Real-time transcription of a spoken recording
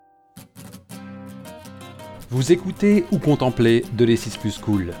Vous écoutez ou contemplez De l'E6 Plus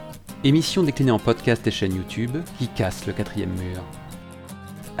Cool, émission déclinée en podcast et chaîne YouTube qui casse le quatrième mur.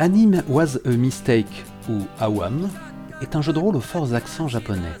 Anime Was a Mistake ou Awam est un jeu de rôle aux forts accents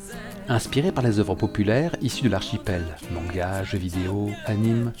japonais, inspiré par les œuvres populaires issues de l'archipel, manga, jeux vidéo,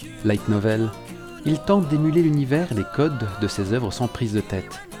 anime, light novel. Il tente d'émuler l'univers et les codes de ces œuvres sans prise de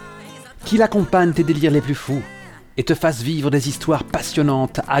tête. Qu'il accompagne tes délires les plus fous et te fasse vivre des histoires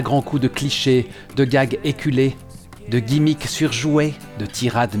passionnantes à grands coups de clichés, de gags éculés, de gimmicks surjoués, de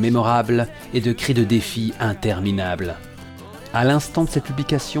tirades mémorables et de cris de défis interminables. À l'instant de cette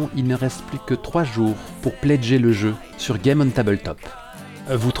publication, il ne reste plus que 3 jours pour pledger le jeu sur Game on Tabletop.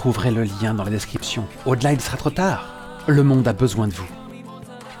 Vous trouverez le lien dans la description. Au-delà, il sera trop tard. Le monde a besoin de vous.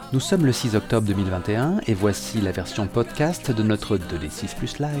 Nous sommes le 6 octobre 2021 et voici la version podcast de notre 2D6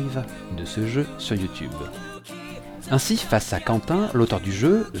 Plus Live de ce jeu sur YouTube. Ainsi, face à Quentin, l'auteur du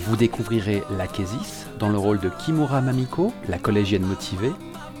jeu, vous découvrirez Lachesis dans le rôle de Kimura Mamiko, la collégienne motivée,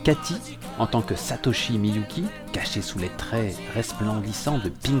 Cathy en tant que Satoshi Miyuki, cachée sous les traits resplendissants de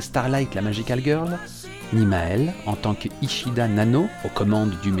Pink Starlight, la Magical Girl, Nimael en tant que Ishida Nano aux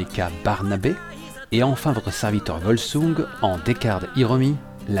commandes du mecha Barnabé, et enfin votre serviteur Volsung en Descartes Hiromi,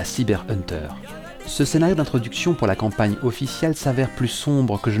 la Cyber Hunter. Ce scénario d'introduction pour la campagne officielle s'avère plus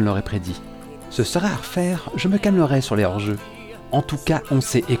sombre que je ne l'aurais prédit. Ce sera à refaire, je me calmerai sur les hors-jeux. En tout cas, on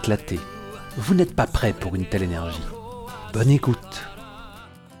s'est éclaté. Vous n'êtes pas prêts pour une telle énergie. Bonne écoute.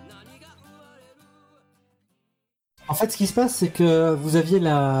 En fait, ce qui se passe, c'est que vous aviez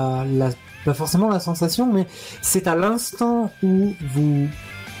pas forcément la sensation, mais c'est à l'instant où vous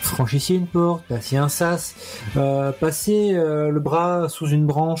franchissiez une porte, passiez un sas, passiez le bras sous une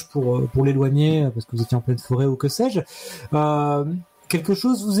branche pour l'éloigner, parce que vous étiez en pleine forêt ou que sais-je, quelque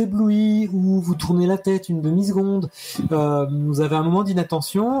chose vous éblouit, ou vous tournez la tête une demi-seconde, vous avez un moment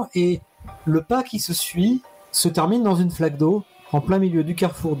d'inattention, et le pas qui se suit se termine dans une flaque d'eau, en plein milieu du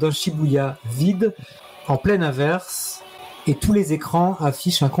carrefour d'un Shibuya vide, en pleine averse, et tous les écrans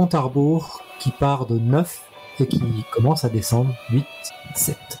affichent un compte à rebours qui part de 9 et qui commence à descendre 8,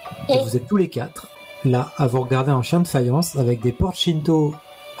 7. Et vous êtes tous les 4 là à vous regarder en chien de faïence avec des portes Shinto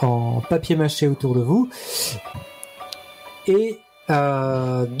en papier mâché autour de vous et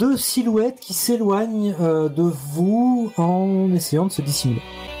 2 silhouettes qui s'éloignent de vous en essayant de se dissimuler.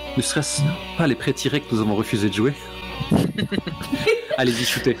 Ne serait-ce pas les prêts tirés que nous avons refusé de jouer? Allez-y,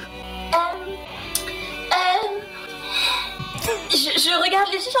 shootez. Je regarde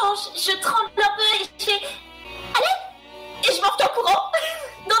les gens, je tremble un peu et je fais allez, et je m'en en courant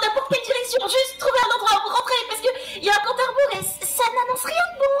dans n'importe quelle direction, juste trouver un endroit où rentrer parce que il y a un compte à rebours et ça n'annonce rien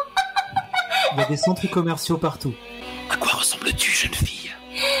de bon. Il y a des centres commerciaux partout. À quoi ressembles-tu, jeune fille?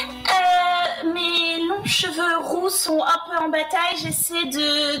 Mes longs cheveux roux sont un peu en bataille. J'essaie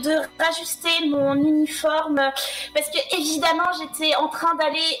de rajuster mon uniforme parce que évidemment j'étais en train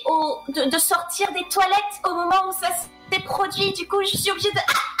d'aller de sortir des toilettes au moment où ça s'est produit. Du coup, je suis obligée de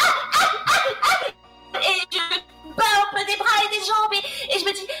et je bats un peu des bras et des jambes et je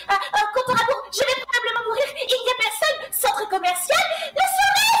me dis compte à rebours, je vais probablement mourir. Il n'y a personne. Centre commercial, le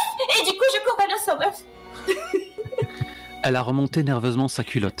 109. Et du coup, je cours vers le 109. Elle a remonté nerveusement sa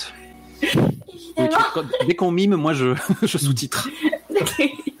culotte. Évidemment. Oui, dès qu'on mime, moi je sous-titre.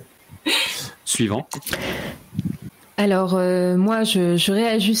 Suivant. Alors moi je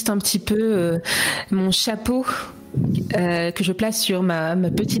réajuste un petit peu mon chapeau que je place sur ma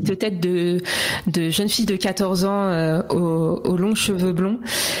petite tête de jeune fille de 14 ans aux longs cheveux blonds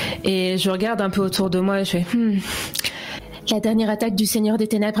et je regarde un peu autour de moi et je fais la dernière attaque du Seigneur des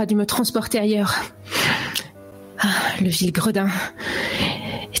Ténèbres a dû me transporter ailleurs. Le vil gredin.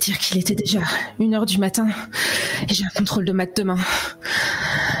 Et dire qu'il était déjà 1h du matin et j'ai un contrôle de maths demain.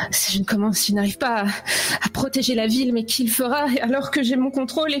 Si je n'arrive pas à protéger la ville, mais qui le fera alors que j'ai mon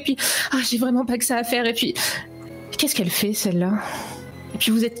contrôle et puis j'ai vraiment pas que ça à faire et puis qu'est-ce qu'elle fait celle-là? Et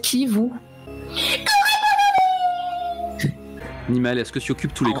puis vous êtes qui vous? Nimal, est-ce que tu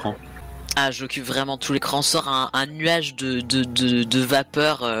occupes tout l'écran? J'occupe vraiment tout l'écran. On sort un nuage de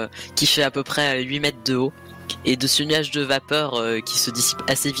vapeur qui fait à peu près 8 mètres de haut. Et de ce nuage de vapeur qui se dissipe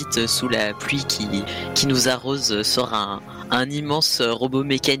assez vite sous la pluie qui nous arrose sort un immense robot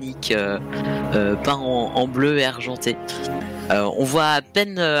mécanique peint en bleu et argenté. On voit à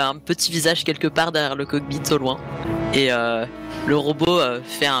peine un petit visage quelque part derrière le cockpit au loin. Et le robot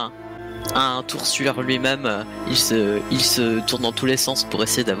fait un tour sur lui-même. Il se tourne dans tous les sens pour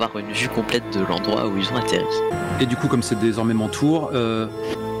essayer d'avoir une vue complète de l'endroit où ils ont atterri. Et du coup, comme c'est désormais mon tour,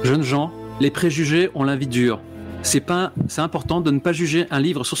 jeunes gens, les préjugés ont la vie dure. C'est important de ne pas juger un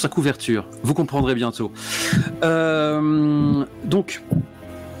livre sur sa couverture. Vous comprendrez bientôt. Donc,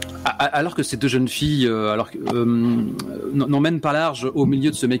 Alors que ces deux jeunes filles n'emmènent pas large au milieu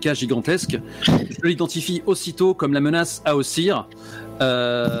de ce méca gigantesque, je l'identifie aussitôt comme la menace à Ossir.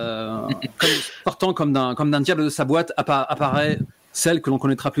 Portant comme d'un diable de sa boîte apparaît celle que l'on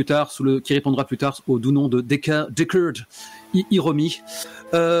connaîtra plus tard, qui répondra plus tard au doux nom de Deckard Hiromi.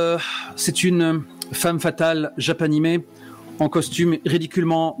 C'est une femme fatale japanimée en costume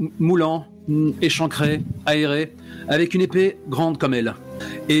ridiculement moulant, échancré, aéré, avec une épée grande comme elle.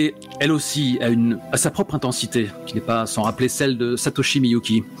 Et elle aussi a sa propre intensité, qui n'est pas sans rappeler celle de Satoshi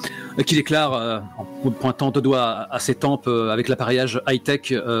Miyuki, qui déclare, en pointant deux doigts à ses tempes avec l'appareillage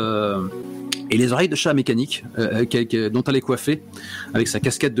high-tech et les oreilles de chat mécanique dont elle est coiffée, avec sa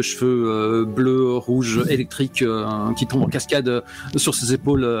casquette de cheveux bleus, rouges, électriques, qui tombe en cascade sur ses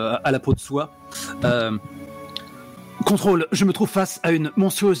épaules à la peau de soie. Contrôle, je me trouve face à une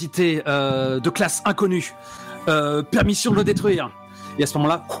monstruosité de classe inconnue. Permission de le détruire. Et à ce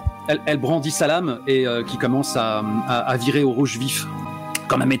moment-là, elle brandit sa lame et qui commence à virer au rouge vif,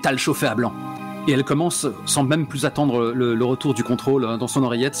 comme un métal chauffé à blanc. Et elle commence, sans même plus attendre le retour du contrôle dans son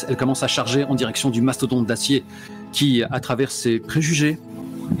oreillette, elle commence à charger en direction du mastodonte d'acier qui, à travers ses préjugés,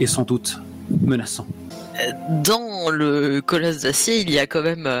 est sans doute menaçant. Dans le colosse d'acier, il y a quand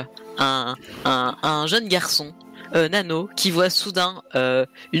même un jeune garçon, Nano, qui voit soudain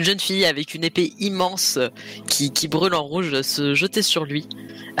une jeune fille avec une épée immense qui brûle en rouge se jeter sur lui.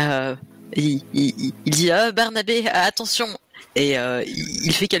 Il dit Barnabé, attention. Et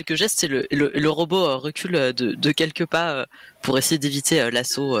il fait quelques gestes et le robot recule de quelques pas pour essayer d'éviter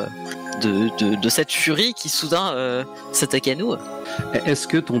l'assaut de cette furie qui soudain s'attaque à nous. Est-ce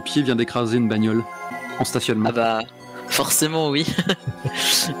que ton pied vient d'écraser une bagnole en stationnement? Ah bah forcément oui.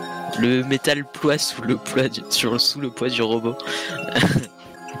 Le métal ploie sous le poids du robot.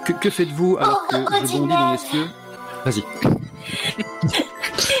 Que faites-vous alors que je bondis dans les cieux? Vas-y.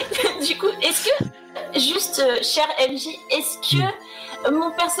 Du coup, est-ce que, juste, cher MJ, est-ce que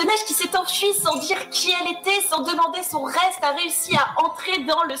mon personnage qui s'est enfui sans dire qui elle était, sans demander son reste, a réussi à entrer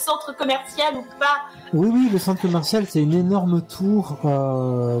dans le centre commercial ou pas? Oui, le centre commercial, c'est une énorme tour.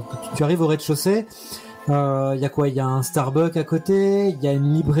 Tu arrives au rez-de-chaussée. Il y a quoi? Il y a un Starbucks à côté, il y a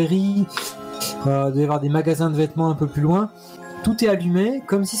une librairie, il doit y avoir des magasins de vêtements un peu plus loin. Tout est allumé,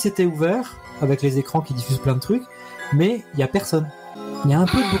 comme si c'était ouvert, avec les écrans qui diffusent plein de trucs, mais il y a personne. Il y a un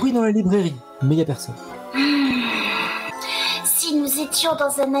peu de bruit dans la librairie, mais il y a personne. Si nous étions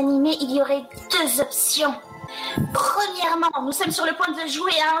dans un animé, il y aurait deux options. Premièrement, nous sommes sur le point de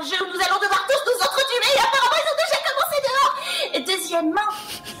jouer à un jeu où nous allons devoir tous nous entretuer et apparemment ils ont déjà commencé dehors. Et deuxièmement,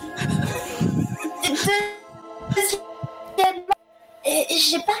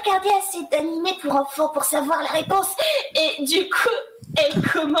 j'ai pas regardé assez d'animés pour enfants pour savoir la réponse. Et du coup, elle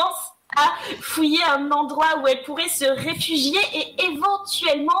commence à fouiller un endroit où elle pourrait se réfugier et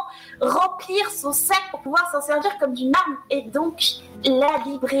éventuellement remplir son sac pour pouvoir s'en servir comme d'une arme. Et donc, la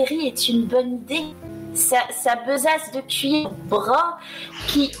librairie est une bonne idée. Sa besace de cuir brun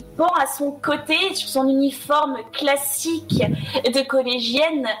qui pend à son côté sur son uniforme classique de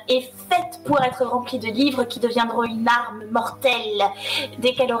collégienne est faite pour être remplie de livres qui deviendront une arme mortelle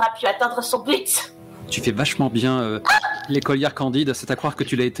dès qu'elle aura pu atteindre son but. Tu fais vachement bien l'écolière candide, c'est à croire que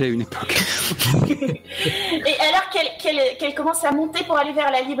tu l'as été à une époque. Et alors qu'elle commence à monter pour aller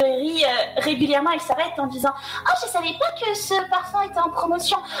vers la librairie, régulièrement elle s'arrête en disant « Oh, je savais pas que ce parfum était en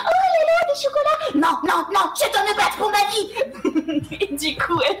promotion. Oh, là, des chocolats. Non, je dois me battre pour ma vie. » Et du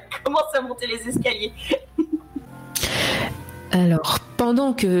coup, elle commence à monter les escaliers. Alors,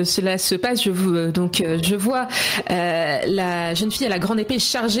 pendant que cela se passe, je vois la jeune fille à la grande épée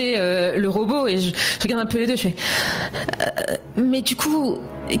charger le robot et je regarde un peu les deux. Je fais mais du coup,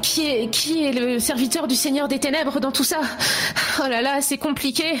 qui est le serviteur du Seigneur des Ténèbres dans tout ça? Oh là là, c'est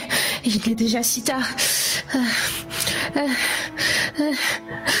compliqué. Il est déjà si tard.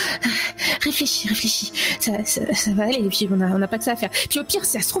 Réfléchis. Ça va aller. Et puis on n'a pas que ça à faire. Puis au pire,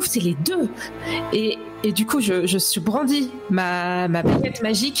 si ça se trouve, c'est les deux. Et du coup, je brandis ma baguette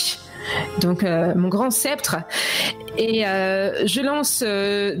magique, donc mon grand sceptre, et je lance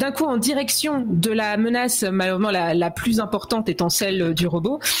d'un coup en direction de la menace, malheureusement la plus importante étant celle du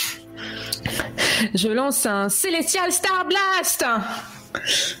robot. Je lance un Celestial Star Blast.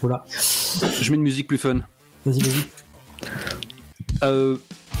 Voilà. Je mets une musique plus fun. Vas-y.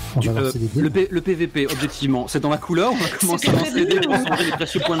 Le PVP, objectivement, c'est dans la couleur. On va commencer à lancer des dés pour changer les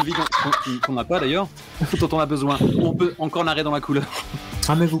précieux points de vie qu'on n'a pas d'ailleurs, dont on a besoin. On peut encore narrer dans la couleur.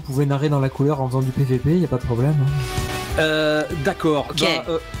 Ah, mais vous pouvez narrer dans la couleur en faisant du PVP, y a pas de problème. D'accord. Okay.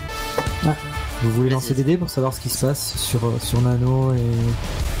 Vous voulez lancer des dés pour savoir ce qui se passe sur Nano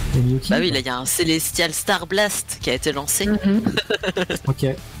et Miyuki? Bah oui, là il y a un Celestial Star Blast qui a été lancé. Ok.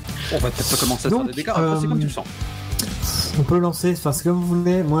 On va peut-être pas commencer à faire des dégâts, c'est comme tu le sens. On peut lancer, enfin c'est comme vous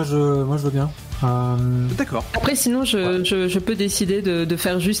voulez, moi je veux bien. D'accord. Après, sinon, je peux décider de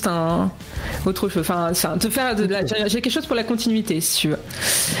faire juste autre chose. Enfin, de faire j'ai quelque chose pour la continuité, si tu veux.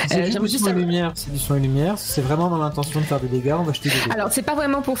 C'est du son et lumière. C'est du son et lumière. C'est vraiment dans l'intention de faire des dégâts. On va jeter des dégâts. Alors, c'est pas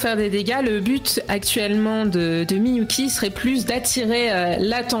vraiment pour faire des dégâts. Le but actuellement de Miyuki serait plus d'attirer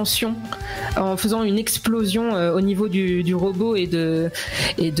l'attention en faisant une explosion au niveau du robot et de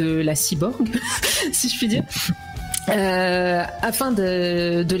la cyborg, si je puis dire. Afin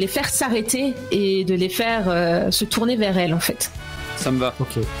de les faire s'arrêter et de les faire se tourner vers elle en fait. Ça me va.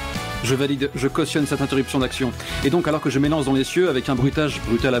 Ok. Je valide, je cautionne cette interruption d'action. Et donc alors que je m'élance dans les cieux avec un bruitage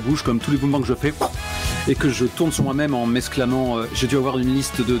brut à la bouche comme tous les mouvements que je fais et que je tourne sur moi-même en m'exclamant j'ai dû avoir une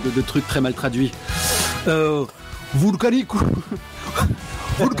liste de trucs très mal traduits. Vulcaniku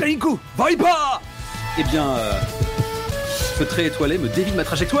Vulcaniku Viper. Eh bien ce trait étoilé me dévie de ma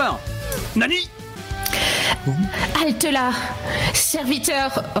trajectoire. Nani? Halte là,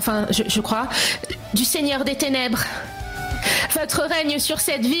 serviteur, enfin je crois, du Seigneur des Ténèbres. Votre règne sur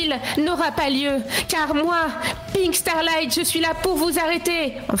cette ville n'aura pas lieu, car moi, Pink Starlight, je suis là pour vous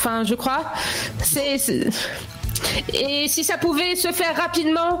arrêter. Enfin, je crois. Et si ça pouvait se faire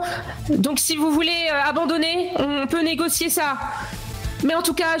rapidement, donc si vous voulez abandonner, on peut négocier ça. Mais en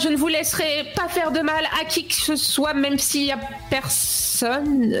tout cas, je ne vous laisserai pas faire de mal à qui que ce soit, même s'il n'y a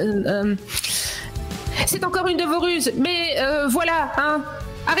personne. C'est encore une de vos ruses, mais voilà, hein,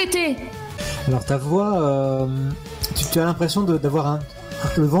 arrêtez. Alors ta voix, tu as l'impression d'avoir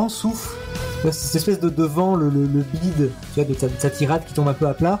le vent souffle, cette espèce de vent, le bide, tu vois, de ta tirade qui tombe un peu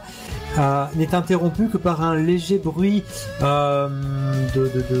à plat, n'est interrompu que par un léger bruit, un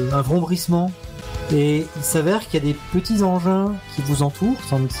vrombrissement. Et il s'avère qu'il y a des petits engins qui vous entourent,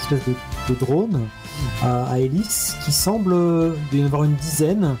 c'est une espèce de drone à hélice qui semble, il y en avoir une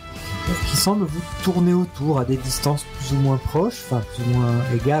dizaine, qui semble vous tourner autour à des distances plus ou moins proches, enfin plus ou moins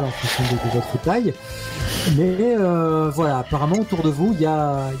égales en fonction de votre taille. Mais voilà, apparemment autour de vous, il y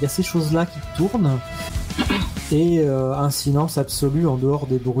a ces choses-là qui tournent et un silence absolu en dehors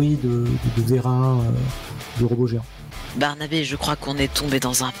des bruits de vérins, de robots géants. Barnabé, je crois qu'on est tombé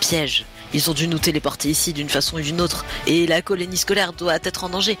dans un piège. Ils ont dû nous téléporter ici d'une façon ou d'une autre, et la colonie scolaire doit être en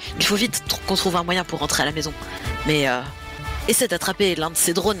danger. Il faut vite qu'on trouve un moyen pour rentrer à la maison. Mais essaie d'attraper l'un de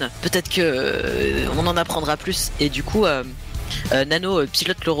ces drones. Peut-être que on en apprendra plus. Et du coup, Nano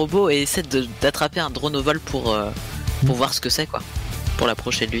pilote le robot et essaie d'attraper un drone au vol pour voir ce que c'est, quoi. Pour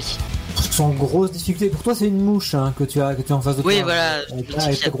l'approcher de lui. Sans grosse difficulté. Pour toi, c'est une mouche hein, que tu as en face de toi. Oui, voilà.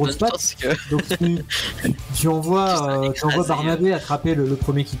 Avec ta grosse patte. Donc tu envoies Barnabé attraper le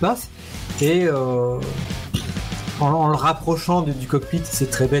premier qui passe. Et en le rapprochant du cockpit, c'est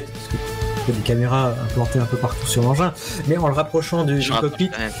très bête parce que il y a des caméras implantées un peu partout sur l'engin, mais en le rapprochant du cockpit,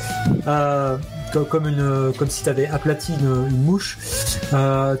 comme si tu avais aplati une mouche,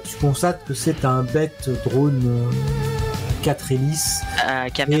 tu constates que c'est un bête drone 4 hélices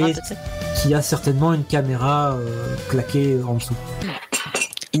caméra, qui a certainement une caméra claquée en dessous.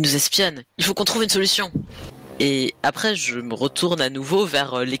 Il nous espionne, il faut qu'on trouve une solution. Et après, je me retourne à nouveau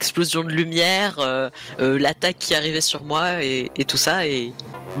vers l'explosion de lumière, l'attaque qui arrivait sur moi et tout ça. Et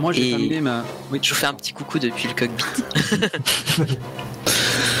moi, j'ai terminé Oui, je vous fais un petit coucou depuis le cockpit.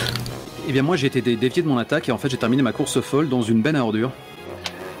 Eh bien, moi, j'ai été dévié de mon attaque et en fait, j'ai terminé ma course folle dans une benne à ordures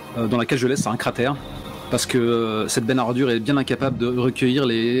dans laquelle je laisse un cratère. Parce que cette benne à ordures est bien incapable de recueillir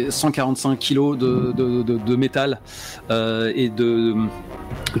les 145 kilos de métal et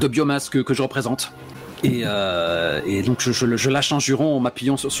de biomasse que je représente. Et donc je lâche un juron en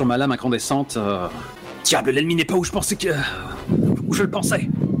m'appuyant sur ma lame incandescente. Diable, l'ennemi n'est pas où je pensais où je le pensais.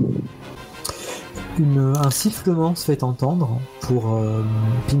 Un sifflement se fait entendre pour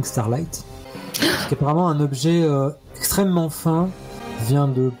Pink Starlight. Apparemment un objet extrêmement fin vient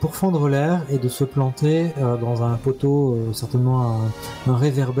de pourfendre l'air et de se planter dans un poteau, certainement un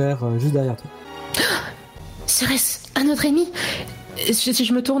réverbère juste derrière toi. Serait-ce un autre ennemi ? Si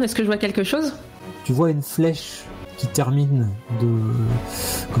je me tourne, est-ce que je vois quelque chose ? Tu vois une flèche qui termine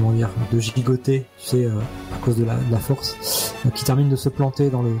de gigoter, tu sais, à cause de la force, qui termine de se planter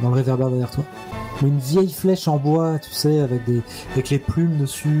dans le réverbère derrière toi. Mais une vieille flèche en bois, tu sais, avec les plumes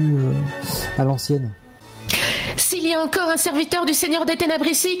dessus, à l'ancienne. S'il y a encore un serviteur du Seigneur des Ténèbres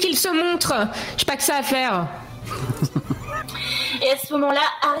ici, qu'il se montre. J'ai pas que ça à faire. Et à ce moment-là,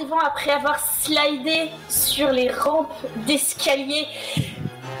 arrivant après avoir slidé sur les rampes d'escalier,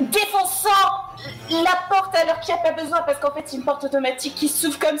 défonçant la porte alors qu'il n'y a pas besoin, parce qu'en fait c'est une porte automatique qui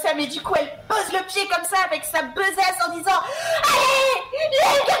s'ouvre comme ça, mais du coup elle pose le pied comme ça avec sa besace en disant « Allez,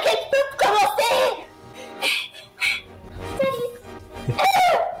 la guerre peut commencer !»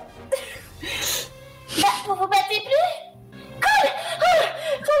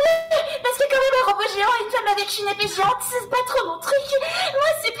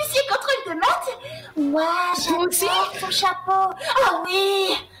 moi, Toi aussi j'adore ton chapeau. Ah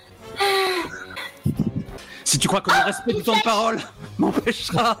oui. Si tu crois que le respect du temps de parole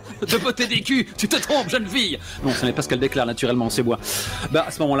m'empêchera de botter des culs, tu te trompes, jeune fille. Non, ce n'est pas ce qu'elle déclare naturellement, c'est moi. Bah,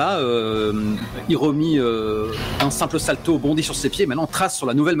 à ce moment-là, Hiromi, un simple salto, bondit sur ses pieds, maintenant trace sur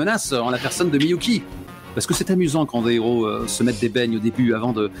la nouvelle menace en la personne de Miyuki. Parce que c'est amusant quand des héros se mettent des beignes au début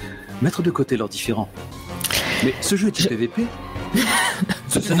avant de mettre de côté leurs différends. Mais ce jeu est-il PVP?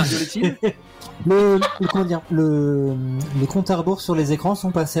 Ce scénario l'est-il? Les comptes à rebours sur les écrans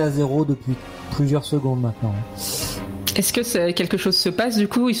sont passés à 0 depuis plusieurs secondes maintenant. Est-ce que quelque chose se passe du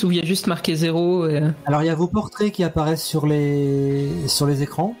coup, ou il y a juste marqué 0 Alors il y a vos portraits qui apparaissent sur les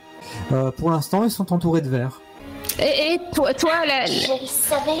écrans. Pour l'instant, ils sont entourés de verre. Et toi Je le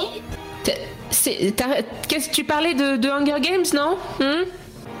savais. Qu'est-ce que tu parlais de Hunger Games, non?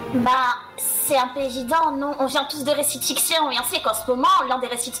 Bah, c'est un peu évident, non? On vient tous de récits de fiction, et on sait qu'en ce moment, l'un des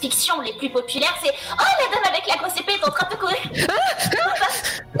récits de fiction les plus populaires, c'est « Oh, la dame avec la grosse épée est en train de courir !»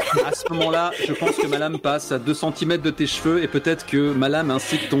 À ce moment-là, je pense que ma lame passe à 2 cm de tes cheveux et peut-être que ma lame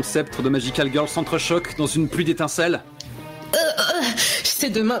ainsi que ton sceptre de Magical Girl s'entrechoquent dans une pluie d'étincelles. J'essaie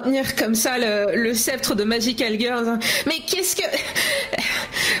de maintenir comme ça le sceptre de Magical Girls. Mais qu'est-ce que...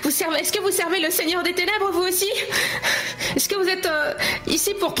 Est-ce que vous servez le Seigneur des Ténèbres, vous aussi? Est-ce que vous êtes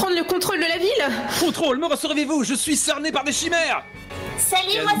ici pour prendre le contrôle de la ville? Contrôle, me recevez-vous? Je suis cerné par des chimères!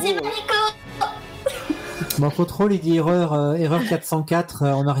 Salut, moi c'est Mariko. Mon contrôle, il dit erreur 404,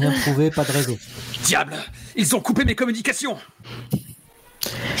 on n'a rien trouvé, pas de réseau. Diable! Ils ont coupé mes communications!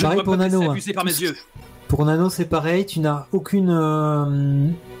 Je Pareil ne pour dois pas Nano. laisser abuser par mes yeux. Pour Nano, c'est pareil, tu n'as aucun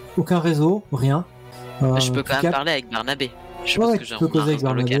réseau, rien. Je peux quand même parler avec Barnabé. Je pense que tu peux causer avec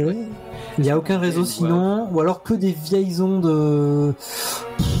Barnabé. local. Il n'y a aucun réseau sinon, ou alors que des vieilles ondes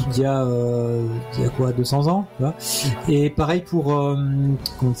d'il y a quoi, 200 ans, tu vois. Et pareil pour comment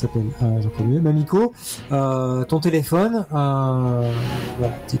ça s'appelle, j'en peux mieux, Mamiko, ton téléphone, voilà,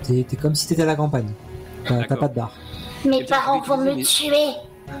 t'es comme si t'étais à la campagne. T'as pas de barre. Mes parents vont me tuer.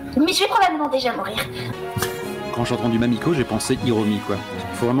 Mais je vais probablement déjà mourir. Quand j'ai entendu Mamiko, j'ai pensé Hiromi, quoi.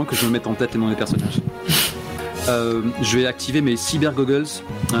 Il faut vraiment que je me mette en tête les noms des personnages. Je vais activer mes cyber goggles,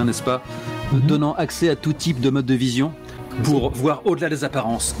 hein, n'est-ce pas, donnant accès à tout type de mode de vision pour voir au-delà des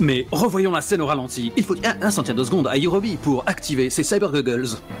apparences. Mais revoyons la scène au ralenti. Il faut un centième de seconde à Hiromi pour activer ses cyber goggles.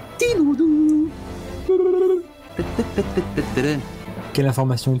 Quelle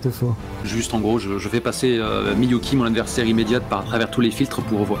information il te faut? Juste en gros, je fais passer Miyuki, mon adversaire immédiat, par travers tous les filtres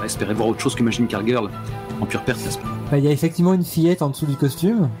pour espérer voir autre chose que Magical Girl en pure perte, n'est-ce pas? Il y a effectivement une fillette en dessous du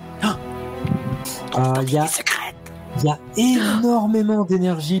costume. Il y a énormément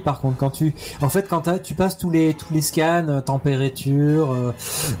d'énergie par contre quand tu passes tous les scans, température,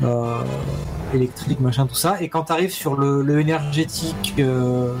 électrique, machin, tout ça, et quand tu arrives sur le énergétique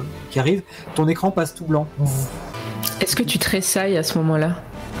qui arrive, ton écran passe tout blanc. Est-ce que tu tressailles à ce moment-là?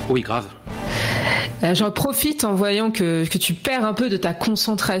 Oui, grave. J'en profite en voyant que tu perds un peu de ta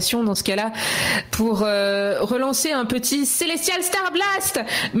concentration dans ce cas-là pour relancer un petit Celestial Star Blast,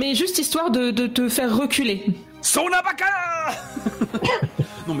 mais juste histoire de te faire reculer. Sonabaka.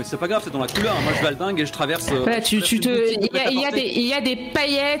 Non mais c'est pas grave, c'est dans la couleur. Moi je valdingue et je traverse. Voilà, il y a des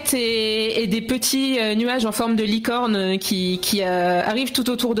paillettes et des petits nuages en forme de licorne qui arrivent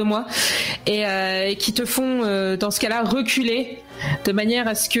tout autour de moi et qui te font dans ce cas-là reculer de manière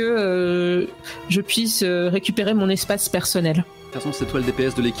à ce que je puisse récupérer mon espace personnel. De toute façon, c'est toi le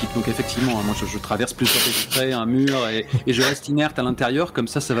DPS de l'équipe, donc effectivement, moi je traverse plusieurs extraits, un mur, et je reste inerte à l'intérieur, comme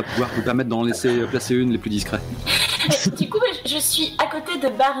ça va pouvoir vous permettre d'en laisser placer une les plus discrets. Du coup, je suis à côté de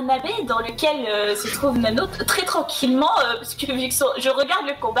Barnabé, dans lequel se trouve Nano, très tranquillement, parce que vu que je regarde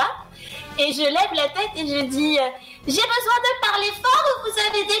le combat, et je lève la tête et je dis j'ai besoin de parler fort ou vous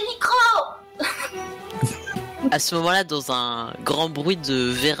avez des micros? À ce moment-là, dans un grand bruit de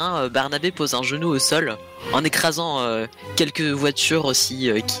vérin, Barnabé pose un genou au sol, en écrasant quelques voitures aussi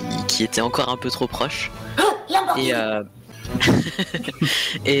qui étaient encore un peu trop proches.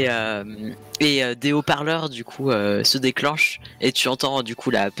 Et des haut-parleurs du coup se déclenchent et tu entends du coup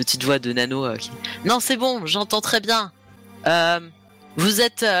la petite voix de Nano qui... Non, c'est bon, j'entends très bien. Vous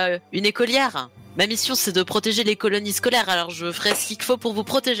êtes une écolière. Ma mission c'est de protéger les colonies scolaires, alors je ferai ce qu'il faut pour vous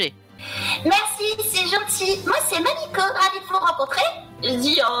protéger. Merci, c'est gentil. Moi, c'est Mamiko, ravie de vous rencontrer. Je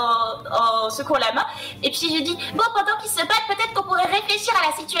dis en secouant la main. Et puis je dis, bon, pendant qu'ils se battent, peut-être qu'on pourrait réfléchir à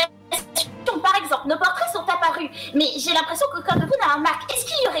la situation. Par exemple, nos portraits sont apparus, mais j'ai l'impression qu'aucun de vous n'a un marque. Est-ce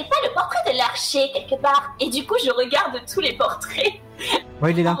qu'il n'y aurait pas le portrait de l'archer quelque part? Et du coup, je regarde tous les portraits.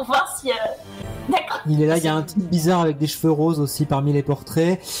 Ouais, il est là. Pour voir si... D'accord. Il est là, il y a un type bizarre avec des cheveux roses aussi parmi les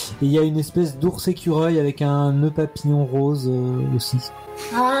portraits. Et il y a une espèce d'ours écureuil avec un nœud papillon rose aussi.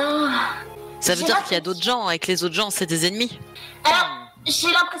 Ah, Ça veut dire qu'il y a d'autres gens et que les autres gens, c'est des ennemis. Alors, j'ai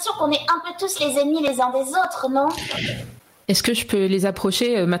l'impression qu'on est un peu tous les ennemis les uns des autres, non? Est-ce que je peux les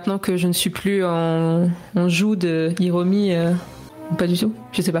approcher maintenant que je ne suis plus en joue de Hiromi Pas du tout,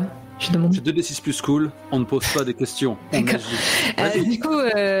 je sais pas. Je demande. J'ai 2d6 plus cool, on ne pose pas des questions. On D'accord. agit. Du coup,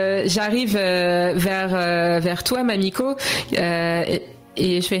 j'arrive vers toi, Mamiko, et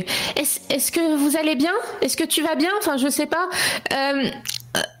je fais est-ce que vous allez bien? Est-ce que tu vas bien? Enfin, je sais pas.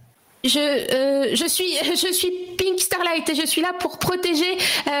 Je suis Pink Starlight et je suis là pour protéger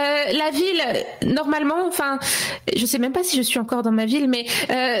la ville normalement. Enfin, je sais même pas si je suis encore dans ma ville, mais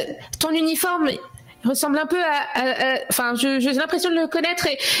ton uniforme ressemble un peu à enfin, j'ai l'impression de le connaître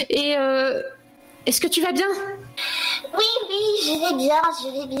et est-ce que tu vas bien? Oui, je vais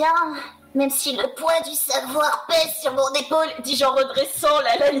bien. Même si le poids du savoir pèse sur mon épaule, dis-je en redressant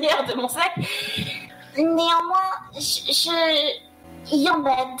la lanière de mon sac. Néanmoins, il y en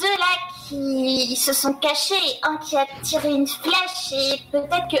a deux là qui se sont cachés, un qui a tiré une flèche et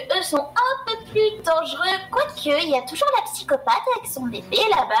peut-être que eux sont un peu plus dangereux. Quoique, il y a toujours la psychopathe avec son épée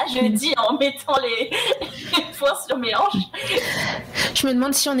là-bas, je dis en mettant les poings sur mes hanches. Je me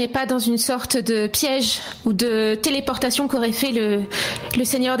demande si on n'est pas dans une sorte de piège ou de téléportation qu'aurait fait le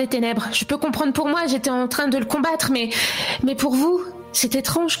Seigneur des Ténèbres. Je peux comprendre pour moi, j'étais en train de le combattre, mais pour vous, c'est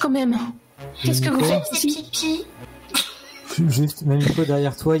étrange quand même. Qu'est-ce que vous faites ici? Pipi. Juste, même une fois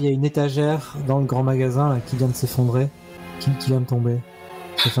derrière toi, il y a une étagère dans le grand magasin là, qui vient de s'effondrer, qui vient de tomber.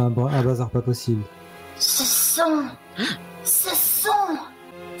 Ça fait un bazar pas possible. Ce son,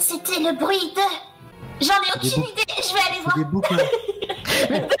 c'était le bruit de... J'en ai aucune idée, je vais aller voir. C'est des bouquins.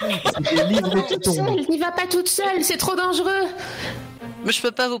 C'est des livres qui tombent. Il va pas toute seule, c'est trop dangereux. Mais je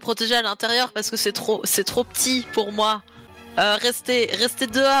peux pas vous protéger à l'intérieur parce que c'est trop petit pour moi. Restez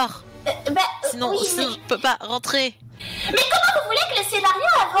dehors. Sinon, oui, je peux pas rentrer. Mais comment vous voulez que le scénario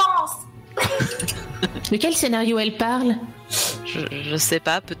avance? De quel scénario elle parle? Je sais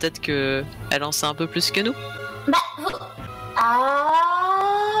pas, peut-être que elle en sait un peu plus que nous. Aucun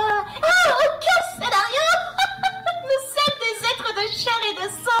scénario. Nous sommes des êtres de chair et de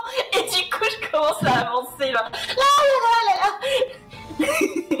sang. Et du coup, je commence à avancer là.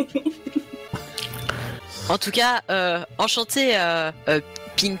 En tout cas, enchanté,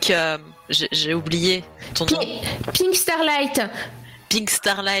 Pink. J'ai oublié ton nom. Pink Starlight. Pink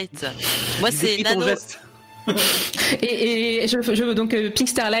Starlight. Moi, c'est Décris ton Nano. geste. Et je veux donc Pink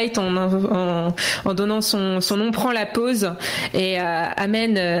Starlight en donnant son nom prend la pose et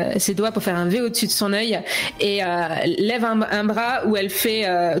amène ses doigts pour faire un V au-dessus de son œil et lève un bras où elle fait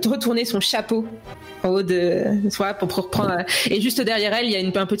retourner son chapeau en haut de soi pour reprendre. Et juste derrière elle, il y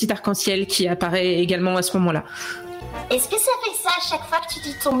a un petit arc-en-ciel qui apparaît également à ce moment-là. Est-ce que ça fait ça à chaque fois que tu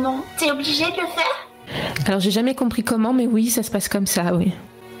dis ton nom? T'es obligé de le faire? Alors j'ai jamais compris comment, mais oui, ça se passe comme ça, oui.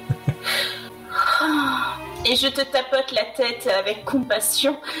 Et je te tapote la tête avec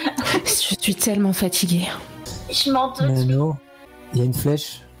compassion. Je suis tellement fatiguée. Je m'en doute. Nano, il y a une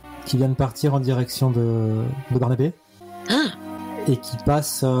flèche qui vient de partir en direction de Barnabé. Et qui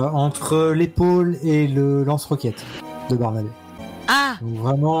passe entre l'épaule et le lance-roquette de Barnabé. Ah, Donc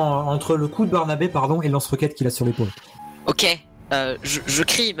vraiment entre le coup de Barnabé, et le lance-roquette qu'il a sur l'épaule. ok. Je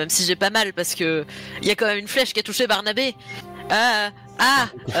crie, même si j'ai pas mal, parce que il y a quand même une flèche qui a touché Barnabé.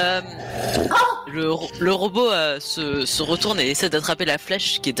 Le robot se retourne et essaie d'attraper la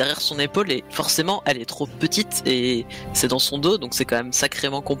flèche qui est derrière son épaule et forcément elle est trop petite et c'est dans son dos donc c'est quand même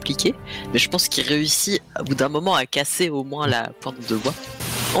sacrément compliqué. Mais je pense qu'il réussit au bout d'un moment à casser au moins la pointe de bois.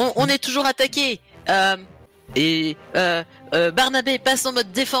 On est toujours attaqué. Barnabé passe en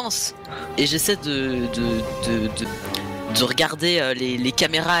mode défense et j'essaie de regarder les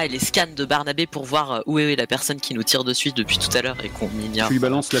caméras et les scans de Barnabé pour voir où est la personne qui nous tire dessus depuis tout à l'heure et qu'on ignore. Tu lui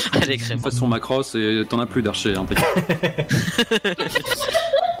balances la Allez, de façon Macross et t'en as plus d'archer. Hein,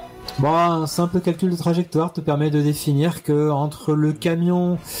 Bon, un simple calcul de trajectoire te permet de définir que entre le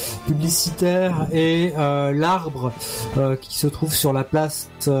camion publicitaire et l'arbre qui se trouve sur la place,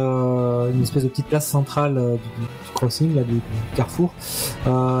 une espèce de petite place centrale du crossing, là, du carrefour,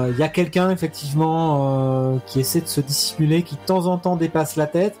 il y a quelqu'un effectivement qui essaie de se dissimuler, qui de temps en temps dépasse la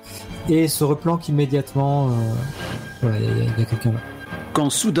tête et se replanque immédiatement. Voilà, il y a quelqu'un là.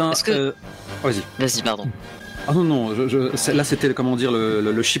 Quand soudain... Vas-y, pardon. Ah non, là c'était, comment dire,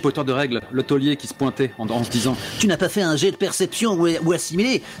 le chipoteur de règles, le taulier qui se pointait en se disant « Tu n'as pas fait un jet de perception ou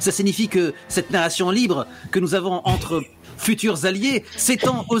assimilé. Ça signifie que cette narration libre que nous avons entre futurs alliés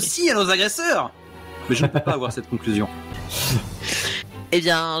s'étend aussi à nos agresseurs. » Mais je ne peux pas avoir cette conclusion. Eh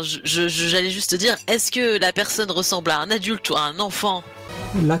bien, j'allais juste te dire, est-ce que la personne ressemble à un adulte ou à un enfant?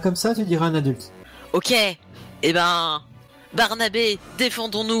 Là comme ça, tu dirais un adulte. Ok, eh ben, Barnabé,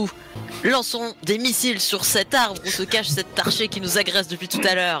 défendons-nous. Lançons des missiles sur cet arbre où se cache cet archer qui nous agresse depuis tout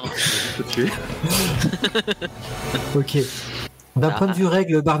à l'heure. Ok. D'un point de vue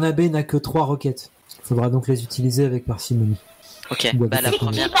règle, Barnabé n'a que 3 roquettes. Il faudra donc les utiliser avec parcimonie. Ok, la C'est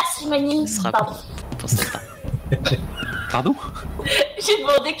première qui parcimonie? sera Pardon. pour cette part. Pardon? J'ai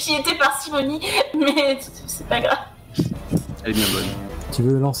demandé qui était parcimonie, mais c'est pas grave. Elle est bien bonne. Tu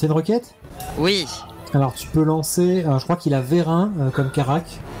veux lancer une roquette? Oui. Alors tu peux lancer, je crois qu'il a Vérin comme Carac,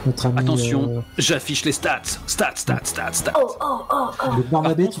 notre ami. Attention, j'affiche les stats. Stats. Le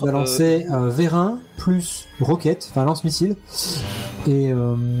Barnabé, Par contre, tu vas lancer Vérin plus roquette, enfin lance-missile. Et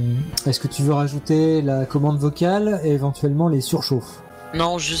est-ce que tu veux rajouter la commande vocale et éventuellement les surchauffes?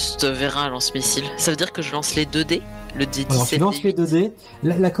 Non, juste Vérin lance-missile. Ça veut dire que je lance les 2 dés? Le D17 Alors tu lances les 2 dés.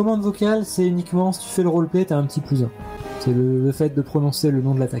 La commande vocale, c'est uniquement si tu fais le roleplay, t'as un petit +1. C'est le fait de prononcer le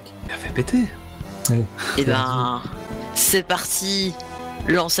nom de l'attaque. Elle fait péter. Allez. Et ben, c'est parti.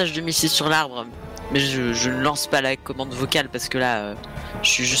 Lançage de missile sur l'arbre. Mais je ne lance pas la commande vocale parce que là, je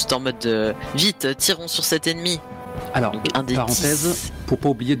suis juste en mode vite, tirons sur cet ennemi. Alors, Donc, un des parenthèse, 10. pour pas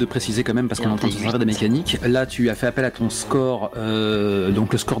oublier de préciser quand même, parce Et qu'on est un en train de des se servir des 8. mécaniques, là tu as fait appel à ton score,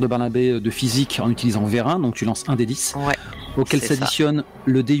 donc le score de Barnabé de physique en utilisant Vérin, donc tu lances un des 10, Ouais, auquel c'est ça. s'additionne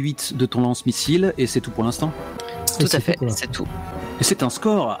le D8 de ton lance-missile, et c'est tout pour l'instant. tout c'est à fait, tout, quoi. c'est tout. Et c'est un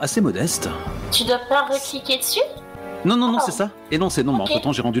score assez modeste. Tu dois pas recliquer dessus? Non, Oh. c'est ça. Et non, c'est non, mais Ok. entre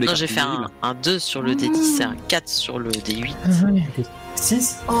temps j'ai rendu les Non, cartes j'ai fait visibles. un 2 sur le D10 et un 4 sur le D8.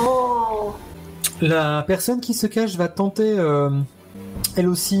 6. Oh. La personne qui se cache va tenter, elle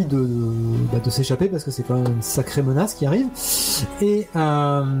aussi, de s'échapper parce que c'est quand même une sacrée menace qui arrive. Et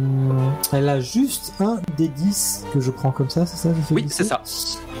elle a juste un des 10 que je prends comme ça, c'est ça? Je fais Oui, glisser. c'est ça.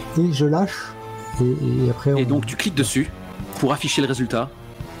 Et je lâche. Et après, Et donc tu cliques dessus pour afficher le résultat,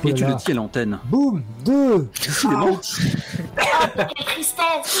 et Oh tu là le là. dis à l'antenne. Boum 2. Quelle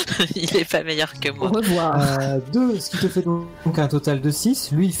tristesse. Il est pas meilleur que Au moi. revoir. 2, ce qui te fait donc un total de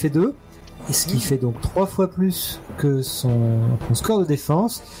 6. Lui, il fait 2. Et ce qui fait donc 3 fois plus que son score de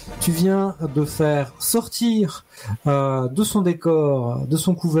défense. Tu viens de faire sortir de son décor, de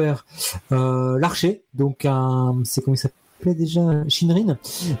son couvert, l'archer. Donc c'est comment il s'appelle déjà, Shinrin,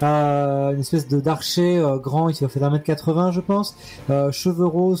 une espèce d'archer grand, il va faire 1m80 je pense, cheveux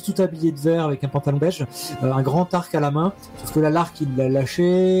roses, tout habillé de vert avec un pantalon beige, un grand arc à la main, sauf que là l'arc il l'a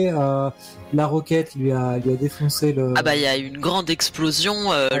lâché, la roquette lui a défoncé le... Ah bah il y a eu une grande explosion,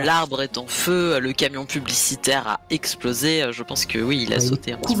 l'arbre est en feu, le camion publicitaire a explosé, je pense que oui, il a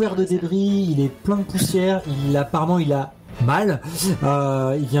sauté un petit peu. Couvert de débris, il est plein de poussière, apparemment il a mal,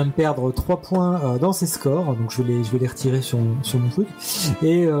 il vient de perdre 3 points dans ses scores, donc je vais les retirer sur mon truc,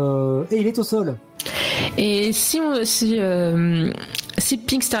 et il est au sol. Et si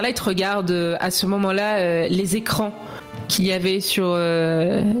Pink Starlight regarde à ce moment-là les écrans qu'il y avait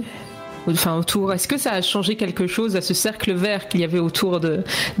autour, est-ce que ça a changé quelque chose à ce cercle vert qu'il y avait autour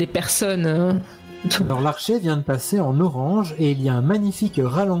des personnes Alors l'archer vient de passer en orange et il y a un magnifique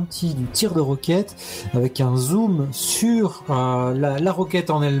ralenti du tir de roquette avec un zoom sur la roquette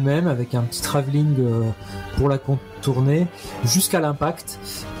en elle-même avec un petit travelling pour la contourner jusqu'à l'impact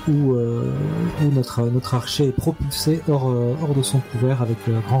où notre archer est propulsé hors de son couvert avec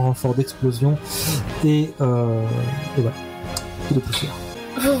un grand renfort d'explosion et voilà, et de poussière.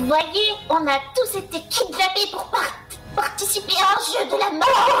 Vous voyez, on a tous été kidnappés pour participer à un jeu de la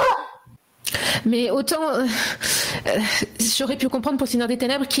mort. Mais autant, j'aurais pu comprendre pour Seigneur des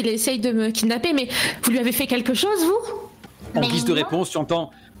Ténèbres qu'il essaye de me kidnapper, mais vous lui avez fait quelque chose, vous? En Mais guise de non. réponse, tu entends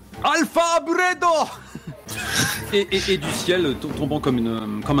Alpha Bredo et du ciel tombant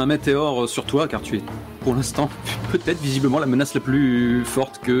comme un météore sur toi, car tu es pour l'instant peut-être visiblement la menace la plus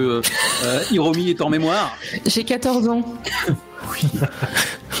forte que Hiromi est en mémoire. J'ai 14 ans.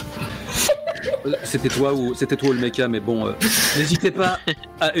 C'était toi ou le mecha, mais bon, n'hésitez pas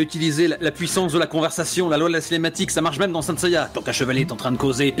à utiliser la puissance de la conversation, la loi de la cinématique, ça marche même dans Saint Seiya. Tant qu'un chevalier est en train de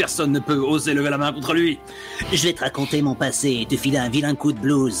causer, personne ne peut oser lever la main contre lui. Je vais te raconter mon passé et te filer un vilain coup de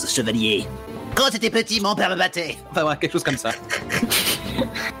blues, chevalier. Quand t'étais petit, mon père me battait. Enfin voilà, quelque chose comme ça.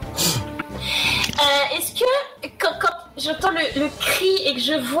 Est-ce que quand j'entends le cri et que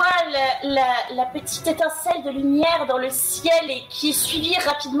je vois la petite étincelle de lumière dans le ciel et qui est suivie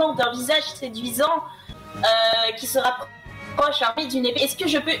rapidement d'un visage séduisant qui se rapproche armé d'une épée, est-ce que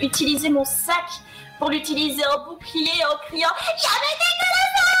je peux utiliser mon sac pour l'utiliser en bouclier en criant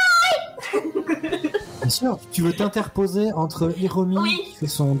Bien sûr, tu veux t'interposer entre Hiromi Oui. qui fait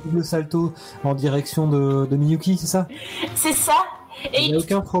son double salto en direction de Miyuki, c'est ça? C'est ça. Il n'y Et a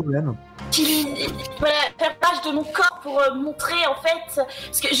aucun problème. voilà, faire page de mon corps pour montrer en fait,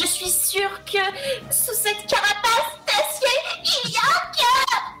 parce que je suis sûre que sous cette carapace d'acier,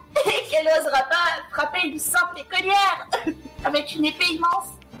 elle n'osera pas frapper une simple écolière avec une épée immense.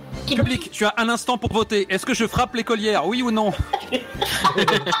 Public, tu as un instant pour voter. Est-ce que je frappe l'écolière, oui ou non?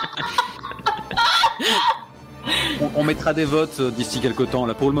 On mettra des votes d'ici quelques temps.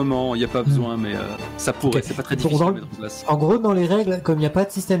 Là, pour le moment, il n'y a pas besoin, mais ça pourrait. C'est pas très difficile à mettre en place. En gros, dans les règles, comme il n'y a pas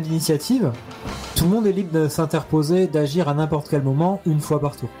de système d'initiative, tout le monde est libre de s'interposer, d'agir à n'importe quel moment, une fois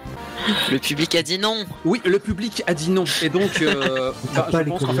par tour. Le public a dit non. Oui, le public a dit non. Et donc, je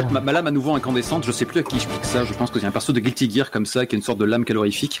pense qu'en fait, ma lame à nouveau incandescente, je sais plus à qui je pique ça. Je pense qu'il y a un perso de Guilty Gear comme ça, qui est une sorte de lame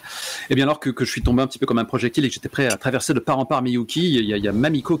calorifique. Et bien alors que je suis tombé un petit peu comme un projectile et que j'étais prêt à traverser de part en part Miyuki, il y a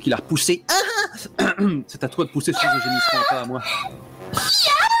Mamiko qui l'a repoussé. C'est à toi de pousser sur le gémissement, pas à moi.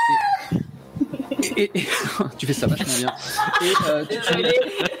 Et tu fais ça vachement bien. Et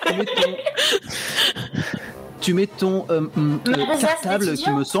tu mets ton cartable qui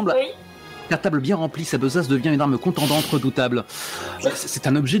me semble... Oui. Cartable bien rempli, sa besace devient une arme contendante redoutable. C'est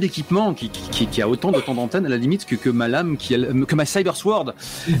un objet d'équipement qui a autant de temps d'antenne à la limite que ma lame, que ma Cyber Sword.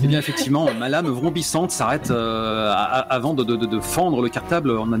 Et bien effectivement, ma lame vrombissante s'arrête avant de fendre le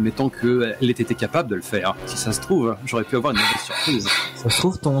cartable en admettant qu'elle ait été capable de le faire. Si ça se trouve, j'aurais pu avoir une mauvaise surprise. Ça se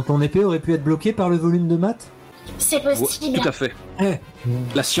trouve, ton épée aurait pu être bloquée par le volume de maths? C'est possible. Tout à fait.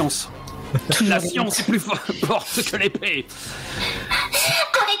 La science. La science est plus forte que l'épée.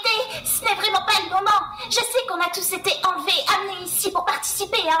 Arrêtez, ce n'est vraiment pas le moment. Je sais qu'on a tous été enlevés, amenés ici pour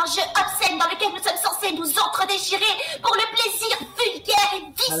participer à un jeu obscène dans lequel nous sommes censés nous entre-déchirer pour le plaisir vulgaire et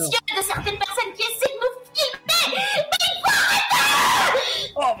vicieux de certaines personnes qui essaient de nous filmer. Mais il faut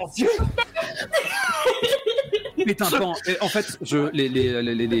arrêter! Oh mon Dieu! Mais en fait,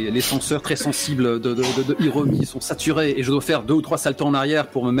 les senseurs très sensibles de Hiromi sont saturés et je dois faire 2 ou 3 saltos en arrière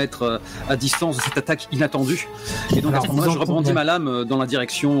pour me mettre à distance de cette attaque inattendue. Et donc à ce moment-là, je rebondis ma lame dans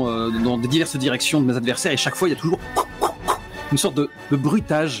des diverses directions de mes adversaires et chaque fois, il y a toujours une sorte de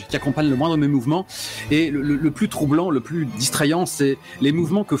bruitage qui accompagne le moindre de mes mouvements. Et le plus troublant, le plus distrayant, c'est les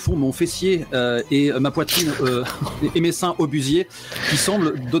mouvements que font mon fessier et ma poitrine et mes seins obusiers qui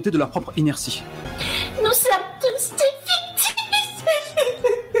semblent dotés de leur propre inertie. Nous sommes tous des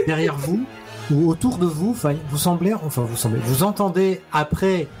victimes. Derrière vous, ou autour de vous, vous entendez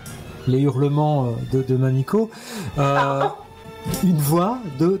après les hurlements de Mamiko, une voix,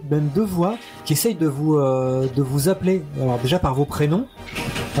 même deux voix, qui essayent de vous appeler. Alors déjà par vos prénoms,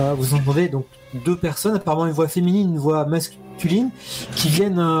 vous entendez donc 2 personnes, apparemment une voix féminine, une voix masculine, qui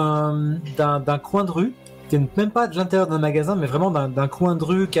viennent d'un coin de rue, qui viennent même pas de l'intérieur d'un magasin, mais vraiment d'un coin de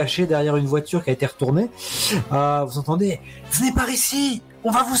rue caché derrière une voiture qui a été retournée. Vous entendez « Venez par ici, on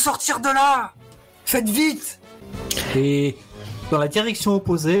va vous sortir de là, faites vite !» Et dans la direction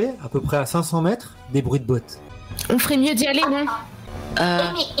opposée, à peu près à 500 mètres, des bruits de bottes. On ferait mieux d'y aller, non?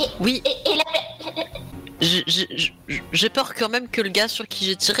 Oui. J'ai peur quand même que le gars sur qui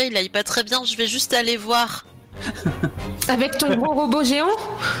j'ai tiré, il aille pas très bien. Je vais juste aller voir. Avec ton gros robot géant?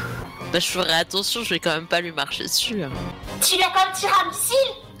 Bah, je ferai attention, je vais quand même pas lui marcher dessus. Tu lui as quand même tiré un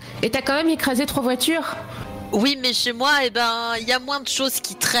missile? Et t'as quand même écrasé 3 voitures? Oui, mais chez moi, il y a moins de choses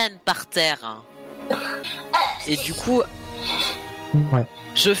qui traînent par terre. Et du coup,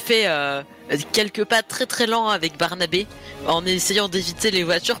 je fais quelques pas très très lents avec Barnabé en essayant d'éviter les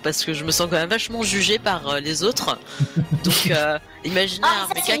voitures parce que je me sens quand même vachement jugé par les autres. Donc, imaginez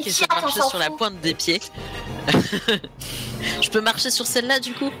un méca qui essaie de marcher sur la pointe des pieds. Je peux marcher sur celle-là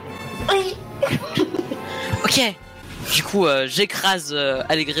du coup? Oui. Ok. Du coup, j'écrase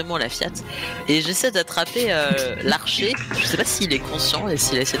allègrement la Fiat et j'essaie d'attraper l'archer. Je sais pas s'il est conscient et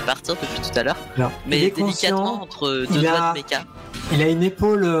s'il essaie de partir depuis tout à l'heure. Non, mais délicatement entre 2 doigts de méca. Il a une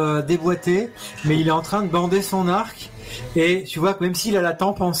épaule déboîtée, mais il est en train de bander son arc. Et tu vois que même s'il a la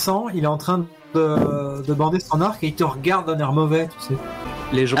tempe en sang, il est en train de bander son arc et il te regarde d'un air mauvais, tu sais.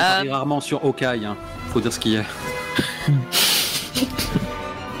 Les gens parlent rarement sur Hawkeye, hein. Faut dire ce qu'il y a.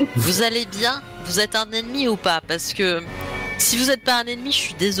 Vous allez bien? Vous êtes un ennemi ou pas? Parce que si vous n'êtes pas un ennemi, je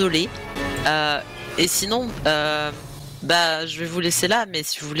suis désolé. Et sinon, je vais vous laisser là, mais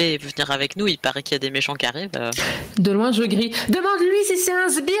si vous voulez venir avec nous, il paraît qu'il y a des méchants qui arrivent. De loin, je grille. Demande-lui si c'est un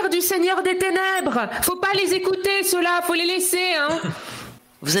sbire du Seigneur des Ténèbres. Faut pas les écouter, ceux-là, faut les laisser, hein.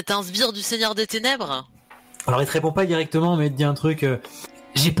 Vous êtes un sbire du Seigneur des Ténèbres? Alors il te répond pas directement, mais il te dit un truc.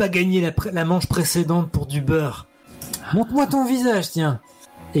 J'ai pas gagné la manche précédente pour du beurre. Montre-moi ton visage, tiens.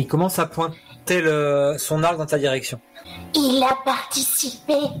 Et il commence à pointer son arc dans ta direction. Il a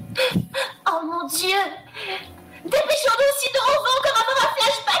participé. Oh mon Dieu! Dépêchons-nous, sinon on va encore avoir un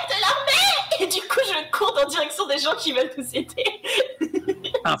flashback de l'armée! Et du coup, je cours en direction des gens qui veulent nous aider.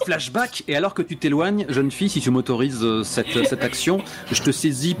 Un flashback? Et alors que tu t'éloignes, jeune fille, si tu m'autorises cette action, je te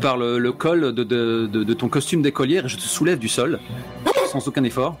saisis par le col de ton costume d'écolière et je te soulève du sol, sans aucun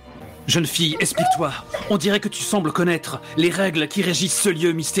effort. Jeune fille, explique-toi. On dirait que tu sembles connaître les règles qui régissent ce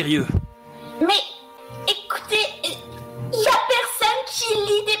lieu mystérieux. Mais, écoutez, il y a personne qui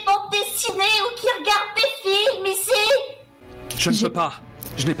lit des bandes dessinées ou qui regarde des films ici. Je ne peux pas.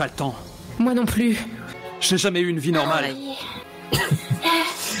 Je n'ai pas le temps. Moi non plus. Je n'ai jamais eu une vie normale.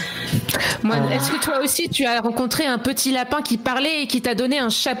 Moi, est-ce que toi aussi tu as rencontré un petit lapin qui parlait et qui t'a donné un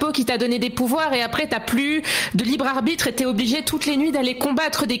chapeau, qui t'a donné des pouvoirs et après t'as plus de libre arbitre et t'es obligé toutes les nuits d'aller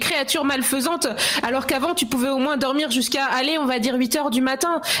combattre des créatures malfaisantes alors qu'avant tu pouvais au moins dormir jusqu'à, on va dire 8h du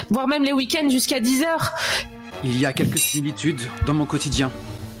matin, voire même les week-ends jusqu'à 10h. Il y a quelques similitudes dans mon quotidien,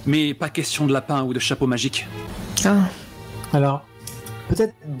 mais pas question de lapin ou de chapeau magique. Alors,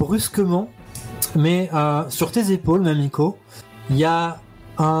 peut-être brusquement, mais sur tes épaules, Mamiko, il y a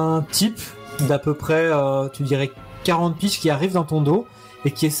un type d'à peu près, tu dirais 40 piges qui arrive dans ton dos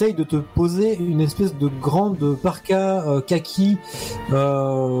et qui essaye de te poser une espèce de grande parka kaki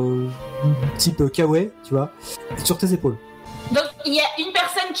type kawaii, tu vois, sur tes épaules. Donc il y a une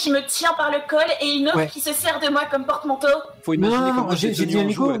personne qui me tient par le col et une autre qui se sert de moi comme porte-manteau. Faut imaginer non, j'ai dit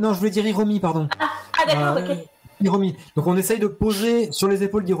Mamiko, non, je voulais dire Hiromi, pardon. Ah d'accord, ok. Hiromi. Donc on essaye de poser sur les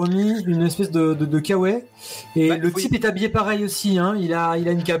épaules d'Hiromi une espèce de kawaii et le type est habillé pareil aussi, hein. Il a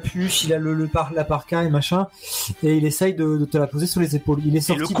une capuche, il a la parka et machin et il essaye de te la poser sur les épaules. Il est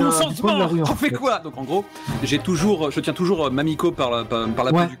sorti du coin de la rue. On fait quoi? Donc en gros, je tiens toujours Mamiko par la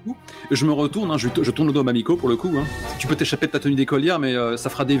peau du cou. Je me retourne, hein, je tourne le dos à Mamiko pour le coup. Hein. Tu peux t'échapper de ta tenue d'écolière, mais ça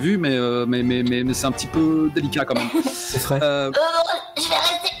fera des vues, mais c'est un petit peu délicat quand même. C'est frais.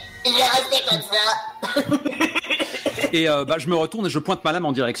 Je vais rester comme ça. Et je me retourne et je pointe ma lame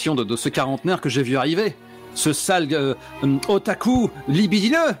en direction de ce quarantenaire que j'ai vu arriver. Ce sale otaku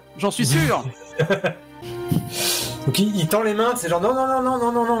libidineux, j'en suis sûr. Donc il tend les mains, c'est genre non,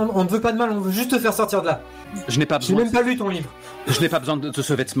 on ne veut pas de mal, on veut juste te faire sortir de là. Je n'ai pas besoin. J'ai même pas lu ton livre. Je n'ai pas besoin de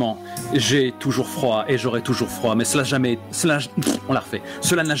ce vêtement. J'ai toujours froid et j'aurai toujours froid, mais on l'a refait.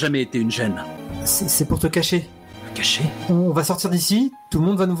 Cela n'a jamais été une gêne. C'est pour te cacher. Caché? On va sortir d'ici, tout le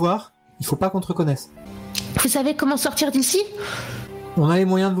monde va nous voir, il faut pas qu'on te reconnaisse. Vous savez comment sortir d'ici? On a les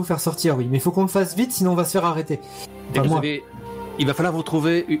moyens de vous faire sortir, oui, mais il faut qu'on le fasse vite, sinon on va se faire arrêter. Enfin, il va falloir vous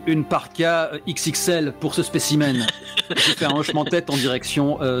trouver une parka XXL pour ce spécimen. Je fais un hochement de tête en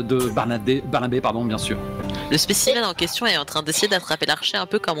direction de Barnabé, bien sûr. Le spécimen en question est en train d'essayer d'attraper l'archer un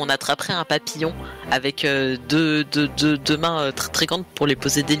peu comme on attraperait un papillon avec deux mains très, très grandes pour les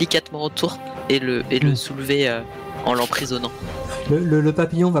poser délicatement autour et le soulever en l'emprisonnant. Le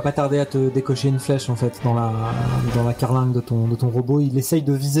papillon va pas tarder à te décocher une flèche en fait dans la carlingue de ton robot. Il essaye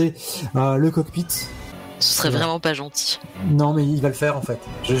de viser le cockpit. Ce serait vraiment pas gentil. Non mais il va le faire en fait.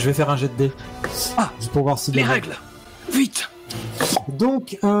 Je vais faire un jet de dés. Juste pour voir s'il les règles. Vite.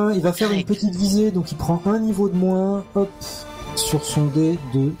 Donc il va faire une petite visée. Donc il prend un niveau de moins. Hop. Sur son dé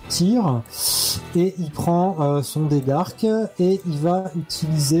de tir et il prend son dé d'arc et il va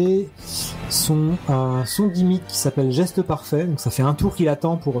utiliser son gimmick qui s'appelle geste parfait. Donc ça fait un tour qu'il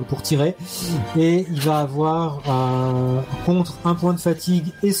attend pour tirer et il va avoir contre un point de fatigue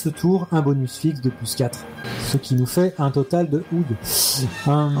et ce tour un bonus fixe de plus 4, ce qui nous fait un total de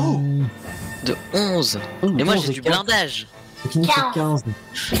de 11. Et moi j'ai du blindage, ce qui nous fait 15.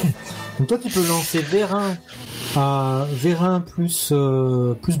 Donc toi tu peux lancer Vérin plus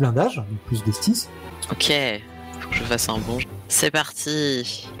blindage, plus destis. Ok, faut que je fasse un bon. C'est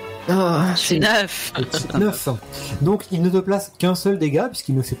parti. C'est 9. 9. Donc il ne te place qu'un seul dégât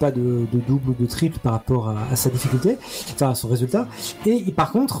puisqu'il ne fait pas de double ou de triple par rapport à sa difficulté, enfin à son résultat. Et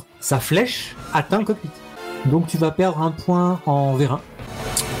par contre, sa flèche atteint le cockpit. Donc tu vas perdre un point en Vérin.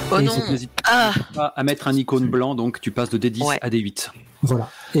 Oh et non. N'hésite pas à mettre un icône blanc, donc tu passes de D10 à D8. Voilà.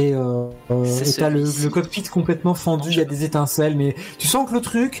 Et t'as le cockpit complètement fendu, il y a des étincelles, mais tu sens que le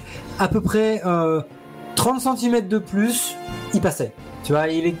truc, à peu près 30 cm de plus, il passait. Tu vois,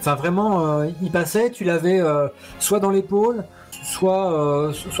 il passait, tu l'avais soit dans l'épaule, soit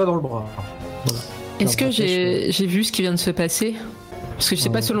dans le bras. Voilà. Est-ce que j'ai vu ce qui vient de se passer? Parce que je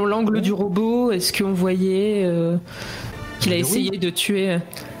sais pas, selon l'angle du robot, est-ce qu'on voyait qu'il a essayé de tuer...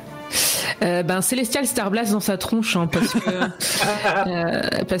 Celestial Starblast dans sa tronche, hein,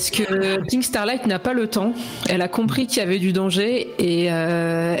 parce que King Starlight n'a pas le temps. Elle a compris qu'il y avait du danger et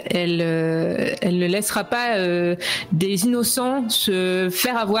elle ne laissera pas des innocents se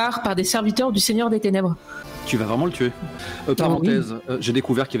faire avoir par des serviteurs du Seigneur des Ténèbres. Tu vas vraiment le tuer. Parenthèse, j'ai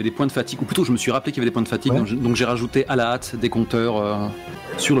découvert qu'il y avait des points de fatigue, ou plutôt je me suis rappelé qu'il y avait des points de fatigue, donc j'ai rajouté à la hâte des compteurs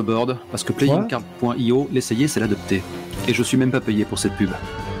sur le board, parce que playingcard.io, l'essayer c'est l'adopter. Et je suis même pas payé pour cette pub.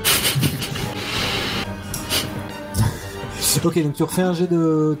 Ok, donc tu refais un jet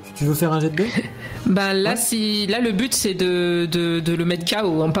de... Tu veux faire un jet de dés ? Ben là, là le but c'est de le mettre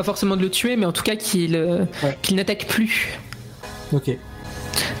KO, pas forcément de le tuer, mais en tout cas qu'il n'attaque plus. Ok.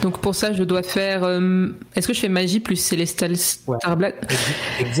 Donc pour ça, je dois faire. Est-ce que je fais magie plus Celestial Starblaze ?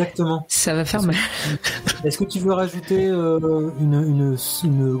 Exactement. Ça va faire mal. Est-ce que tu veux rajouter une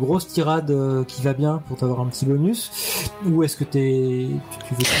grosse tirade qui va bien pour t'avoir un petit bonus, ou est-ce que tu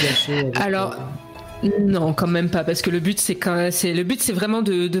veux tout lâcher avec, Alors. Non, quand même pas, parce que le but c'est vraiment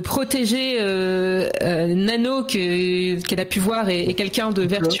de protéger Nano qu'elle a pu voir et quelqu'un de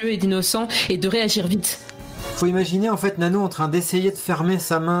vertueux et d'innocent, et de réagir vite. Faut imaginer en fait Nano en train d'essayer de fermer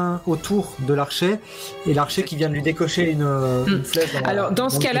sa main autour de l'archer, et l'archer qui vient de lui décocher une flèche. Alors dans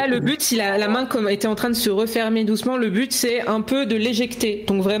ce cas-là, le but, si la main était en train de se refermer doucement, le but c'est un peu de l'éjecter.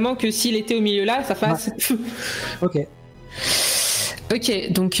 Donc vraiment que s'il était au milieu là, ça fasse. Ok.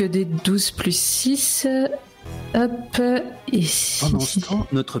 Ok, donc des 12 plus 6. Hop, ici. Pendant ce temps,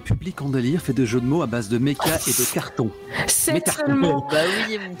 notre public en délire fait des jeux de mots à base de méca et de carton. 7 seulement. Bah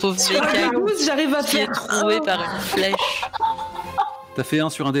oui, mon pauvre Sur méca. 12, j'arrive à Qui est faire trouvé par une flèche. T'as fait 1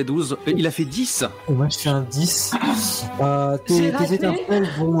 sur un des 12. Il a fait 10. Et moi je fais un 10. Tes étincelles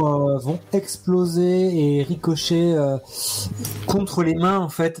vont exploser et ricocher contre les mains en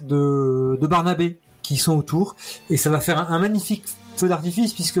fait de Barnabé qui sont autour, et ça va faire un magnifique feu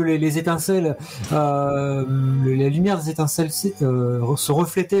d'artifice, puisque les étincelles, la lumière des étincelles se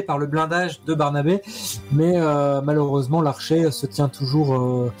reflétait par le blindage de Barnabé, mais malheureusement l'archer se tient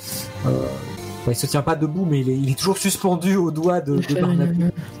toujours il se tient pas debout, mais il est toujours suspendu au doigt de Barnabé,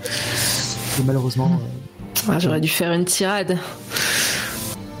 et malheureusement j'aurais dû faire une tirade.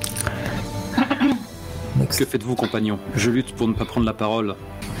 Que faites-vous, compagnon ? Je lutte pour ne pas prendre la parole.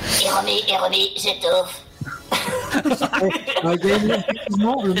 Ironie, j'étouffe.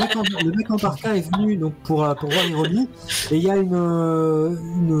 Effectivement, le mec en parka est venu donc pour voir Ironie, et il y a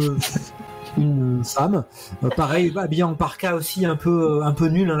une femme, pareil, habillée en parka aussi, un peu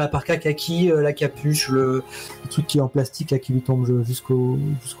nulle, la parka kaki, la capuche, le truc qui est en plastique là, qui lui tombe jusqu'au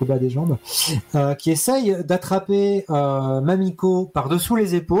bas des jambes, qui essaye d'attraper Mamiko par-dessous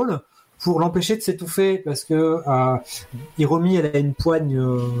les épaules pour l'empêcher de s'étouffer, parce que Hiromi, elle a une poigne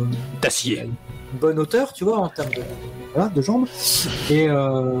d'acier, une bonne hauteur, tu vois, en termes de jambes, et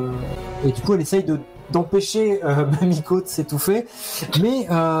du coup elle essaye d'empêcher Mamiko de s'étouffer, mais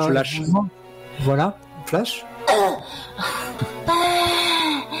je lâche. Voilà, flash.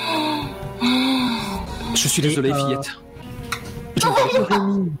 Je suis désolé, fillette.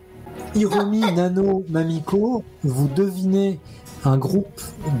 Hiromi, Nano, Mamiko, vous devinez un groupe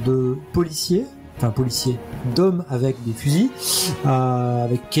de policiers, d'hommes avec des fusils,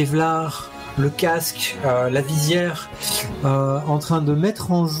 avec Kevlar, le casque, la visière, en train de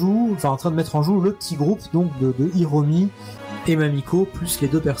mettre en joue le petit groupe donc de Hiromi et Mamiko, plus les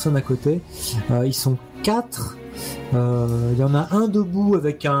 2 personnes à côté. Ils sont 4. Il y en a un debout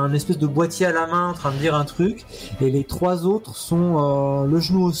avec un espèce de boîtier à la main en train de dire un truc, et les 3 autres sont le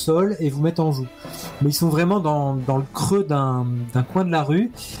genou au sol et vous mettent en joue. Mais ils sont vraiment dans le creux d'un coin de la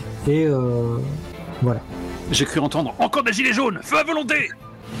rue, et voilà. J'ai cru entendre encore des gilets jaunes, feu à volonté.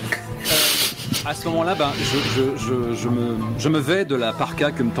 À ce moment-là, je me vais de la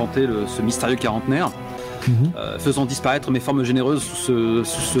parka que me tentait ce mystérieux quarantenaire, faisant disparaître mes formes généreuses sous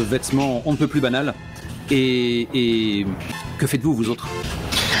ce vêtement on ne peut plus banal. Et que faites-vous, vous autres ?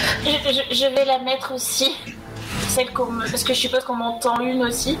 Je vais la mettre aussi, parce que je suppose qu'on m'entend une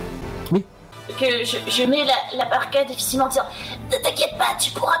aussi. Oui. Que je mets la parka difficilement en disant « Ne t'inquiète pas,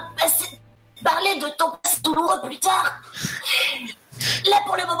 tu pourras parler de ton passé douloureux plus tard. Là,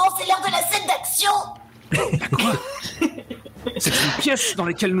 pour le moment, c'est l'heure de la scène d'action. » Quoi ? C'est une pièce dans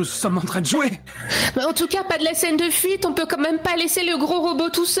laquelle nous sommes en train de jouer. Mais en tout cas, pas de la scène de fuite. On peut quand même pas laisser le gros robot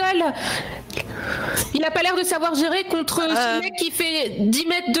tout seul. Il a pas l'air de savoir gérer contre ce mec qui fait 10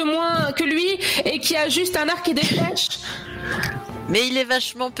 mètres de moins que lui et qui a juste un arc et des flèches. Mais il est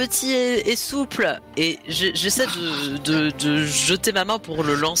vachement petit et souple. Et j'essaie de jeter ma main pour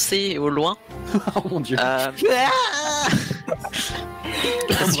le lancer au loin. Oh mon Dieu. Parce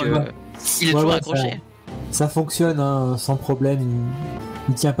que il est toujours accroché. Ça fonctionne sans problème.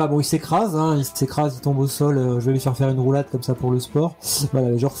 Il tient pas, il s'écrase, il tombe au sol. Je vais lui faire une roulade comme ça pour le sport.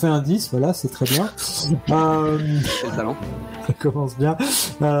 Voilà, je refais un 10, voilà, c'est très bien. Quel talent. Ça commence bien.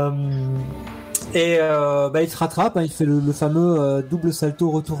 Et il se rattrape, il fait le fameux double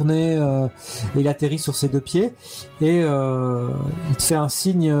salto retourné, et il atterrit sur ses 2 pieds, et il te fait un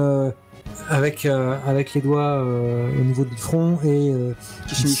signe avec les doigts au niveau du front, et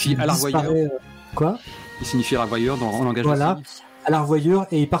qui signifie à l'arvoyeur. Quoi ? Qui signifie l'arvoyeur en langage. Voilà. à la revoyure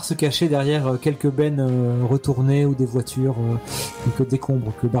et il part se cacher derrière quelques bennes retournées ou des voitures, quelques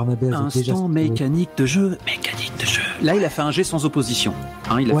décombres que Barnabé avait déjà... Instant mécanique de jeu. Là, il a fait un jet sans opposition.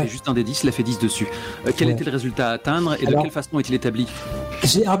 Il a fait juste un des 10, il a fait 10 dessus. Quel était le résultat à atteindre et de quelle façon est-il établi ?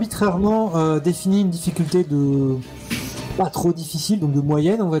 J'ai arbitrairement défini une difficulté de pas trop difficile, donc de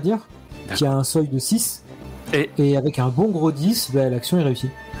moyenne, on va dire, qui a un seuil de 6. Et avec un bon gros 10, l'action est réussie.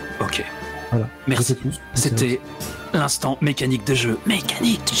 Ok. Voilà. Merci. Plus, c'était l'instant mécanique de jeu. À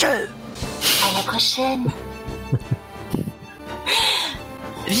la prochaine.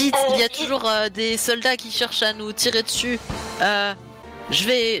 Vite, il y a toujours des soldats qui cherchent à nous tirer dessus.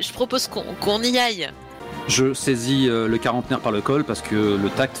 Je propose qu'on y aille. Je saisis le quarantenaire par le col parce que le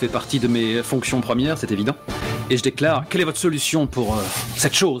tact fait partie de mes fonctions premières, c'est évident. Et je déclare, quelle est votre solution pour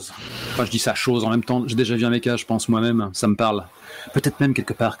cette chose ? Enfin, je dis ça, chose, en même temps, j'ai déjà vu un méca, je pense moi-même, ça me parle. Peut-être même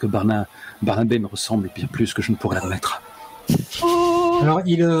quelque part que Barnabé me ressemble bien plus que je ne pourrais l'admettre. Alors,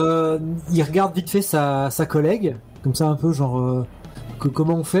 il regarde vite fait sa collègue, comme ça un peu genre...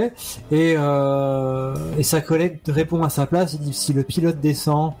 comment on fait, et sa collègue répond à sa place, il dit si le pilote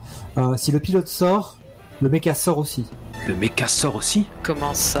descend, si le pilote sort, le méca sort aussi. Le méca sort aussi ?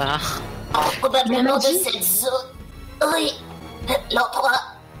 Comment ça ? Probablement de cette zone. Oui, l'endroit.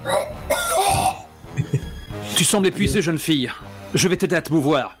 Tu sembles épuisée, jeune fille. Je vais t'aider à te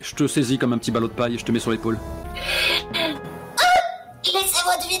mouvoir. Je te saisis comme un petit ballot de paille et je te mets sur l'épaule.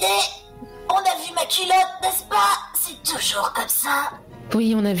 Laissez-moi deviner. On a vu ma culotte, n'est-ce pas ? C'est toujours comme ça.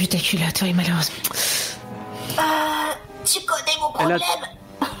 Oui, on a vu ta culotte, oui, malheureusement. Tu connais mon problème.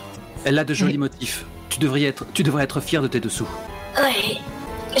 Elle a de jolis motifs. Tu devrais être fier de tes dessous. Oui,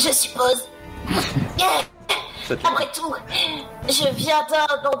 je suppose. Après tout, je viens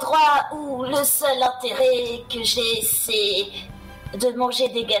d'un endroit où le seul intérêt que j'ai, c'est de manger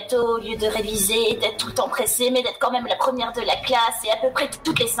des gâteaux au lieu de réviser, d'être tout le temps pressée, mais d'être quand même la première de la classe, et à peu près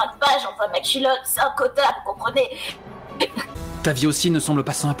toutes les 5 pages, enfin ma culotte, c'est un quota, vous comprenez ? Ta vie aussi ne semble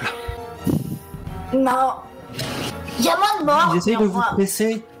pas simple. Non. Il y a moins de morts. Ils essayent de vous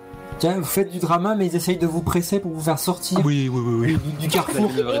presser. Tiens, vous faites du drama, mais ils essayent de vous presser pour vous faire sortir oui. du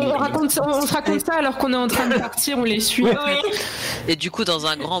carrefour. On se raconte ça alors qu'on est en train de partir, on les suit. Et du coup, dans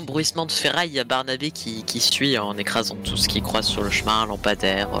un grand bruissement de ferraille, il y a Barnabé qui suit en écrasant tout ce qui croise sur le chemin,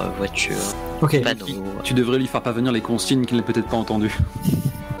 lampadaire, voiture, panneaux. Tu devrais lui faire parvenir les consignes qu'il n'a peut-être pas entendues.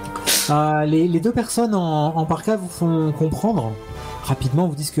 Les deux personnes en parka vous font comprendre rapidement,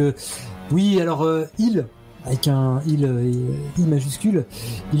 vous disent que oui, alors ils avec un il majuscule,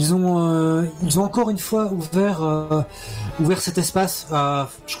 ils ont encore une fois ouvert cet espace,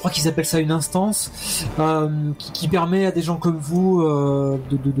 je crois qu'ils appellent ça une instance, qui permet à des gens comme vous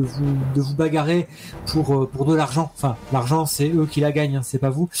de vous bagarrer pour de l'argent. Enfin, l'argent c'est eux qui la gagnent, c'est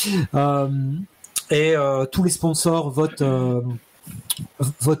pas vous. Et tous les sponsors votent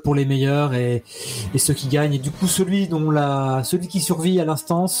pour les meilleurs et ceux qui gagnent. Et du coup, celui qui survit à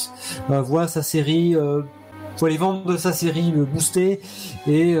l'instance voit sa série, voit les ventes de sa série booster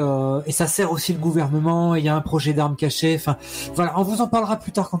et ça sert aussi le gouvernement. Il y a un projet d'armes cachées. Enfin, voilà, on vous en parlera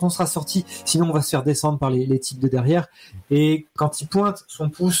plus tard quand on sera sorti. Sinon, on va se faire descendre par les types de derrière. Et quand il pointe son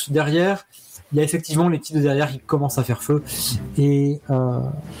pouce derrière, il y a effectivement les types de derrière qui commencent à faire feu. Et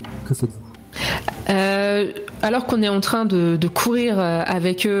que faites-vous ? Alors qu'on est en train de courir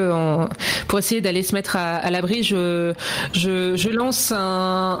avec eux pour essayer d'aller se mettre à l'abri, je lance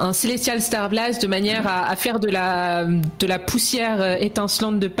un Celestial Star Blast de manière à faire de la poussière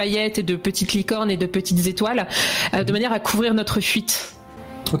étincelante de paillettes et de petites licornes et de petites étoiles, de manière à couvrir notre fuite.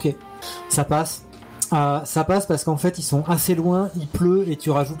 Ok, ça passe. Ça passe parce qu'en fait ils sont assez loin, il pleut et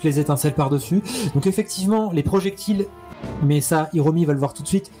tu rajoutes les étincelles par-dessus. Donc effectivement les projectiles, mais ça Hiromi va le voir tout de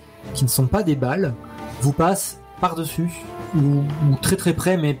suite, qui ne sont pas des balles, vous passent par-dessus ou très très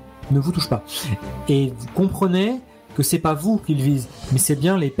près, mais ne vous touchent pas. Et vous comprenez que c'est pas vous qu'ils visent, mais c'est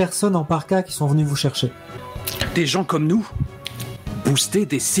bien les personnes en parka qui sont venues vous chercher. Des gens comme nous ? Booster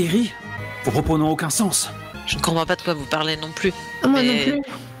des séries ? Vos propos n'ont aucun sens. Je ne comprends pas de quoi vous parlez non plus. Moi non plus.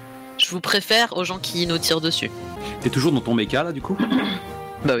 Je vous préfère aux gens qui nous tirent dessus. T'es toujours dans ton méca là du coup ?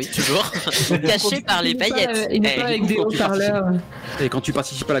 Bah oui, toujours. Caché par les paillettes. Il n'est pas avec des haut-parleurs. Et quand tu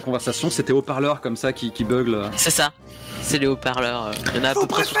participes à la conversation, c'est tes haut-parleurs comme ça qui buglent. C'est ça. C'est les haut-parleurs. Il y en a à peu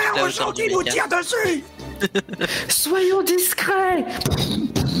près sur toute la hauteur du nous méca. tire dessus. Soyons discrets.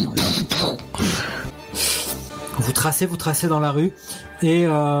 Vous tracez dans la rue et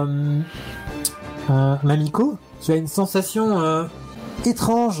Mamiko, tu as une sensation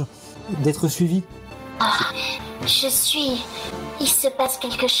étrange d'être suivi. Il se passe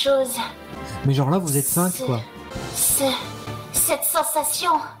quelque chose. Mais genre là, vous êtes 5, quoi. Cette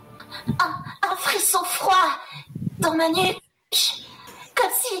sensation. Un frisson froid dans ma nuque.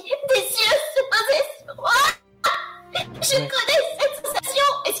 comme si des yeux se posaient sur moi. Je connais cette sensation.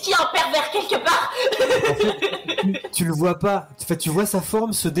 Est-ce qu'il y a un pervers quelque part? En fait, tu le vois pas. En fait, tu vois sa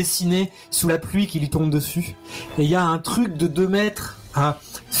forme se dessiner sous la pluie qui lui tombe dessus. Et il y a un truc de 2 mètres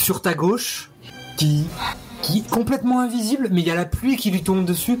sur ta gauche qui est complètement invisible, mais il y a la pluie qui lui tombe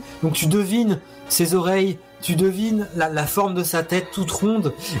dessus. Donc tu devines ses oreilles, tu devines la forme de sa tête toute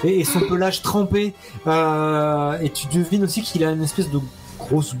ronde et son pelage trempé. Et tu devines aussi qu'il a une espèce de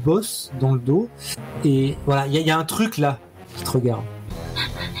grosse bosse dans le dos. Et voilà, il y a un truc là qui te regarde.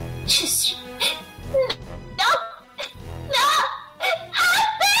 Je suis...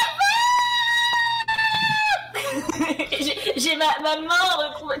 J'ai ma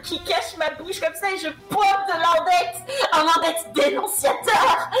main qui cache ma bouche comme ça et je pointe un Landette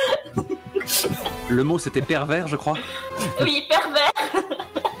dénonciateur. Le mot c'était pervers, je crois. Oui, pervers.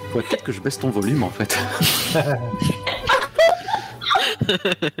 Faudrait peut-être que je baisse ton volume en fait.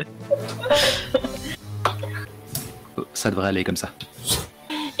 Ça devrait aller comme ça.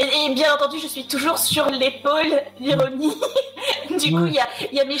 Et bien entendu, je suis toujours sur l'épaule d'Ironie. Du coup, il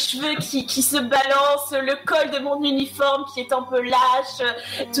y a mes cheveux qui se balancent, le col de mon uniforme qui est un peu lâche,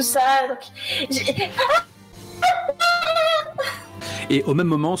 tout ça. Donc, Et au même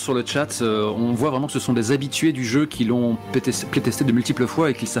moment, sur le chat, on voit vraiment que ce sont des habitués du jeu qui l'ont playtesté de multiples fois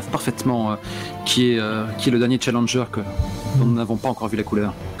et qui savent parfaitement qui est le dernier challenger dont nous n'avons pas encore vu la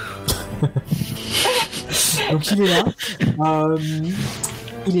couleur. Donc il est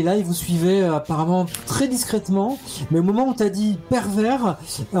là. Il vous suivait apparemment très discrètement, mais au moment où t'as dit pervers,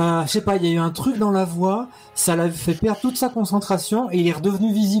 je sais pas, il y a eu un truc dans la voix, ça l'a fait perdre toute sa concentration et il est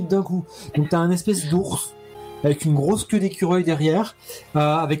redevenu visible d'un coup. Donc t'as un espèce d'ours avec une grosse queue d'écureuil derrière,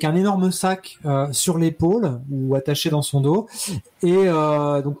 avec un énorme sac sur l'épaule ou attaché dans son dos, et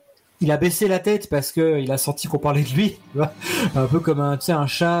donc il a baissé la tête parce que il a senti qu'on parlait de lui, tu vois, un peu comme un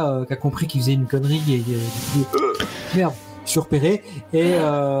chat qui a compris qu'il faisait une connerie et merde. Surpéré et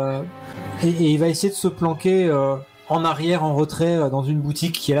il va essayer de se planquer en arrière, en retrait, dans une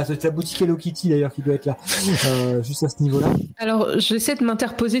boutique qui est là. C'est la boutique Hello Kitty d'ailleurs qui doit être là, juste à ce niveau-là. Alors j'essaie de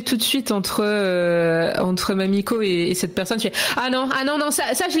m'interposer tout de suite entre Mamiko et cette personne. Je fais ah non ça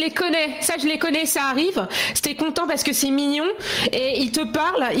je les connais, ça arrive. C'était content parce que c'est mignon et ils te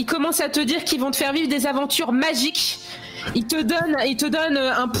parlent, ils commencent à te dire qu'ils vont te faire vivre des aventures magiques. Il te donne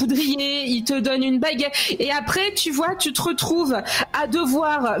un poudrier, il te donne une baguette, et après tu vois, tu te retrouves à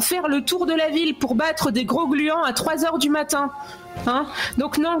devoir faire le tour de la ville pour battre des gros gluants à 3h du matin. Hein?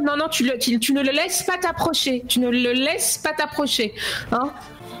 Donc non, tu ne le laisses pas t'approcher. Tu ne le laisses pas t'approcher. Hein?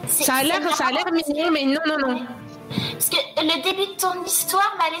 Ça a l'air mignon, mais non. Parce que le début de ton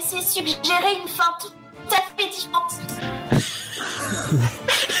histoire m'a laissé suggérer une fin tout à fait différente.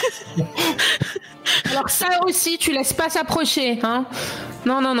 Alors ça aussi, tu laisses pas s'approcher, hein?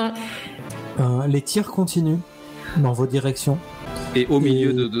 Non. Les tirs continuent dans vos directions. Et au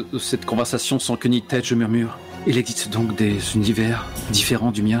milieu de cette conversation sans queue ni tête, je murmure. Il existe donc des univers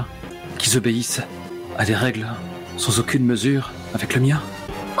différents du mien, qui obéissent à des règles sans aucune mesure avec le mien?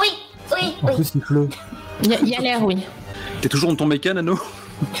 Oui. En plus, il pleut. Il y a l'air, oui. T'es toujours dans ton méca, Nano?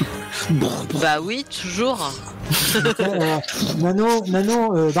 Bah oui, toujours.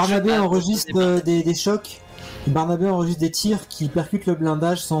 Barnabé enregistre des chocs. Barnabé enregistre des tirs qui percutent le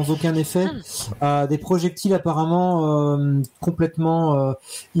blindage sans aucun effet. Des projectiles apparemment complètement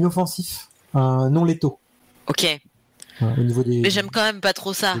inoffensifs, non létaux. Ok. Au niveau des... Mais j'aime quand même pas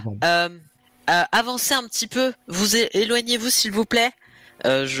trop ça. Avancez un petit peu. Vous éloignez-vous s'il vous plaît.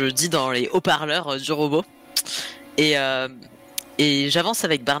 Je dis dans les haut-parleurs du robot. Et j'avance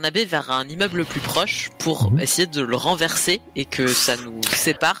avec Barnabé vers un immeuble plus proche pour essayer de le renverser et que ça nous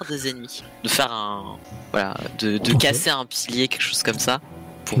sépare des ennemis. De faire de casser un pilier, quelque chose comme ça,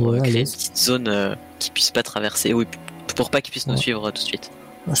 pour créer une petite zone qu'ils puissent pas traverser, oui, pour pas qu'ils puissent nous suivre tout de suite.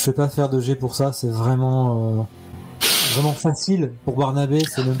 Je fais pas faire de jet pour ça, c'est vraiment facile pour Barnabé,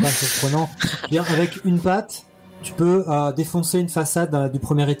 c'est même pas surprenant. Bien, avec une patte, tu peux défoncer une façade du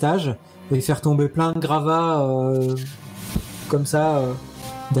premier étage et faire tomber plein de gravats comme ça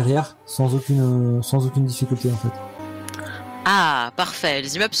derrière sans aucune difficulté en fait. Ah parfait,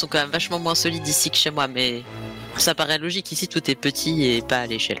 les immeubles sont quand même vachement moins solides ici que chez moi, mais ça paraît logique, ici tout est petit et pas à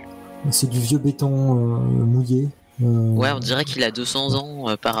l'échelle. C'est du vieux béton mouillé. Ouais, on dirait qu'il a 200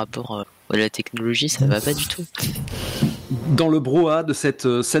 ans par rapport à la technologie, ça va pas du tout. Dans le brouhaha de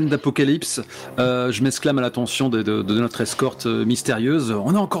cette scène d'apocalypse, je m'exclame à l'attention de notre escorte mystérieuse.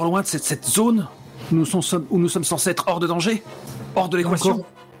 On est encore loin de cette zone où nous sommes censés être hors de danger, hors de l'équation.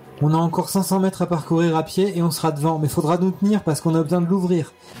 On a encore 500 mètres à parcourir à pied et on sera devant. Mais faudra nous tenir parce qu'on a besoin de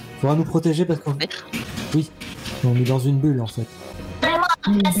l'ouvrir. Faudra nous protéger parce qu'on... Oui. On est dans une bulle en fait. Vraiment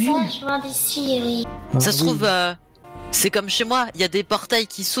un passage loin d'ici, oui. Ça se trouve, c'est comme chez moi, il y a des portails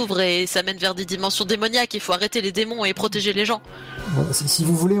qui s'ouvrent et ça mène vers des dimensions démoniaques. Il faut arrêter les démons et protéger les gens. Si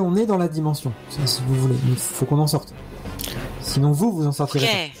vous voulez, on est dans la dimension. Si vous voulez, il faut qu'on en sorte. Sinon vous en sortirez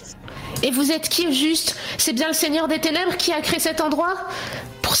pas. Et vous êtes qui au juste? C'est bien le Seigneur des Ténèbres qui a créé cet endroit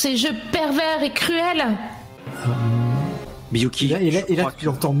pour ces jeux pervers et cruels? Miyuki, Et là tu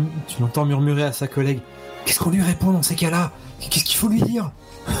l'entends murmurer à sa collègue. Qu'est-ce qu'on lui répond dans ces cas-là? Qu'est-ce qu'il faut lui dire?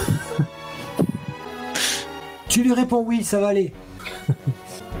 Tu lui réponds oui, ça va aller.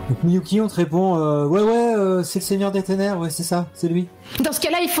 Donc Miyuki, on te répond c'est le Seigneur des Ténèbres, ouais c'est ça, c'est lui. Dans ce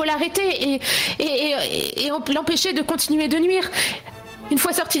cas-là, il faut l'arrêter et l'empêcher de continuer de nuire. Une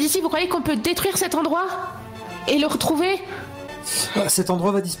fois sorti d'ici, vous croyez qu'on peut détruire cet endroit et le retrouver? Cet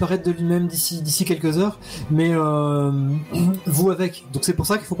endroit va disparaître de lui-même d'ici quelques heures, mais vous avec. Donc c'est pour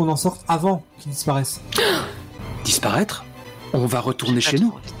ça qu'il faut qu'on en sorte avant qu'il disparaisse. Disparaître? On va retourner chez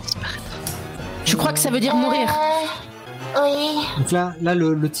nous. Je crois que ça veut dire mourir. Oui. Donc là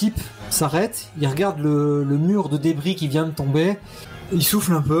le type s'arrête, il regarde le mur de débris qui vient de tomber, il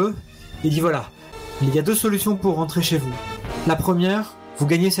souffle un peu, et dit voilà, il y a 2 solutions pour rentrer chez vous. La première, vous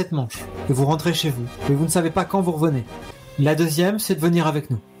gagnez cette manche, et vous rentrez chez vous, mais vous ne savez pas quand vous revenez. La deuxième, c'est de venir avec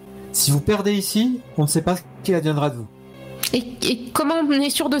nous. Si vous perdez ici, on ne sait pas ce qu'il adviendra de vous. Et comment on est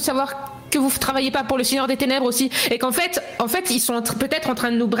sûr de savoir que vous travaillez pas pour le Seigneur des Ténèbres aussi, et qu'en fait ils sont peut-être en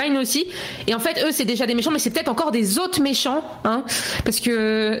train de nous brain aussi, et en fait eux c'est déjà des méchants, mais c'est peut-être encore des autres méchants, hein, parce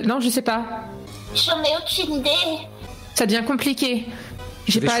que non, je sais pas. J'en ai aucune idée. Ça devient compliqué.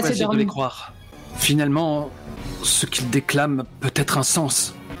 J'ai pas assez de dormi. les croire. Finalement, ce qu'ils déclament peut être un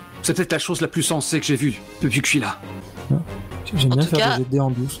sens. C'est peut-être la chose la plus sensée que j'ai vue depuis que je suis là. J'aime bien faire cas... des jets de dés en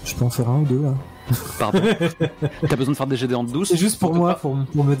douce. Je peux en faire un ou deux là. Pardon. T'as besoin de faire des GD en douce? C'est juste pour moi, pour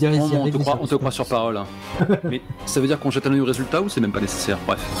me dire ici. On te croit sur parole. Hein. Mais ça veut dire qu'on jette un œil au résultat ou c'est même pas nécessaire?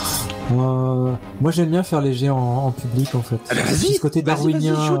 Bref. Moi j'aime bien faire les jets en public en fait. Ah bah vas-y, ce côté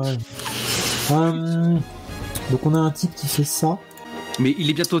darwinien. Vas-y, donc on a un type qui fait ça. Mais il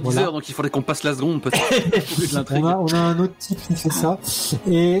est bientôt 10h, donc il faudrait qu'on passe la seconde peut-être. on a un autre type qui fait ça.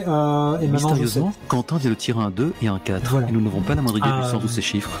 Et maintenant, mystérieusement, Quentin vient de tirer un 2 et un 4. Voilà. Et nous n'avons pas la moindre idée du sens de ces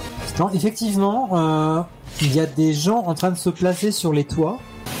chiffres. Non, effectivement, il y a des gens en train de se placer sur les toits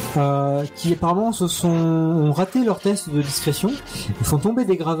qui apparemment ont raté leur test de discrétion. Ils font tomber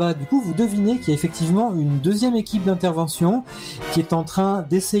des gravats. Du coup, vous devinez qu'il y a effectivement une deuxième équipe d'intervention qui est en train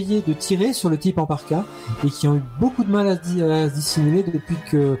d'essayer de tirer sur le type en parka et qui ont eu beaucoup de mal à se dissimuler depuis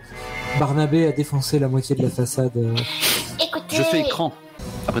que Barnabé a défoncé la moitié de la façade. Écoutez, je fais écran.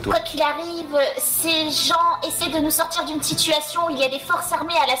 Après toi. Quoi qu'il arrive, ces gens essaient de nous sortir d'une situation où il y a des forces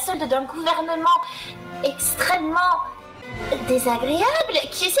armées à la solde d'un gouvernement extrêmement désagréable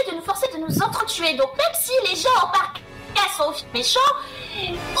qui essaie de nous forcer de nous entretuer. Donc même si les gens en parc sont méchants,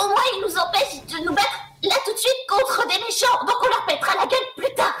 au moins ils nous empêchent de nous battre là tout de suite contre des méchants. Donc on leur pètera la gueule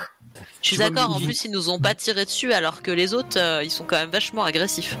plus tard. Je suis d'accord, en plus ils nous ont pas tiré dessus alors que les autres ils sont quand même vachement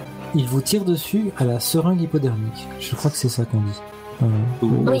agressifs. Ils vous tirent dessus à la seringue hypodermique. Je crois que c'est ça qu'on dit.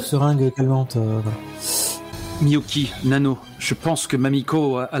 Oui. Seringue calmante. Voilà. Miyuki, Nano, je pense que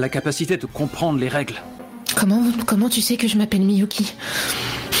Mamiko a la capacité de comprendre les règles. Comment tu sais que je m'appelle Miyuki?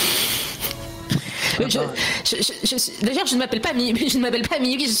 D'ailleurs, je ne m'appelle pas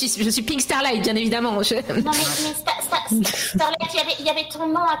Miyuki, je suis Pink Starlight, bien évidemment. Non mais Starlight, il y avait ton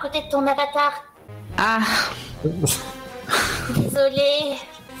nom à côté de ton avatar. Ah. Désolée.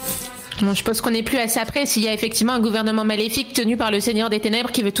 Bon, je pense qu'on n'est plus assez après s'il y a effectivement un gouvernement maléfique tenu par le Seigneur des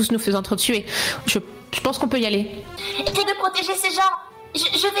Ténèbres qui veut tous nous faire entretuer. Je pense qu'on peut y aller. Essayez de protéger ces gens. Je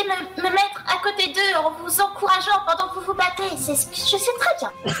vais me mettre à côté d'eux en vous encourageant pendant que vous vous battez. Je sais très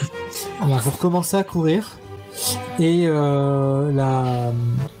bien. Alors, vous recommencez à courir et la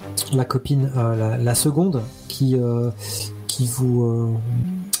copine, la seconde qui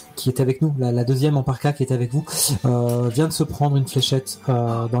est avec nous, la deuxième en parka qui est avec vous, vient de se prendre une fléchette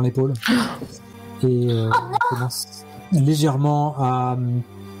dans l'épaule et commence légèrement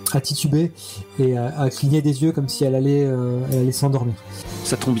à tituber et à cligner des yeux comme si elle allait s'endormir.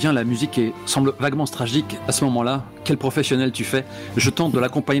 Ça tombe bien, la musique semble vaguement tragique. À ce moment-là, quel professionnel tu fais? Je tente de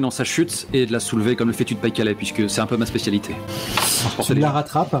l'accompagner dans sa chute et de la soulever comme le fétu de Pas-de-Calais, puisque c'est un peu ma spécialité. Tu la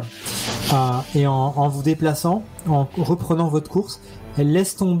rattrapes et en vous déplaçant, en reprenant votre course, elle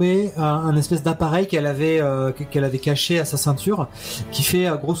laisse tomber un espèce d'appareil qu'elle avait caché à sa ceinture, qui fait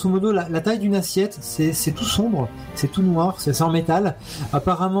grosso modo la taille d'une assiette. C'est tout sombre, c'est tout noir, c'est en métal.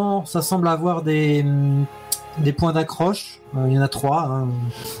 Apparemment, ça semble avoir des des points d'accroche. Il y en a 3 hein,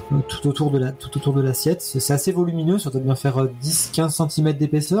 tout autour de l'assiette. C'est assez volumineux, ça doit bien faire 10-15 cm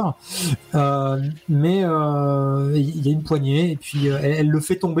d'épaisseur. Mais il y a une poignée et puis elle le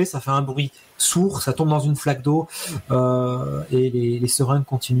fait tomber, ça fait un bruit sourd, ça tombe dans une flaque d'eau et les seringues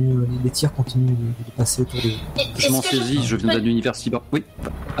continuent, les tirs continuent de passer autour d'eux. Je m'en saisis, je viens de l'univers cyber. Oui,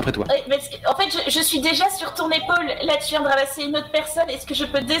 après toi. En fait, je suis déjà sur ton épaule. Là, tu viens de ramasser une autre personne. Est-ce que je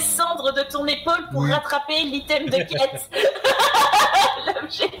peux descendre de ton épaule pour rattraper l'item de quête?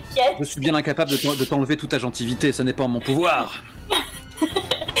 L'objet de quête. Je suis bien incapable de t'enlever toute ta gentilité, ce n'est pas en mon pouvoir. Je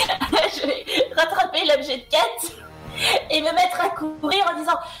vais rattraper l'objet de quête et me mettre à courir en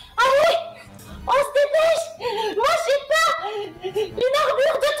disant allez, on se dépêche. Moi, j'ai pas une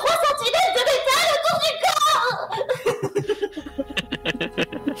armure de 3 cm de métal autour du corps.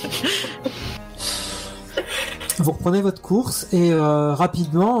 Vous reprenez votre course et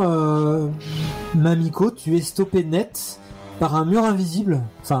rapidement, Mamiko, tu es stoppé net par un mur invisible.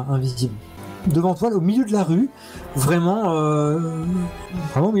 Devant toi, au milieu de la rue, vraiment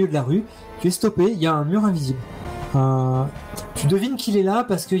au milieu de la rue, tu es stoppé, il y a un mur invisible. Tu devines qu'il est là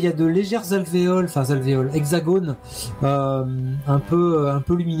parce qu'il y a de légères hexagones un peu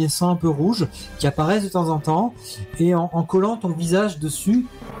luminescents, un peu rouges, qui apparaissent de temps en temps, et en collant ton visage dessus,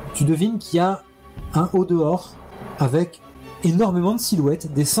 tu devines qu'il y a un haut dehors avec énormément de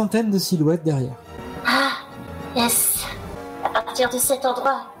silhouettes, des centaines de silhouettes derrière. Ah, yes. À partir de cet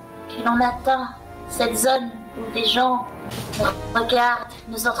endroit que l'on atteint cette zone où des gens nous regardent,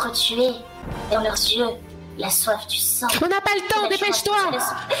 nous entretuer, et dans leurs yeux, la soif du sang. On n'a pas le temps, dépêche-toi. Oh là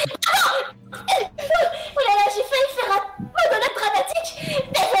là, j'ai failli faire un monologue dramatique.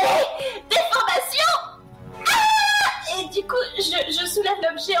 Désolé, déformation. Et du coup, je soulève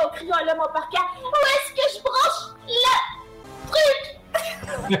l'objet en criant à l'homme en parka. Où est-ce que je branche la truc?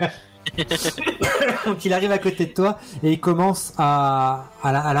 Donc il arrive à côté de toi et il commence à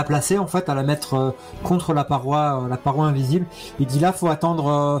la placer, en fait, à la mettre contre la paroi invisible. Il dit là, faut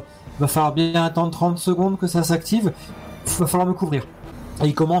attendre, va falloir bien attendre 30 secondes que ça s'active. Va falloir me couvrir. Et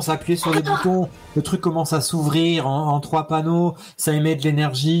il commence à appuyer sur les boutons, le truc commence à s'ouvrir en 3 panneaux, ça émet de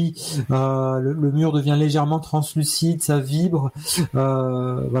l'énergie, le mur devient légèrement translucide, ça vibre,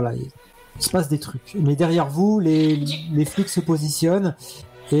 voilà, il se passe des trucs. Mais derrière vous, les flics se positionnent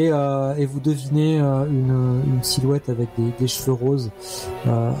et vous devinez une silhouette avec des cheveux roses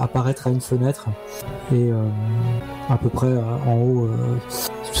apparaître à une fenêtre et à peu près en haut,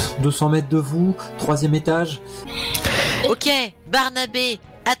 200 mètres de vous, 3e étage. Ok, Barnabé,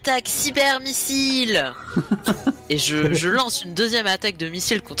 attaque cyber-missile. Et je lance une deuxième attaque de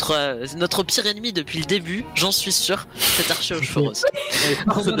missile contre notre pire ennemi depuis le début, j'en suis sûr, cet archer aux cheveux roses.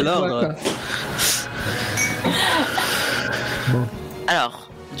 Force de l'ordre. Bon. Alors,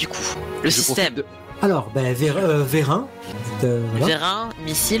 du coup, le système. Alors, Vérin. Voilà. Vérin,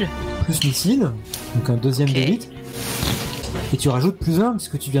 missile. Plus missile, donc un deuxième D8. Et tu rajoutes +1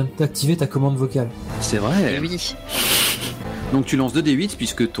 puisque tu viens d'activer ta commande vocale. C'est vrai. Et oui. Donc tu lances 2 D8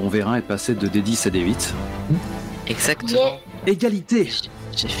 puisque ton vérin est passé de D10 à D8. Exactement. Yeah. Égalité.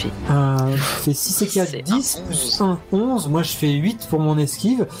 J'ai fait. Je fais 6 et 4, C'est 10, un plus 1, 11. Moi, je fais 8 pour mon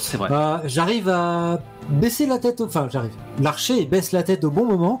esquive. C'est vrai. J'arrive à baisser la tête, l'archer baisse la tête au bon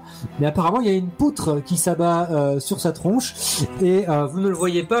moment, mais apparemment, il y a une poutre qui s'abat sur sa tronche, et vous ne le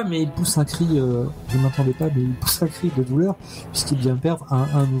voyez pas, mais il pousse un cri, vous n'entendez pas, mais il pousse un cri de douleur, puisqu'il vient perdre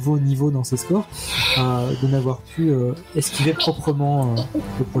un nouveau niveau dans ses scores, de n'avoir pu esquiver proprement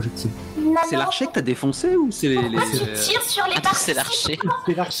le projectile. C'est l'archer que t'as défoncé ou c'est les... Tu tires sur les Attends, c'est l'archer.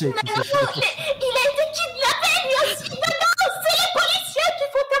 C'est l'archer. Il a été kidnappé lui aussi. Non, c'est les policiers qu'il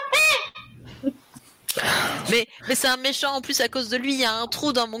faut taper. Mais c'est un méchant en plus à cause de lui, il y a un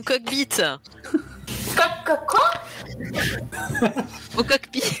trou dans mon cockpit. Quoi? Au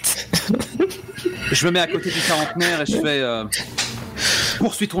cockpit. Je me mets à côté du quarantenaire et je fais...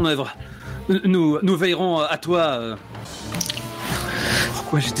 poursuis ton œuvre. Nous veillerons à toi...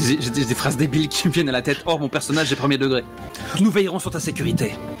 Pourquoi j'ai des phrases débiles qui me viennent à la tête. Or, mon personnage est 1er degré. Nous veillerons sur ta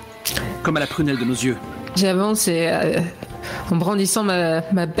sécurité. Comme à la prunelle de nos yeux. J'avance et en brandissant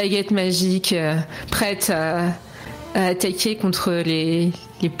ma baguette magique, prête à attaquer contre les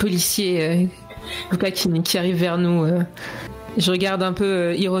policiers qui arrivent vers nous. Je regarde un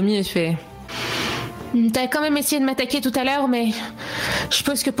peu Hiromi et je fais... T'as quand même essayé de m'attaquer tout à l'heure, mais je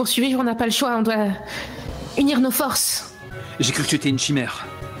suppose que pour survivre, on n'a pas le choix. On doit unir nos forces. J'ai cru que tu étais une chimère.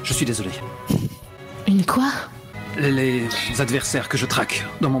 Je suis désolé. Une quoi? Les adversaires que je traque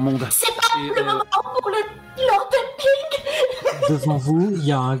dans mon monde. C'est pas le moment pour le Lord Dumping. Devant vous, il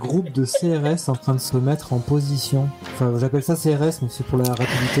y a un groupe de CRS en train de se mettre en position. Enfin, j'appelle ça CRS, mais c'est pour la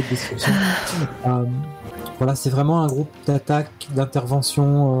rapidité de destruction. Voilà, c'est vraiment un groupe d'attaque,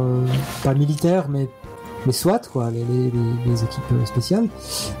 d'intervention, pas militaire, mais SWAT, quoi, les équipes spéciales.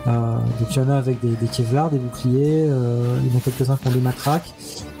 Donc il y en a avec des Kevlar, des boucliers, il y en a quelques-uns qui ont des matraques,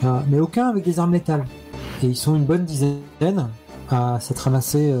 mais aucun avec des armes létales. Et ils sont une bonne dizaine à s'être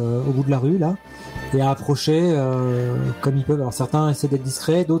ramassés au bout de la rue, là, et à approcher comme ils peuvent. Alors certains essaient d'être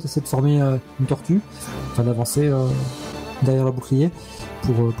discrets, d'autres essaient de former une tortue, enfin d'avancer derrière leur bouclier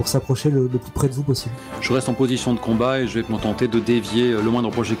pour s'approcher le plus près de vous possible. Je reste en position de combat et je vais me tenter de dévier le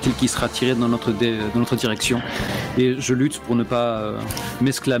moindre projectile qui sera tiré dans notre direction. Et je lutte pour ne pas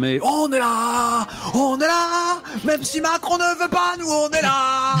m'exclamer « On est là ! On est là ! Même si Macron ne veut pas, nous on est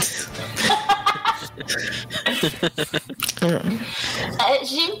là !»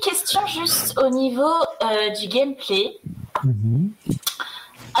 J'ai une question juste au niveau du gameplay.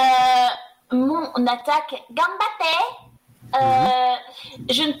 Mon attaque Gambate,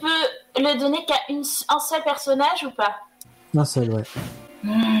 je ne peux le donner qu'à un seul personnage ou pas? Un seul, ouais.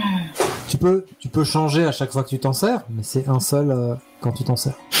 Tu peux changer à chaque fois que tu t'en sers, mais c'est un seul quand tu t'en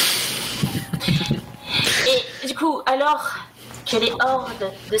sers. Et du coup, alors que les hordes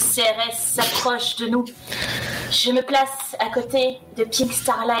de CRS s'approchent de nous, je me place à côté de Pink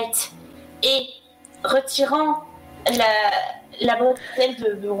Starlight et retirant la bretelle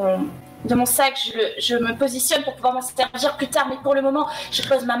de mon sac, je me positionne pour pouvoir m'en servir plus tard, mais pour le moment, je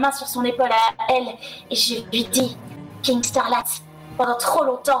pose ma main sur son épaule à elle et je lui dis, King Starlight, pendant trop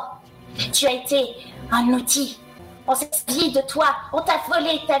longtemps, tu as été un outil. On s'est servi de toi, on t'a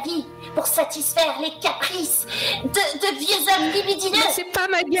volé ta vie pour satisfaire les caprices de vieux hommes libidineux. Mais c'est pas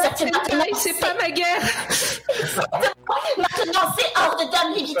ma guerre, c'est pas ma guerre. Maintenant, ces hordes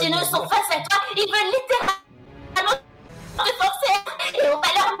d'hommes libidineux sont face à toi, ils veulent littéralement te forcer et on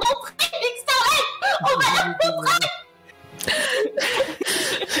va leur montrer, Starlight, on va leur montrer.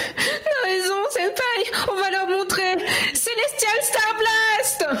 T'as raison, Senpai, on va leur montrer Celestial Star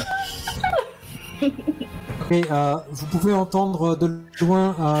Blast. Et vous pouvez entendre de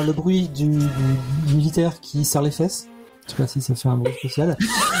loin le bruit du militaire qui serre les fesses. Je sais pas si ça fait un bruit spécial.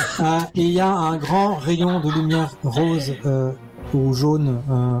 Et il y a un grand rayon de lumière rose ou jaune,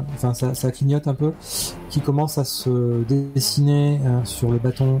 enfin ça clignote un peu, qui commence à se dessiner sur le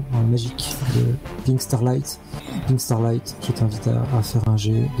bâton magique de Pink Starlight. Pink Starlight, je t'invite à faire un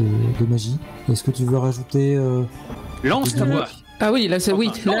jet de magie. Est-ce que tu veux rajouter Lance ta voix. Ah oui, là c'est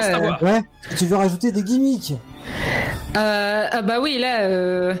oui. Là, ouais. Tu veux rajouter des gimmicks? Ah bah oui,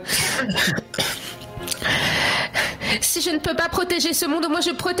 là. Si je ne peux pas protéger ce monde, moi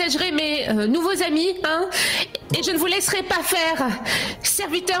je protégerai mes nouveaux amis, hein, et je ne vous laisserai pas faire,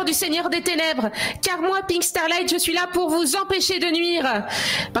 serviteur du Seigneur des Ténèbres, car moi, Pink Starlight, je suis là pour vous empêcher de nuire,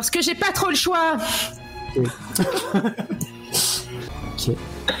 parce que j'ai pas trop le choix. Ok.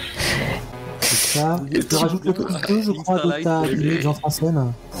 Ça, tu rajoutes le petit peu, je crois, de ta mise en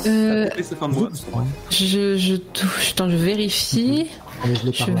scène. Je vérifie. Mais je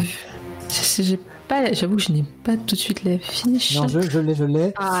l'ai pas là. J'avoue que je n'ai pas tout de suite la fiche. Non, je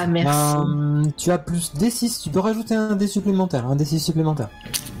l'ai. Ah, merci. Tu as plus D6, tu peux rajouter un D6 supplémentaire.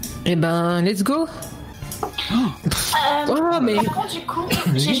 Eh ben, let's go. Mais... Par contre, du coup,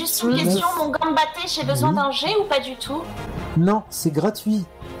 j'ai juste une question. Mon Gambate, j'ai besoin d'un jet ou pas du tout? Non, c'est gratuit.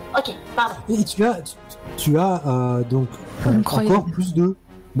 Ok, pardon. Et tu as donc encore plus 2.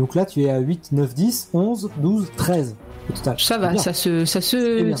 Donc là, tu es à 8, 9, 10, 11, 12, 13 au total. Ça va, ça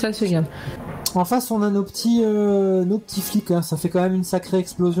se gagne. En face, on a nos petits flics. Hein. Ça fait quand même une sacrée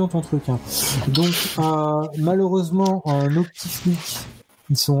explosion ton truc. Hein. Donc malheureusement, nos petits flics,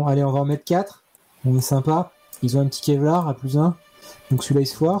 ils sont. Allez, on va en mettre 4. On est sympa. Ils ont un petit Kevlar à plus 1. Donc celui-là il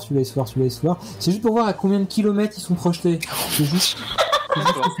se foire. C'est juste pour voir à combien de kilomètres ils sont projetés. C'est juste ça.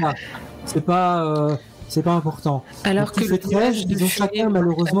 C'est pas important. Alors donc, que tu fais 13, ils ont chacun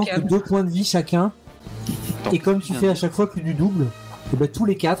malheureusement que 2 points de vie chacun. Et comme tu fais à chaque fois plus du double, et ben, tous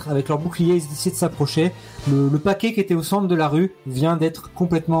les 4 avec leur bouclier ils essaient de s'approcher. Le paquet qui était au centre de la rue vient d'être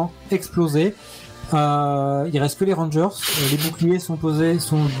complètement explosé. Il reste que les Rangers. Les boucliers sont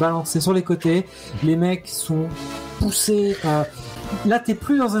balancés sur les côtés. Les mecs sont poussés. Là, t'es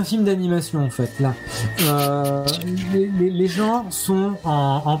plus dans un film d'animation en fait. Là, les gens sont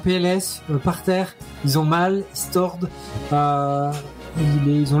en PLS par terre. Ils ont mal, ils se tordent.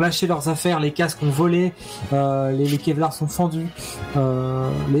 Ils ont lâché leurs affaires, les casques ont volé, les Kevlars sont fendus,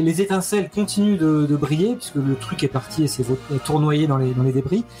 les étincelles continuent de briller puisque le truc est parti et s'est tournoyé dans les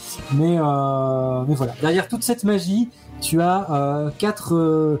débris. Mais voilà, derrière toute cette magie, tu as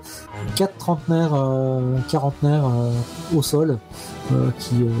 4 trentenaires, quarantenaires au sol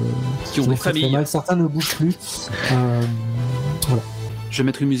qui ont des très familles. mal. Certains ne bougent plus. Voilà. Je vais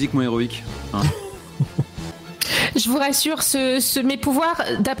mettre une musique moins héroïque. Hein. Je vous rassure, mes pouvoirs,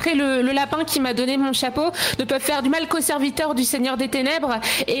 d'après le lapin qui m'a donné mon chapeau, ne peuvent faire du mal qu'aux serviteurs du Seigneur des Ténèbres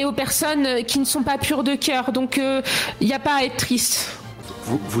et aux personnes qui ne sont pas pures de cœur. Donc, il n'y a pas à être triste.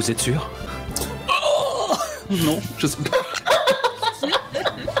 Vous êtes sûr? Non, je sais pas.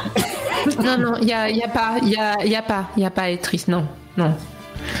 Non, il y a pas à être triste, non.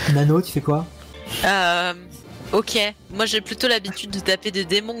 Nano, tu fais quoi? Ok, moi j'ai plutôt l'habitude de taper des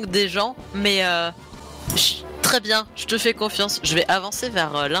démons que des gens, mais très bien, je te fais confiance. Je vais avancer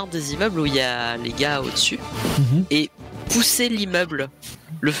vers l'un des immeubles où il y a les gars au-dessus et pousser l'immeuble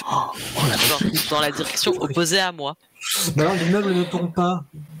dans la direction opposée à moi. Alors l'immeuble ne tombe pas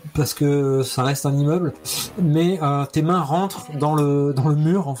parce que ça reste un immeuble, mais tes mains rentrent dans le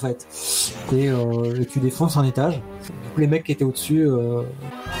mur en fait et tu défonces un étage. Du coup, les mecs qui étaient au-dessus,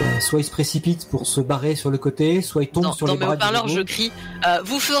 soit ils se précipitent pour se barrer sur le côté, soit ils tombent sur les bras. Dans mes haut-parleurs, je crie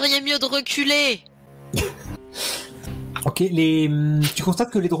vous feriez mieux de reculer. Ok, tu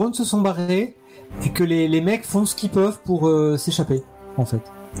constates que les drones se sont barrés et que les mecs font ce qu'ils peuvent pour s'échapper en fait.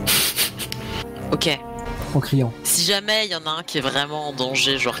 Ok. En criant. Si jamais il y en a un qui est vraiment en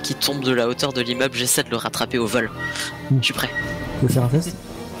danger, genre qui tombe de la hauteur de l'immeuble, j'essaie de le rattraper au vol. Je suis prêt. Tu veux faire un test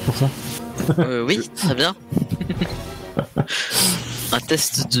pour ça? Oui, très bien. Un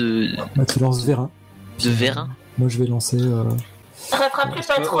test de... tu lances vérin. De vérin. Moi je vais lancer... Rattraper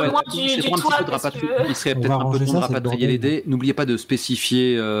pas trop loin du toit. Il serait peut-être un peu bon de rapatrier les dés. N'oubliez pas de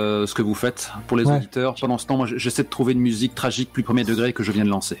spécifier ce que vous faites pour les auditeurs. Pendant ce temps, moi j'essaie de trouver une musique tragique plus premier degré que je viens de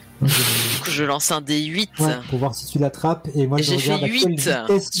lancer. Du coup, je lance un D8. Pour voir si tu l'attrapes. Et moi je regarde fait 8 à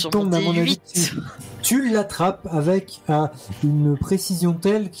quelle vitesse il tombe, à mon avis. Tu l'attrapes avec une précision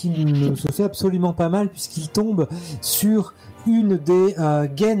telle qu'il ne se fait absolument pas mal puisqu'il tombe sur une des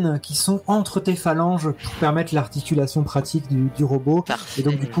gaines qui sont entre tes phalanges pour permettre l'articulation pratique du robot. Parfait. Et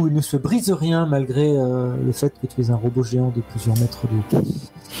donc du coup il ne se brise rien malgré le fait que tu es un robot géant de plusieurs mètres de haut.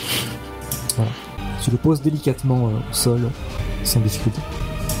 Voilà. Tu le poses délicatement au sol sans difficulté.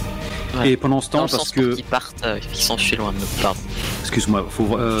 Ouais. Et pendant ce temps, dans le parce sens que... pour qu'ils partent, qu'ils s'enfuient loin de nous. Pardon. Excuse-moi,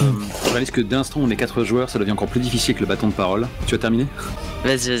 je réalise que d'instant on est 4 joueurs, ça devient encore plus difficile que le bâton de parole. Tu as terminé?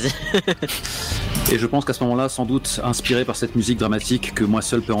 Vas-y. Et je pense qu'à ce moment-là, sans doute inspiré par cette musique dramatique que moi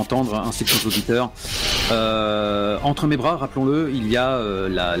seul peux entendre, ainsi que nos auditeurs, entre mes bras, rappelons-le, il y a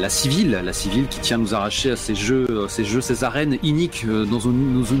la civile qui tient à nous arracher à ces arènes iniques dont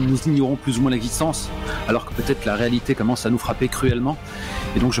nous ignorons plus ou moins l'existence, alors que peut-être la réalité commence à nous frapper cruellement.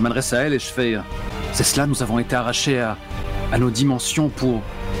 Et donc je m'adresse à elle et je fais c'est cela, nous avons été arrachés à nos dimensions pour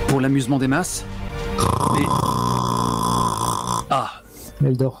l'amusement des masses. Et...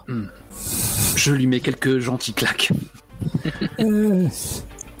 Elle dort. Je lui mets quelques gentils claques.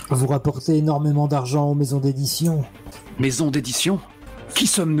 Vous rapportez énormément d'argent aux maisons d'édition. Maison d'édition? Qui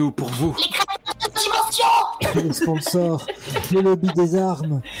sommes-nous pour vous? Les créateurs de dimension. Les sponsors, les lobbies des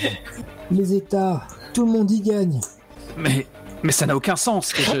armes, les États, tout le monde y gagne. Mais ça n'a aucun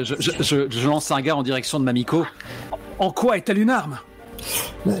sens. Je lance un gars en direction de Mamiko. En quoi est-elle une arme?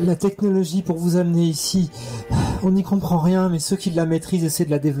 La technologie pour vous amener ici, on n'y comprend rien, mais ceux qui la maîtrisent essaient de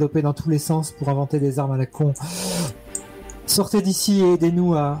la développer dans tous les sens pour inventer des armes à la con. Sortez d'ici et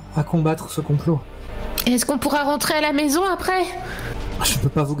aidez-nous à combattre ce complot. Est-ce qu'on pourra rentrer à la maison après? Je peux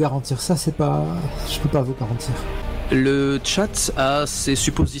pas vous garantir ça, je peux pas vous garantir. Le chat a ses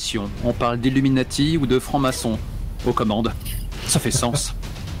suppositions. On parle d'Illuminati ou de francs-maçons aux commandes. Ça fait sens.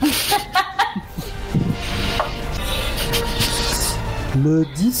 Le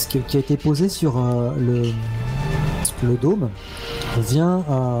disque qui a été posé sur le dôme vient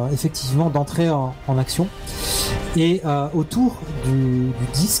effectivement d'entrer en action. Et autour du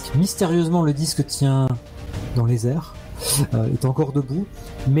disque, mystérieusement le disque tient dans les airs, est encore debout,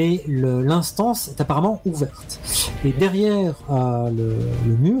 mais l'instance est apparemment ouverte. Et derrière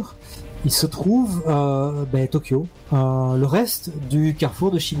le mur, il se trouve Tokyo, le reste du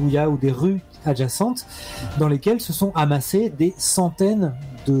carrefour de Shibuya ou des rues adjacentes dans lesquelles se sont amassées des centaines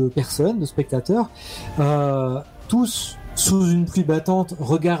de personnes, de spectateurs, tous sous une pluie battante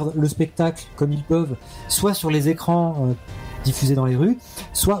regardent le spectacle comme ils peuvent, soit sur les écrans diffusés dans les rues,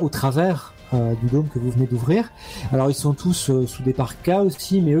 soit au travers du dôme que vous venez d'ouvrir. Alors ils sont tous sous des parkas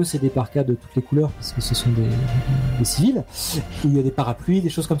aussi, mais eux c'est des parkas de toutes les couleurs parce que ce sont des civils, où il y a des parapluies, des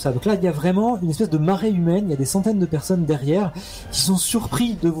choses comme ça. Donc là il y a vraiment une espèce de marée humaine, il y a des centaines de personnes derrière qui sont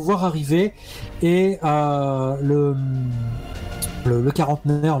surpris de vous voir arriver, et le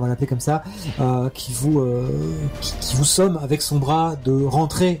quarantenaire, on va l'appeler comme ça, qui vous somme avec son bras de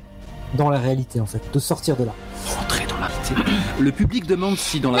rentrer dans la réalité en fait, de sortir de là. Rentrer dans la réalité. Le public demande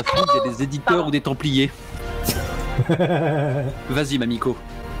si dans la foule il y a des éditeurs ou des templiers. Vas-y Mamiko.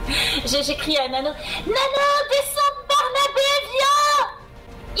 J'écris à Nano. Nano, descends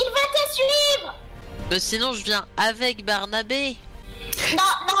Sinon, je viens avec Barnabé. Non,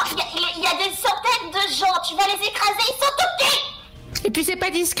 il y a des centaines de gens, tu vas les écraser, ils sont tout petits. Et puis c'est pas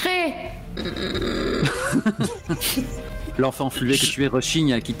discret. L'enfant fluet que tu es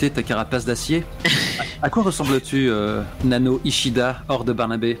rechigne à quitter ta carapace d'acier. À quoi ressembles-tu, Nano Ishida, hors de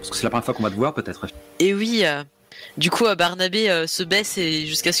Barnabé? Parce que c'est la première fois qu'on va te voir, peut-être. Et oui, du coup, Barnabé se baisse et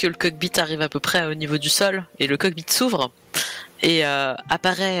jusqu'à ce que le cockpit arrive à peu près au niveau du sol. Et le cockpit s'ouvre et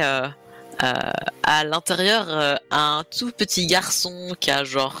apparaît à l'intérieur un tout petit garçon qui a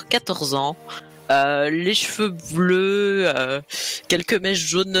genre 14 ans. Les cheveux bleus, quelques mèches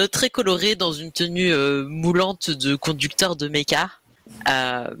jaunes très colorées dans une tenue moulante de conducteur de méca.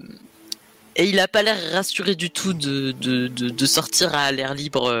 Et il a pas l'air rassuré du tout de sortir à l'air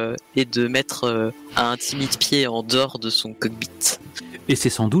libre et de mettre un timide pied en dehors de son cockpit. Et c'est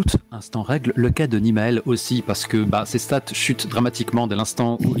sans doute, instant règle, le cas de Nimael aussi, parce que ses stats chutent dramatiquement dès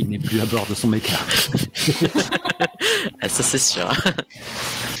l'instant où il n'est plus à bord de son méca. Ça c'est sûr.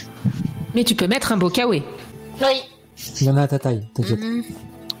 Mais tu peux mettre un beau kawaii. Oui. Il y en a à ta taille, t'inquiète.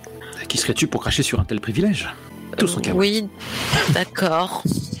 Qui serais-tu pour cracher sur un tel privilège? Tout son kawaii. Oui, d'accord.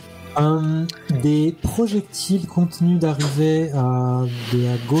 Des projectiles continuent d'arriver de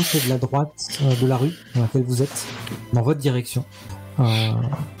la gauche et de la droite de la rue dans laquelle vous êtes, dans votre direction.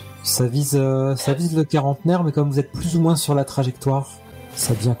 Ça vise le quarantenaire, mais comme vous êtes plus ou moins sur la trajectoire,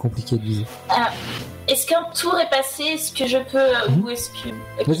 ça devient compliqué de viser. Est-ce qu'un tour est passé? Est-ce que je peux... Ou est-ce que...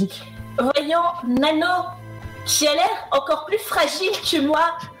 Vas-y. Voyons Nano, qui a l'air encore plus fragile que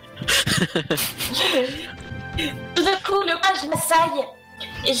moi. Tout d'un coup, le courage m'assaille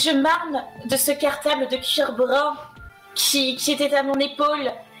et je m'arme de ce cartable de cuir brun qui était à mon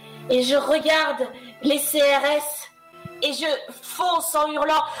épaule et je regarde les CRS et je fonce en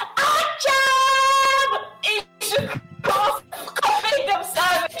hurlant « Akab !» et je commence à camper comme ça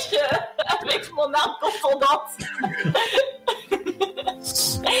avec mon arme confondante.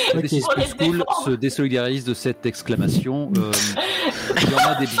 Les Six School se désolidarisent de cette exclamation. Il y en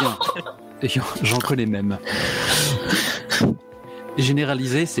a des biens. Et j'en connais même.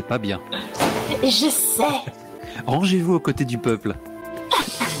 Généraliser, c'est pas bien. Je sais. Rangez-vous aux côtés du peuple.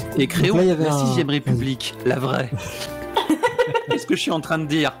 Et créons la 6ème République, la vraie. Qu'est-ce que je suis en train de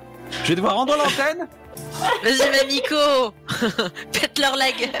dire? Je vais devoir rendre l'antenne? Vas-y, Mamiko. Pète-leur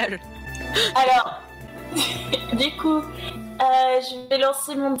la gueule. Alors, du coup, je vais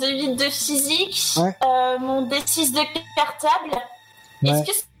lancer mon D8 de physique, mon D6 de cartable. Ouais. Est-ce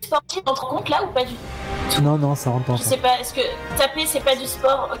que sportif entre en compte là ou pas du tout? Non, ça rentre pas. Je sais pas, est-ce que taper c'est pas du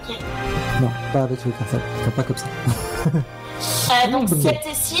sport? Ok. Non, pas avec le cartable, pas comme ça. Donc 7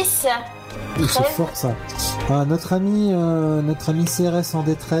 et 6. C'est fort ça. Notre ami CRS en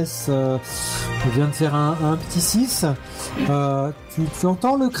détresse vient de faire un petit 6. Tu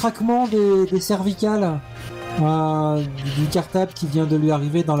entends le craquement des cervicales du cartable qui vient de lui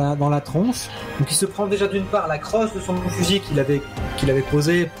arriver dans la tronche. Donc il se prend déjà d'une part la crosse de son fusil qu'il avait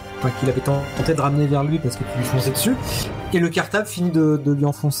posé, qu'il avait tenté de ramener vers lui parce que tu lui fonçais dessus. Et le cartable finit de lui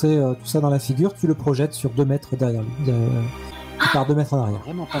enfoncer tout ça dans la figure. Tu le projettes sur 2 mètres derrière lui. Par 2 mètres en arrière.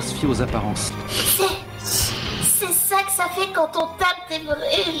 Vraiment pas se fier aux apparences. C'est ça que ça fait quand on tape des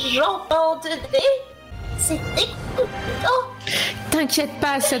vrais gens en 2D. C'est dégoûtant. T'inquiète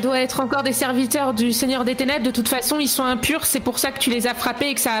pas, ça doit être encore des serviteurs du Seigneur des Ténèbres. De toute façon, ils sont impurs, c'est pour ça que tu les as frappés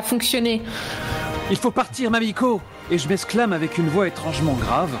et que ça a fonctionné. Il faut partir, Mamiko. Et je m'exclame avec une voix étrangement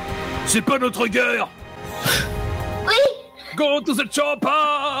grave. C'est pas notre guerre. Oui. Go to the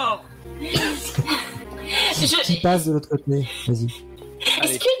chopper. Qui passe de l'autre côté. Vas-y.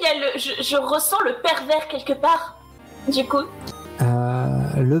 Est-ce qu'il y a je ressens le pervers quelque part, du coup?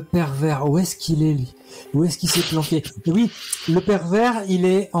 Le pervers, où est-ce qu'il est, lui? Où est-ce qu'il s'est planqué? Oui, le pervers, il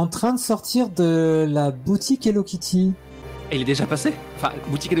est en train de sortir de la boutique Hello Kitty. Et il est déjà passé? Enfin,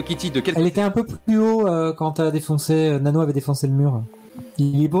 boutique Hello Kitty, de quel côté? Elle était un peu plus haut quand Nano avait défoncé le mur.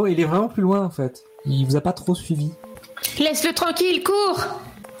 Il est vraiment plus loin, en fait. Il vous a pas trop suivi. Laisse-le tranquille, cours!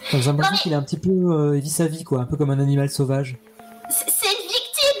 J'ai l'impression qu'il est un petit peu vit sa vie, quoi, un peu comme un animal sauvage. C'est une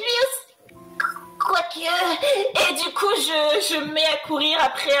victime, lui aussi. Quoique. Et du coup, je me mets à courir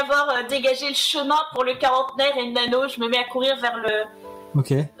après avoir dégagé le chemin pour le quarantenaire et Nano. Je me mets à courir vers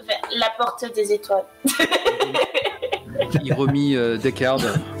vers la porte des étoiles. Hiromi Deckard,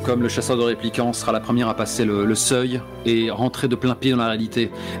 comme le chasseur de réplicants, sera la première à passer le seuil et rentrer de plein pied dans la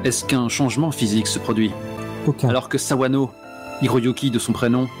réalité. Est-ce qu'un changement physique se produit? Aucun. Alors que Sawano, Hiroyuki de son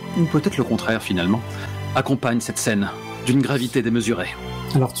prénom, ou peut-être le contraire finalement, accompagne cette scène d'une gravité démesurée.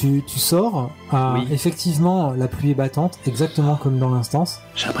 Alors tu sors, effectivement la pluie est battante, exactement comme dans l'instance.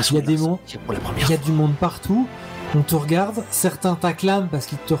 J'ai l'impression il y a du monde partout, on te regarde, certains t'acclament parce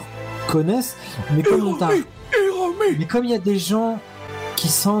qu'ils te connaissent, mais comme il y a des gens qui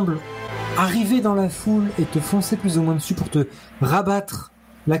semblent arriver dans la foule et te foncer plus ou moins dessus pour te rabattre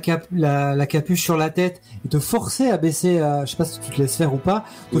la capuche sur la tête et te forcer à baisser, je sais pas si tu te laisses faire ou pas,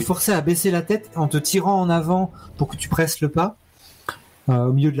 forcer à baisser la tête en te tirant en avant pour que tu presses le pas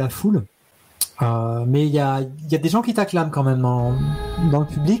au milieu de la foule. Mais il y a des gens qui t'acclament quand même dans le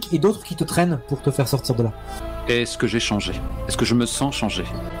public et d'autres qui te traînent pour te faire sortir de là. Est-ce que j'ai changé ? Est-ce que je me sens changé ?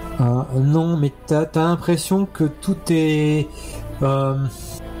 Non, mais t'as l'impression que tout est, je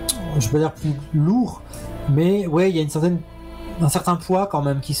vais pas dire plus lourd, mais ouais, il y a un certain poids quand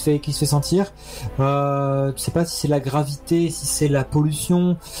même qui se fait sentir. Je sais pas si c'est la gravité, si c'est la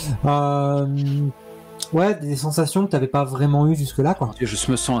pollution. Ouais, des sensations que t'avais pas vraiment eues jusque-là, quoi.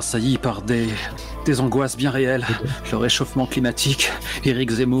 Je me sens assailli par des angoisses bien réelles. Le réchauffement climatique,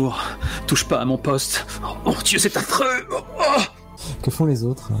 Éric Zemmour, touche pas à mon poste. Oh mon Dieu, c'est affreux. Que font les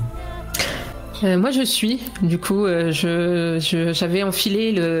autres ? Moi je suis, du coup, j'avais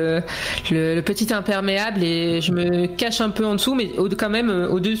enfilé le petit imperméable et je me cache un peu en dessous, mais quand même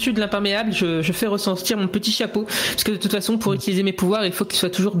au-dessus de l'imperméable, je fais ressentir mon petit chapeau, parce que de toute façon, pour utiliser mes pouvoirs, il faut qu'il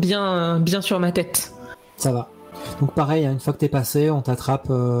soit toujours bien sur ma tête. Ça va. Donc pareil, une fois que t'es passé, on t'attrape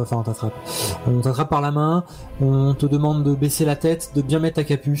par la main, on te demande de baisser la tête, de bien mettre ta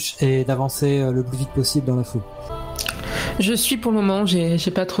capuche et d'avancer le plus vite possible dans la foule. Je suis pour le moment, j'ai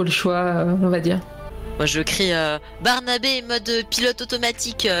pas trop le choix, on va dire. Moi je crie Barnabé mode pilote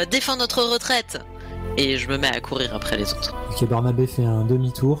automatique, défends notre retraite. Et je me mets à courir après les autres. Ok, Barnabé fait un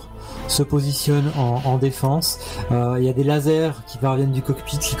demi-tour, se positionne en défense. Il y a des lasers qui parviennent du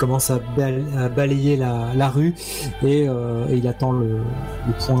cockpit, qui commencent à balayer la rue et il attend le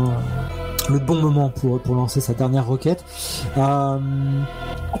bon moment pour lancer sa dernière roquette.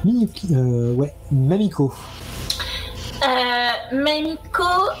 Mamiko. Mamiko,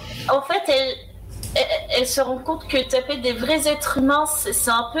 en fait, elle se rend compte que taper des vrais êtres humains,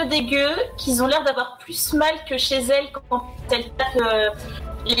 c'est un peu dégueu, qu'ils ont l'air d'avoir plus mal que chez elle quand elle tape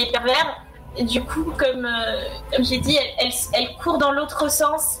les pervers. Et du coup, comme j'ai dit, elle court dans l'autre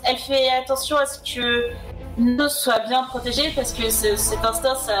sens, elle fait attention à ce que Nano soit bien protégé, parce que cet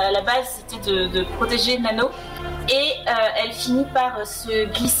instinct, à la base, c'était de protéger Nano. Et elle finit par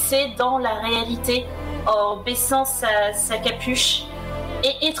se glisser dans la réalité en baissant sa capuche.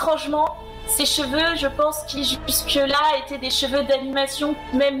 Et étrangement, ses cheveux, je pense qu'ils jusque-là étaient des cheveux d'animation,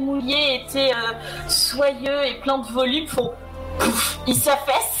 même mouillés, étaient soyeux et pleins de volume, font pouf, ils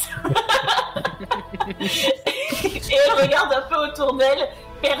s'affaissent. Et elle regarde un peu autour d'elle,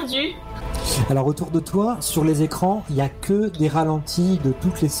 perdue. Alors autour de toi, sur les écrans, il n'y a que des ralentis de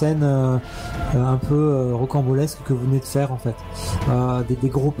toutes les scènes un peu rocambolesques que vous venez de faire en fait. Des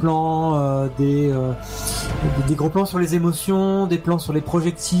gros plans, des gros plans sur les émotions, des plans sur les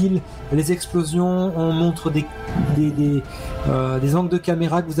projectiles, les explosions. On montre des angles de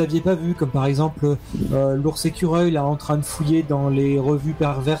caméra que vous aviez pas vus, comme par exemple l'ours écureuil là en train de fouiller dans les revues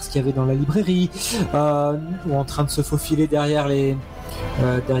perverses qu'il y avait dans la librairie, ou en train de se faufiler derrière les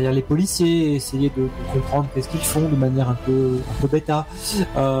policiers et essayer de comprendre qu'est-ce qu'ils font de manière un peu bêta.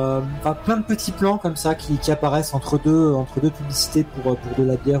 Plein de petits plans comme ça qui apparaissent entre deux publicités pour de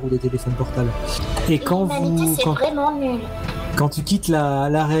la bière ou des téléphones portables. Et quand vraiment nul. Quand tu quittes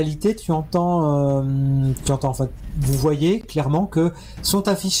la réalité, tu entends en fait, vous voyez clairement que sont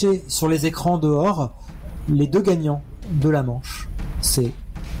affichés sur les écrans dehors les deux gagnants de la manche. C'est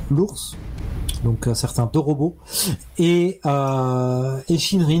l'ours, donc un certain Dorobo, et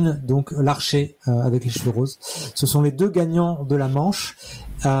Shinrin, donc l'archer avec les cheveux roses. Ce sont les deux gagnants de la manche,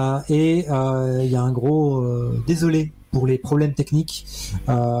 et il y a un gros désolé pour les problèmes techniques.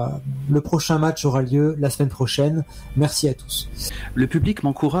 Le prochain match aura lieu la semaine prochaine. Merci à tous. Le public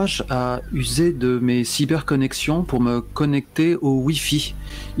m'encourage à user de mes cyberconnexions pour me connecter au Wi-Fi.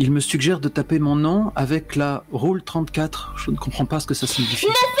 Il me suggère de taper mon nom avec la Rule 34. Je ne comprends pas ce que ça signifie.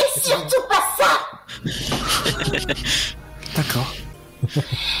 Ne fais surtout pas ça! D'accord.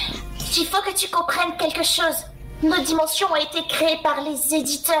 Il faut que tu comprennes quelque chose. Nos dimensions ont été créées par les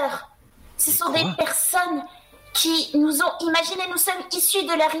éditeurs. Ce sont des personnes qui nous ont imaginé, nous sommes issus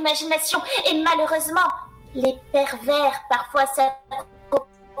de leur imagination. Et malheureusement, les pervers, parfois,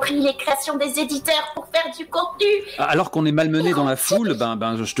 s'approprient les créations des éditeurs pour faire du contenu. Alors qu'on est malmené dans la foule,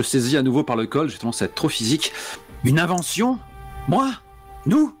 je te saisis à nouveau par le col, j'ai tendance à être trop physique. Une invention ? Moi ?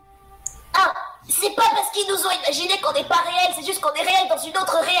 Nous ? Ah, c'est pas parce qu'ils nous ont imaginé qu'on n'est pas réel, c'est juste qu'on est réel dans une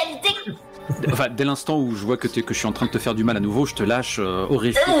autre réalité. Enfin, dès l'instant où je vois que je suis en train de te faire du mal à nouveau, je te lâche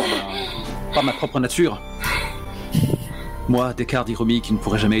horrifié par ma propre nature. Moi, Descartes Hiromi, qui ne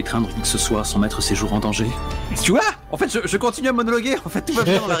pourrait jamais étreindre qui que ce soit sans mettre ses jours en danger. Tu vois ? En fait, je continue à monologuer. En fait, tout va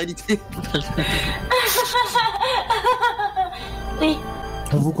bien dans la réalité. Oui.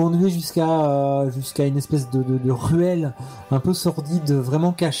 On vous conduit jusqu'à une espèce de ruelle un peu sordide,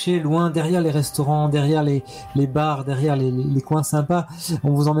 vraiment cachée, loin derrière les restaurants, derrière les bars, derrière les coins sympas. On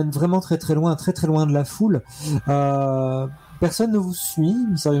vous emmène vraiment très très loin de la foule. Personne ne vous suit,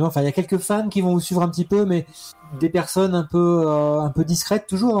 mystérieusement. Enfin, il y a quelques fans qui vont vous suivre un petit peu, mais des personnes un peu discrètes,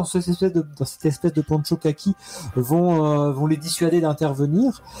 toujours dans cette espèce de poncho kaki, vont les dissuader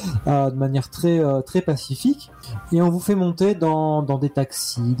d'intervenir de manière très très pacifique. Et on vous fait monter dans des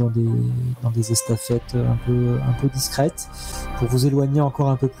taxis, dans des estafettes un peu discrètes, pour vous éloigner encore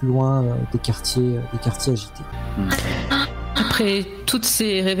un peu plus loin des quartiers agités. Après toutes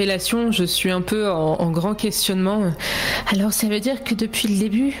ces révélations, je suis un peu en grand questionnement. Alors ça veut dire que depuis le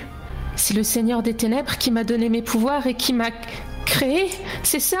début, c'est le Seigneur des Ténèbres qui m'a donné mes pouvoirs et qui m'a créé,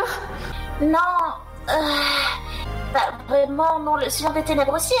 c'est ça ? Non, vraiment, non, le Seigneur des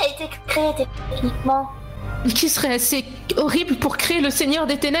Ténèbres aussi a été créé techniquement. Qui serait assez horrible pour créer le Seigneur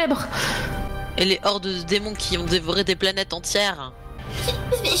des Ténèbres ? Et les hordes de démons qui ont dévoré des planètes entières.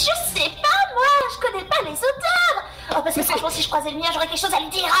 Mais je sais pas, moi, je connais pas les auteurs. Oh, parce que franchement, si je croisais le mien, j'aurais quelque chose à lui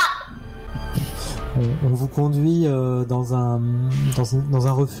dire. On vous conduit dans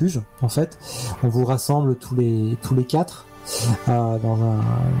un refuge, en fait. On vous rassemble tous les quatre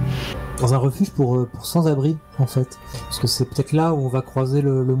dans un refuge pour sans-abri, en fait, parce que c'est peut-être là où on va croiser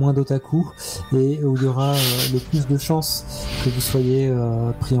le moins d'otaku et où il y aura le plus de chances que vous soyez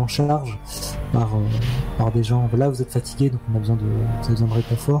pris en charge par des gens. Là, vous êtes fatigué, donc vous avez besoin de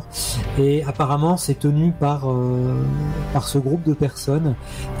réconfort. Et apparemment, c'est tenu par ce groupe de personnes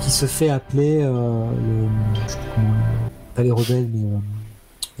qui se fait appeler pas les rebelles, mais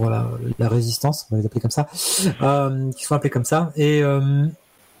voilà, la résistance, on va les appeler comme ça, qui sont appelés comme ça. Et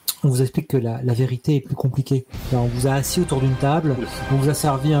on vous explique que la vérité est plus compliquée. Alors, on vous a assis autour d'une table, on vous a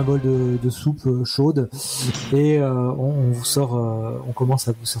servi un bol de soupe chaude, et on commence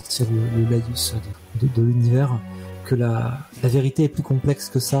à vous sortir le laïus de l'univers, que la vérité est plus complexe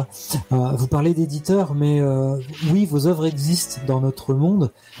que ça. Vous parlez d'éditeurs, mais oui, vos œuvres existent dans notre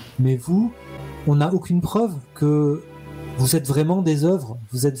monde, mais vous, on n'a aucune preuve que vous êtes vraiment des œuvres,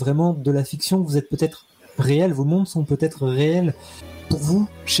 vous êtes vraiment de la fiction, vous êtes peut-être réels, vos mondes sont peut-être réels pour vous,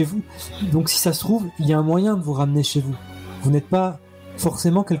 chez vous. Donc si ça se trouve, il y a un moyen de vous ramener chez vous. Vous n'êtes pas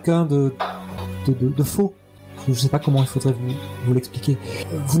forcément quelqu'un de faux. Je ne sais pas comment il faudrait vous l'expliquer.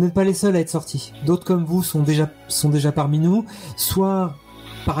 Vous n'êtes pas les seuls à être sortis. D'autres comme vous sont déjà parmi nous, soit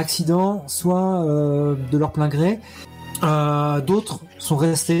par accident, soit de leur plein gré. D'autres sont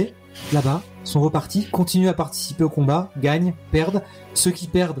restés là-bas, sont repartis, continuent à participer au combat, gagnent, perdent. Ceux qui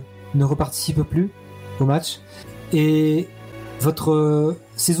perdent ne reparticipent plus au match. Et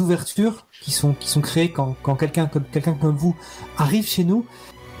ces ouvertures qui sont créées quand quelqu'un comme vous arrive chez nous,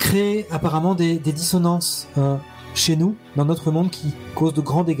 créent apparemment des dissonances chez nous, dans notre monde, qui causent de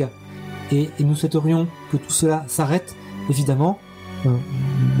grands dégâts. Et nous souhaiterions que tout cela s'arrête, évidemment.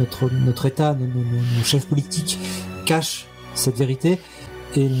 Notre État, nos chefs politiques cachent cette vérité,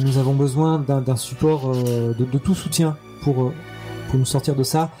 et nous avons besoin d'un support, de tout soutien pour nous sortir de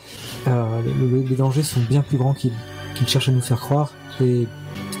ça. Les dangers sont bien plus grands qu'ils cherchent à nous faire croire, et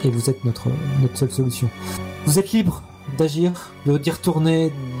vous êtes notre seule solution. Vous êtes libre d'agir, d'y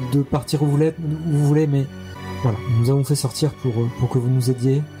retourner, de partir où vous voulez, mais voilà, nous avons fait sortir pour que vous nous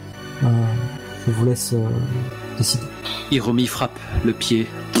aidiez. Je vous laisse décider. Hiromi frappe le pied,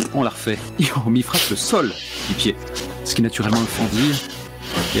 on la refait. Hiromi frappe le sol du pied, ce qui naturellement le fendit,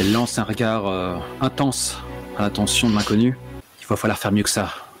 et elle lance un regard intense à l'attention de l'inconnu. Il va falloir faire mieux que ça.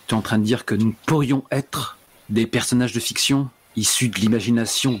 Tu es en train de dire que nous pourrions être des personnages de fiction issus de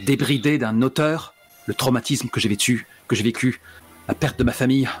l'imagination débridée d'un auteur? Le traumatisme que j'ai vécu, la perte de ma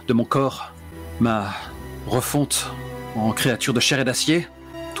famille, de mon corps, ma refonte en créature de chair et d'acier,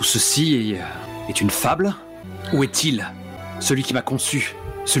 tout ceci est une fable? Où est-il, celui qui m'a conçu,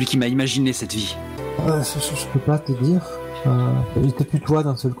 celui qui m'a imaginé cette vie? Je peux pas te dire. Il te tutoie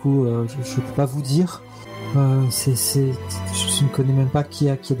d'un seul coup. Je peux pas vous dire. Je ne connais même pas qui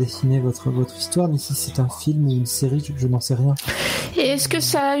a dessiné votre histoire, ni si c'est un film ou une série. Je n'en sais rien. Et est-ce que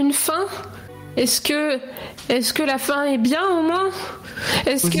ça a une fin? Est-ce que la fin est bien, au moins?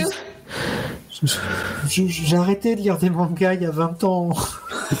 Est-ce que... J'ai arrêté de lire des mangas il y a 20 ans.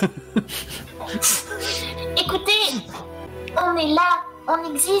 Écoutez, on est là,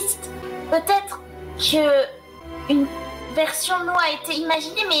 on existe. Peut-être que une version de nous a été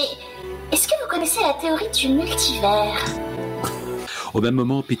imaginée, mais est-ce que vous connaissez la théorie du multivers? Au même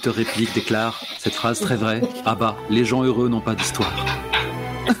moment, Peter réplique, déclare cette phrase très vraie. Ah bah, les gens heureux n'ont pas d'histoire.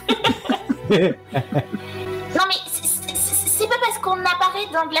 Non mais c'est pas parce qu'on apparaît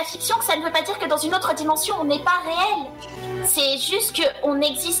dans de la fiction que ça ne veut pas dire que dans une autre dimension on n'est pas réel. C'est juste qu'on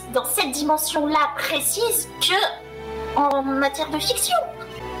existe dans cette dimension-là précise que en matière de fiction.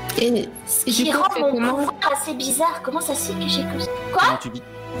 Et Ce qui rend mon pouvoir assez bizarre. Comment ça se fait que j'ai cru ça? Quoi?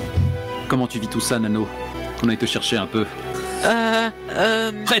 Comment tu vis tout ça, Nano? On a été te chercher un peu.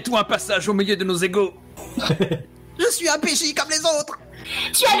 Prête-toi un passage au milieu de nos égos. Je suis un PJ comme les autres.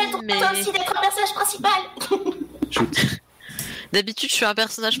 Tu as le droit toi aussi d'être un personnage principal. D'habitude, je suis un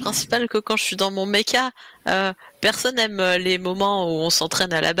personnage principal que quand je suis dans mon mecha. Personne aime les moments où on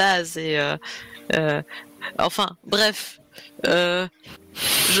s'entraîne à la base et enfin, bref. Je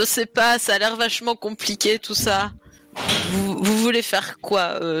sais pas, ça a l'air vachement compliqué tout ça. Vous voulez faire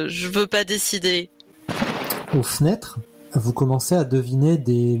quoi? Je veux pas décider. Aux fenêtres, vous commencez à deviner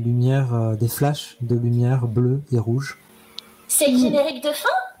des lumières, des flashs de lumière bleues et rouges. C'est le générique de fin?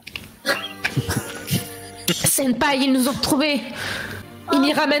 Senpai, ils nous ont retrouvés. Ils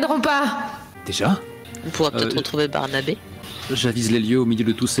n'y ramèneront pas. Déjà? On pourra peut-être retrouver Barnabé. J'avise les lieux au milieu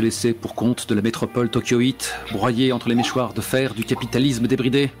de tous ces laissés pour compte de la métropole tokyoïte, broyée entre les mâchoires de fer du capitalisme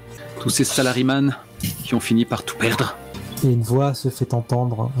débridé. Tous ces salaryman qui ont fini par tout perdre. Et une voix se fait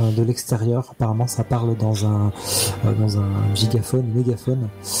entendre de l'extérieur. Apparemment, ça parle dans un mégaphone.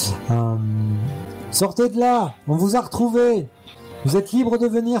 Sortez de là! On vous a retrouvés! Vous êtes libre de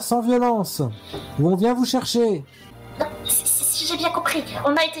venir sans violence! Ou on vient vous chercher! Non, si j'ai bien compris,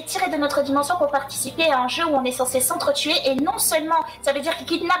 on a été tiré de notre dimension pour participer à un jeu où on est censé s'entretuer, et non seulement ça veut dire qu'ils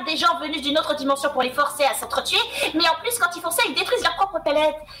kidnappent des gens venus d'une autre dimension pour les forcer à s'entretuer, mais en plus quand ils font ça, ils détruisent leur propre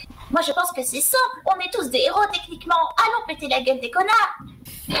planète. Moi je pense que c'est ça, on est tous des héros techniquement, allons péter la gueule des connards.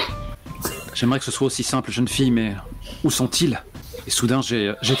 J'aimerais que ce soit aussi simple, jeune fille, mais où sont-ils? Et soudain,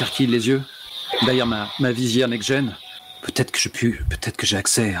 j'écarquille les yeux. Derrière ma visière next-gen, peut-être que j'ai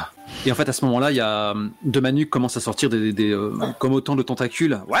accès à... Et en fait, à ce moment-là, il y a de ma nuque commence à sortir des comme autant de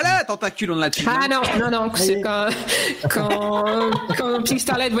tentacules. Voilà, tentacules, on l'a tué. Ah non, c'est quand Pink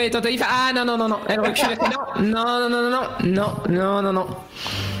Starlight voyait les tentacules, il fait ah non, elle recule, elle fait non.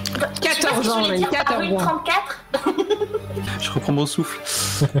 14 ans, même 14 ans. 34. Je reprends mon souffle.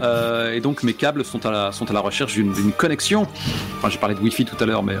 Et donc mes câbles sont à la recherche d'une connexion. Enfin, j'ai parlé de Wi-Fi tout à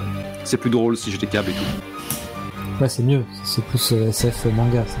l'heure, mais c'est plus drôle si j'ai des câbles et tout. Ouais, c'est mieux. C'est plus SF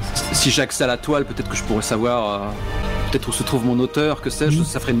manga. Si j'ai accès à la toile, peut-être que je pourrais savoir peut-être où se trouve mon auteur, que sais-je.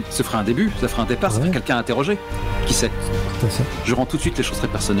 Ça ferait un début, ça ferait un départ, ça ferait quelqu'un à interroger. Qui sait? Tout à fait. Je rends tout de suite les choses très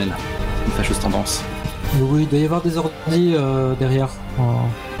personnelles. Une fâcheuse tendance. Oui, il doit y avoir des ordi derrière, en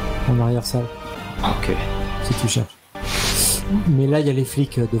arrière-salle. Ok. Si tu cherches. Mais là, il y a les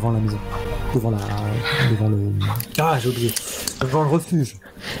flics devant la maison. Devant le... Ah, j'ai oublié. Devant le refuge.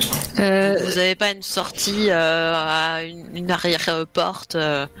 Vous avez pas une sortie à une arrière-porte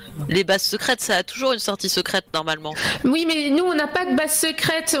Les bases secrètes, ça a toujours une sortie secrète normalement. Oui, mais nous on n'a pas de base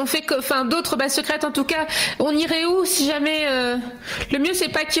secrète. On fait d'autres bases secrètes en tout cas. On irait où si jamais le mieux c'est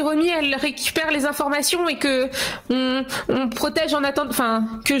pas qu'Hiromi elle récupère les informations et que on protège en attendant. Enfin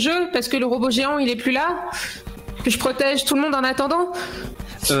parce que le robot géant il est plus là. Que je protège tout le monde en attendant.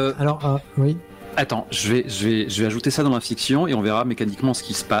 Oui. Attends, je vais ajouter ça dans la fiction et on verra mécaniquement ce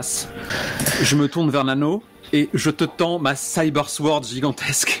qui se passe. Je me tourne vers Nano et je te tends ma Cyber Sword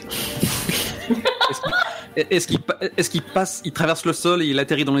gigantesque. Est-ce qu'il passe, il traverse le sol et il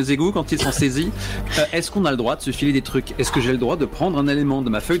atterrit dans les égouts quand ils sont saisis? Est-ce qu'on a le droit de se filer des trucs? Est-ce que j'ai le droit de prendre un élément de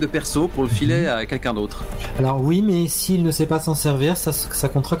ma feuille de perso pour le filer à quelqu'un d'autre? Alors oui, mais s'il ne sait pas s'en servir, ça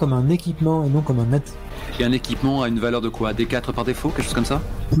comptera comme un équipement et non comme un atout. Et un équipement a une valeur de quoi? D4 par défaut? Quelque chose comme ça?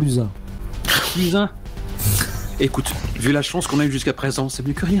 Plus 1. Plus 1. Écoute, vu la chance qu'on a eue jusqu'à présent, c'est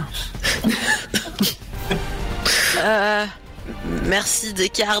mieux que rien. Merci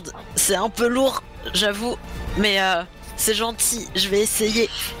Descartes, c'est un peu lourd, j'avoue, mais c'est gentil, je vais essayer.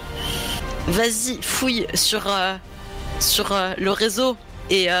 Vas-y, fouille sur le réseau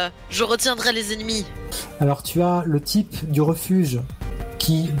et je retiendrai les ennemis. Alors tu as le type du refuge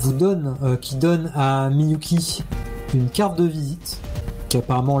qui donne à Miyuki une carte de visite, qui est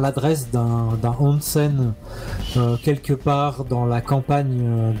apparemment l'adresse d'un onsen quelque part dans la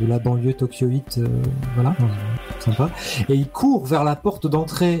campagne de la banlieue tokyoïte, voilà, sympa. Et il court vers la porte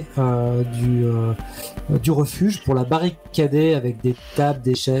d'entrée du refuge pour la barricader avec des tables,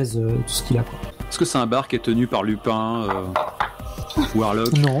 des chaises, tout ce qu'il a, quoi. Est-ce que c'est un bar qui est tenu par Lupin,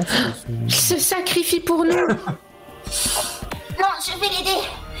 Warlock? Non. Il se sacrifie pour nous. Non, je vais l'aider.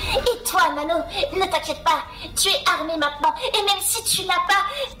 Et toi, Nano, ne t'inquiète pas, tu es armé maintenant. Et même si tu n'as pas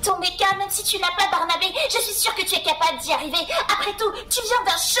ton mecha, même si tu n'as pas Barnabé, je suis sûre que tu es capable d'y arriver. Après tout, tu viens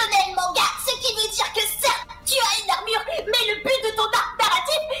d'un shonen manga, ce qui veut dire que certes, tu as une armure, mais le but de ton arc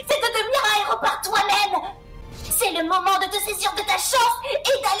narratif, c'est de devenir un héros par toi-même. C'est le moment de te saisir de ta chance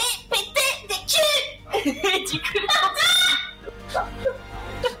et d'aller péter des culs. Et du coup,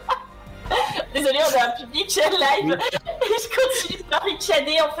 désolée, on a un public live. Je continue par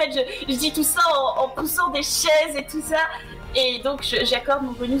ricaner. En fait, je dis tout ça en poussant des chaises et tout ça. Et donc, j'accorde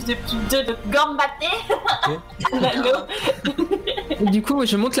mon bonus de plus 2 de Gambate. Nano. Du coup,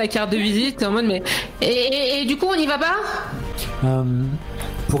 je monte la carte de visite en mode mais. Et du coup, on y va pas?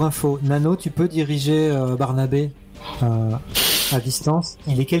 Pour info, Nano, tu peux diriger Barnabé à distance.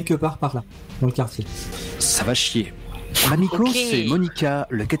 Il est quelque part par là, dans le quartier. Ça va chier. Mamiko, Ok. c'est Monica,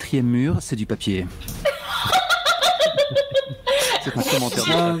 le 4e mur, c'est du papier. C'est un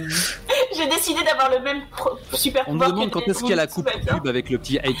commentaire. J'ai décidé d'avoir le même super On me pouvoir. demande quand est-ce qu'il y a la coupe pub avec le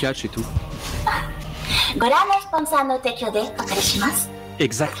petit eye catch et tout.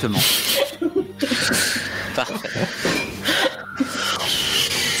 Exactement. Parfait.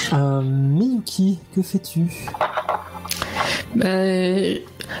 Miyuki, que fais-tu?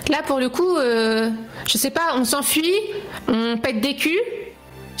 Là, pour le coup, je sais pas, on s'enfuit, on pète des culs.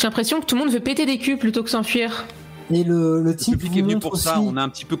 J'ai l'impression que tout le monde veut péter des culs plutôt que s'enfuir. Et le Le type public est vous venu montre pour ça, aussi... on a un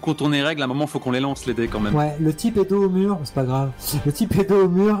petit peu contourné les règles, à un moment faut qu'on les lance les dés quand même. Ouais, le type est dos au mur, c'est pas grave. Le type est dos au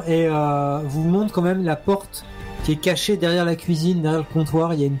mur et vous montre quand même la porte qui est cachée derrière la cuisine, derrière le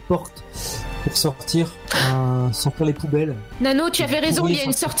comptoir. Il y a une porte pour sortir les poubelles. Nano, tu avais raison, il y a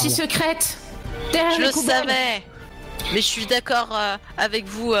une sortir sortie par là. secrète. Derrière Je les le poubelles. savais. Mais je suis d'accord avec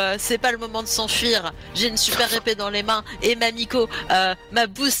vous, c'est pas le moment de s'enfuir. J'ai une super épée dans les mains et Mamiko m'a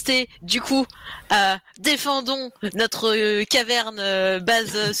boosté. Du coup, défendons notre caverne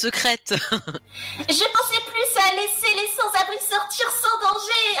base secrète. Je pensais plus à laisser les sans-abri sortir sans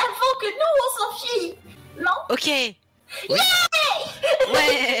danger avant que nous on s'enfuit. Non? Ok. Oui.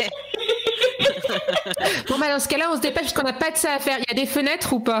 Ouais. Bon, bah, dans ce cas-là, on se dépêche parce qu'on n'a pas de ça à faire. Il y a des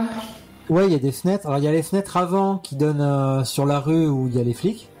fenêtres ou pas? Ouais, il y a des fenêtres. Alors il y a les fenêtres avant qui donnent sur la rue où il y a les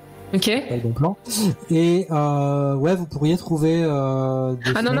flics. Ok. Pas le bon plan. Et ouais, vous pourriez trouver des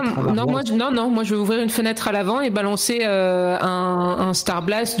Ah non, fenêtres à non, l'arrière. moi je vais ouvrir une fenêtre à l'avant et balancer un Star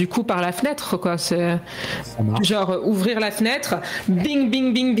Blast du coup par la fenêtre, quoi. C'est Ça marche. genre ouvrir la fenêtre, bing,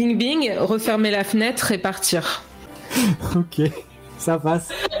 bing, bing, bing, bing, refermer la fenêtre et partir. Ok, ça passe.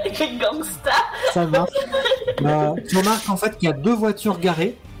 Les gangsta. Ça marche. Tu remarques en fait qu'il y a 2 voitures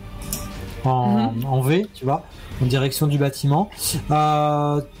garées en V, tu vois, en direction du bâtiment.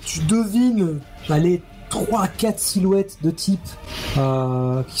 Tu devines, allez, 3-4 silhouettes de types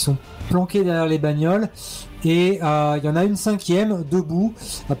qui sont planquées derrière les bagnoles. Et il y en a une 5e, debout,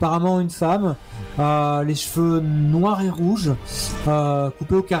 apparemment une femme, les cheveux noirs et rouges,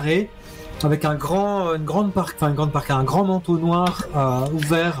 coupés au carré, avec un grand manteau noir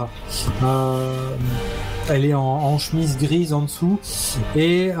ouvert. Elle est en chemise grise en dessous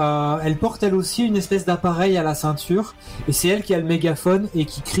et elle porte elle aussi une espèce d'appareil à la ceinture et c'est elle qui a le mégaphone et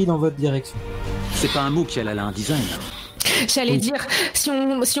qui crie dans votre direction. C'est pas un MOOC, elle a un design. J'allais Oui. dire, si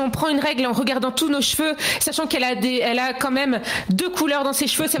on prend une règle en regardant tous nos cheveux, sachant elle a quand même 2 couleurs dans ses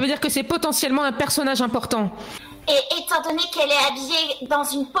cheveux, ça veut dire que c'est potentiellement un personnage important. Et étant donné qu'elle est habillée dans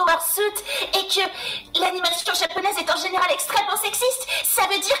une power suit et que l'animation japonaise est en général extrêmement sexiste, ça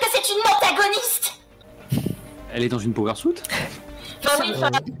veut dire que c'est une antagoniste. Elle est dans une power suit. Enfin oui,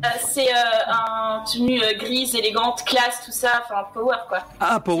 c'est un tenue grise, élégante, classe, tout ça, enfin power quoi.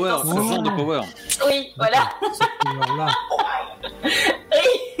 Ah, power, Oh. ce genre de power. Oui, voilà. Alors là,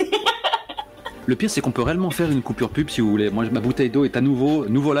 Le pire, c'est qu'on peut réellement faire une coupure pub si vous voulez. Moi, ma bouteille d'eau est à nouveau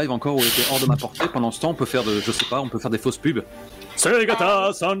live encore où elle était hors de ma portée. Pendant ce temps, on peut faire on peut faire des fausses pubs.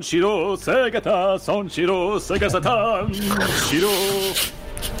 Segata Sanshiro, Segata Sanshiro, Segata Sanshiro.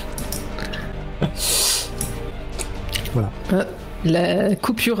 La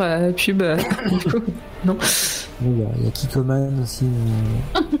coupure pub. Non. il y a Kikoman aussi.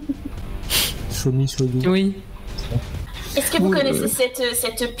 Shomi Shoyu. Oui. Est-ce que vous Oui, connaissez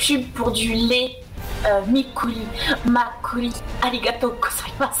cette pub pour du lait Mikuri, Makuri, Arigato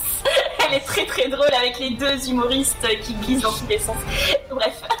gozaimasu. Elle est très très drôle avec les 2 humoristes qui glissent dans tous les sens.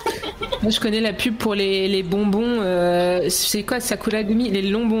 Bref. Moi, je connais la pub pour les bonbons. C'est quoi, Sakura Gumi, les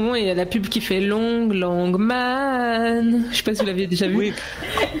longs bonbons, et il y a la pub qui fait Long Man. Je sais pas si vous l'aviez déjà vu. Oui.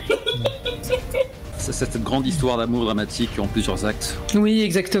 C'est cette grande histoire d'amour dramatique en plusieurs actes. Oui,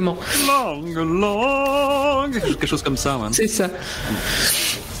 exactement. Long. Quelque chose comme ça, ouais. C'est ça.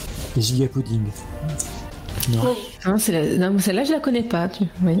 Et Giga Pudding. Non. Oui. Non, celle-là, je la connais pas.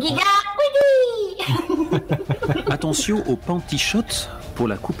 Oui. Giga, oui. Attention au panty shot pour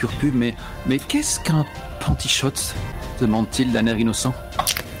la coupure pub, mais qu'est-ce qu'un panty shot demande-t-il d'un air innocent.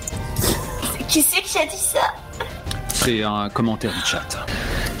 Qui c'est qui a dit ça? C'est un commentaire du chat.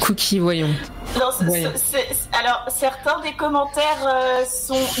 Cookie, voyons. Non, Oui. alors, certains des commentaires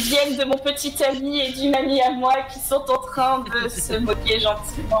viennent de mon petit ami et d'une amie à moi qui sont en train de se moquer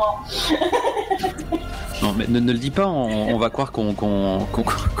gentiment. Non, mais ne le dis pas, on va croire qu'on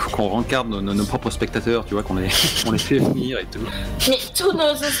rencarde nos propres spectateurs, tu vois, qu'on les fait venir et tout. Mais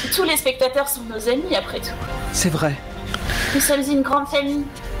tous les spectateurs sont nos amis, après tout. C'est vrai. Nous sommes une grande famille.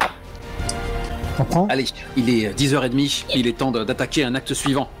 On prend. Allez, il est 10h30, il est temps d'attaquer un acte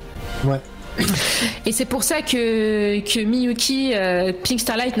suivant. Ouais. Et c'est pour ça que Miyuki, Pink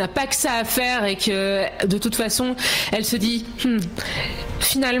Starlight n'a pas que ça à faire et que de toute façon, elle se dit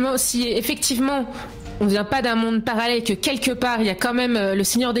finalement, si effectivement on vient pas d'un monde parallèle, que quelque part il y a quand même le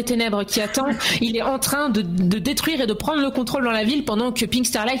Seigneur des Ténèbres qui attend, il est en train de détruire et de prendre le contrôle dans la ville pendant que Pink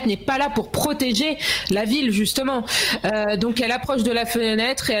Starlight n'est pas là pour protéger la ville justement. Donc elle approche de la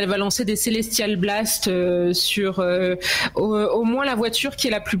fenêtre et elle va lancer des Celestial Blast sur au moins la voiture qui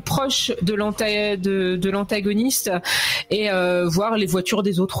est la plus proche de l'antagoniste et voir les voitures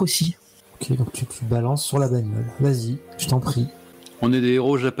des autres aussi. Ok, donc tu balances sur la bagnole. Vas-y, je t'en prie. On est des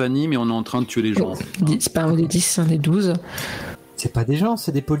héros japonais, mais on est en train de tuer les gens. C'est pas un des 10, c'est un des 12. C'est pas des gens,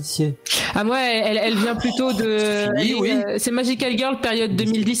 c'est des policiers. Ah moi, elle vient plutôt de... Oui. C'est Magical Girl, période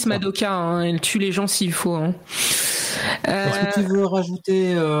 2010, Madoka. Hein. Elle tue les gens s'il faut. Hein. Est-ce que tu veux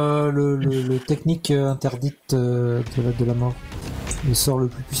rajouter le technique interdite de la mort? Le sort le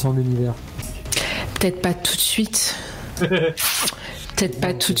plus puissant de l'univers. Peut-être pas tout de suite. Peut-être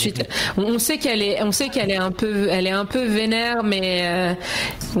pas tout de suite. On sait qu'elle est un peu vénère, mais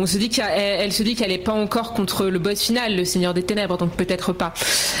on se dit qu'elle se dit qu'elle est pas encore contre le boss final, le Seigneur des Ténèbres, donc peut-être pas.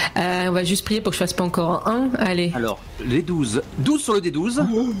 On va juste prier pour que je fasse pas encore un. Allez. Alors, les 12 sur le D12,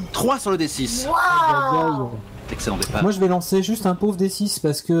 3 sur le D6. Waouh! Excellent départ. Moi je vais lancer juste un pauvre D6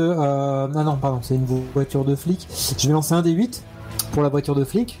 parce que... non, pardon, c'est une voiture de flic. Je vais lancer un D8 pour la voiture de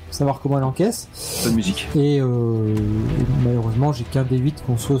flic, savoir comment elle encaisse. Pas de musique. Et malheureusement, j'ai qu'un D8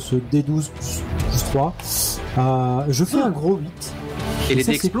 contre ce D12 plus 3. Je fais un gros 8. Et les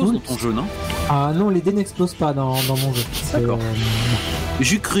ça, dés c'est explosent cool. dans ton jeu, non? Ah non, les dés n'explosent pas dans mon jeu. C'est, D'accord.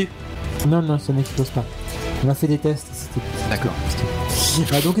 J'y cru. Non, ça n'explose pas. On a fait des tests. D'accord.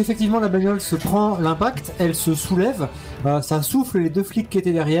 Donc effectivement, la bagnole se prend l'impact, elle se soulève, ça souffle les deux flics qui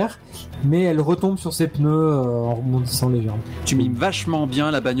étaient derrière, mais elle retombe sur ses pneus en rebondissant légèrement. Tu mimes vachement bien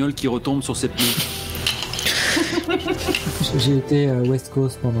la bagnole qui retombe sur ses pneus. J'ai été West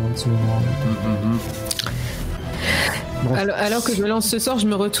Coast pendant un petit moment. Alors que je lance ce sort, je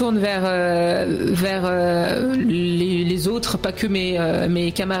me retourne vers les autres, pas que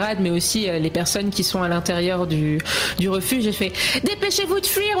mes camarades, mais aussi les personnes qui sont à l'intérieur du refuge. J'ai fait « Dépêchez-vous de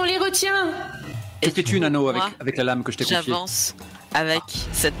fuir, on les retient !» Et fais-tu une anneau avec la lame que je t'ai confiée? J'avance avec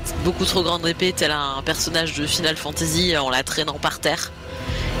cette beaucoup trop grande épée, tel un personnage de Final Fantasy, en la traînant par terre.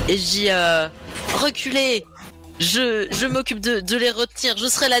 Et je dis reculez, je m'occupe de les retenir, je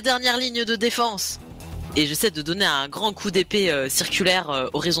serai la dernière ligne de défense. Et j'essaie de donner un grand coup d'épée circulaire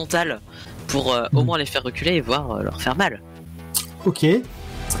horizontal pour au moins les faire reculer et voir leur faire mal. Ok,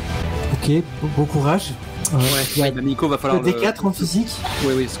 bon courage. Ouais, Nico, va falloir le D4 en physique.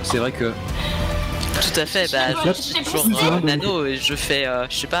 Oui, c'est vrai que... Tout à fait, j'ai toujours un anneau et je fais,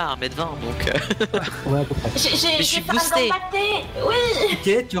 je sais pas, 1m20, donc... Ouais, à peu près. Mais je suis boosté. Oui.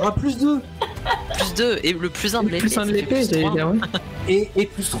 Ok, tu auras plus 2. Plus 2, et le plus 1 de l'épée. Plus un de l'épée, j'allais dire. Et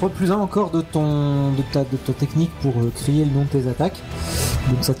plus 1 encore de ta technique pour crier le nom de tes attaques.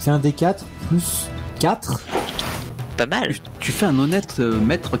 Donc ça te fait un D4 plus 4. Pas mal. Tu fais un honnête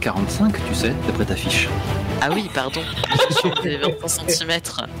mètre 45, tu sais, d'après ta fiche. Ah oui, pardon. J'ai 25 cm.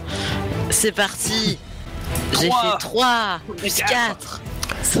 C'est parti. J'ai fait 3 plus 4.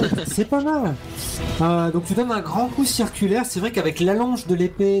 C'est pas mal. Donc tu donnes un grand coup circulaire. C'est vrai qu'avec l'allonge de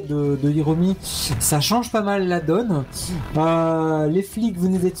l'épée de Hiromi, ça change pas mal la donne. Les flics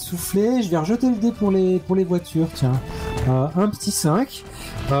venaient d'être soufflés. Je vais rejeter le dé pour les voitures. Tiens, un petit 5.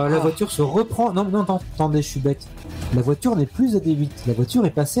 La voiture se reprend. Non, attendez, je suis bête. La voiture n'est plus à D8. La voiture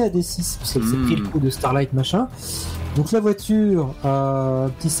est passée à D6 parce qu'elle s'est pris le coup de Starlight machin. Donc la voiture,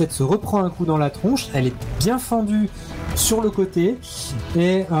 petit 7, se reprend un coup dans la tronche. Elle est bien fendue sur le côté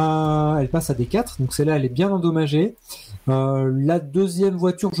et elle passe à D4. Donc celle-là, elle est bien endommagée. La deuxième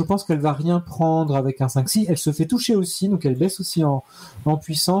voiture, je pense qu'elle va rien prendre avec un 5-6. Elle se fait toucher aussi, donc elle baisse aussi en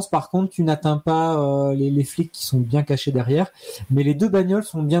puissance. Par contre, tu n'atteins pas les flics qui sont bien cachés derrière. Mais les deux bagnoles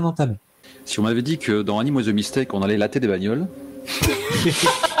sont bien entamées. Si on m'avait dit que dans Anime Was a Mistake, on allait latter des bagnoles.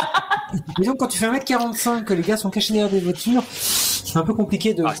 Mais donc, quand tu fais 1m45, que les gars sont cachés derrière des voitures, c'est un peu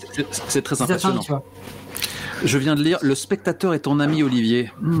compliqué de... C'est très les impressionnant. atteindre, tu vois. Je viens de lire « Le spectateur est ton ami,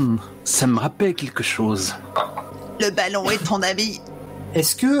 Olivier ». Ça me rappelle quelque chose. Le ballon est ton ami.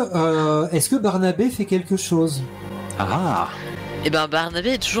 Est-ce que Barnabé fait quelque chose? Ah. Et ben Barnabé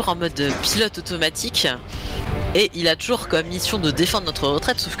est toujours en mode pilote automatique et il a toujours comme mission de défendre notre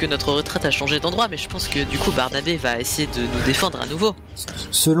retraite, sauf que notre retraite a changé d'endroit, mais je pense que du coup Barnabé va essayer de nous défendre à nouveau.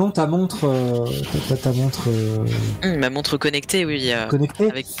 Selon ta montre, Ma montre connectée, oui, connectée,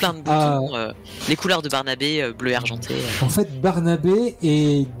 avec plein de boutons, les couleurs de Barnabé, bleu et argenté. En fait, Barnabé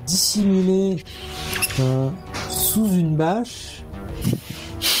est dissimulé sous une bâche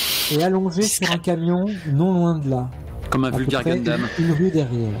et allongé sur un camion non loin de là. Comme un vulgaire Gundam. Une rue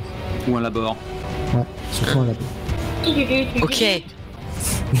derrière. Ou un labor. Ouais, surtout un labor. Ok.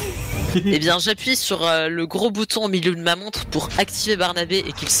 Eh bien, j'appuie sur le gros bouton au milieu de ma montre pour activer Barnabé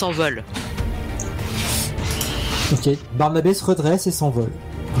et qu'il s'envole. Ok, Barnabé se redresse et s'envole.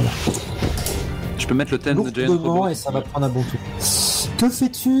 Voilà. Je peux mettre le thème de Giant Lourdement, Robot. et ça va prendre un bon tour. Que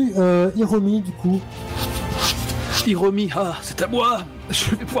fais-tu, Hiromi, du coup? Hiromi, c'est à moi.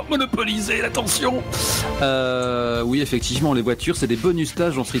 Je vais pouvoir monopoliser l'attention. Oui, effectivement, les voitures, c'est des bonus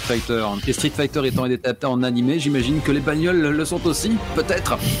stages dans Street Fighter. Et Street Fighter étant adapté en animé, j'imagine que les bagnoles le sont aussi,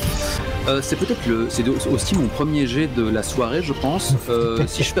 peut-être. C'est aussi mon premier jet de la soirée, je pense.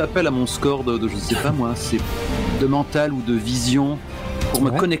 Si je fais appel à mon score de je sais pas moi, c'est de mental ou de vision pour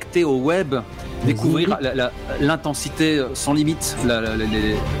me connecter au web, découvrir l'intensité sans limite,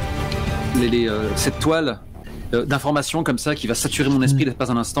 cette toile d'informations comme ça qui va saturer mon esprit l'espace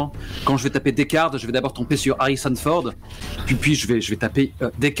d'un instant. Quand je vais taper Descartes, je vais d'abord tomber sur Harrison Ford, puis je vais taper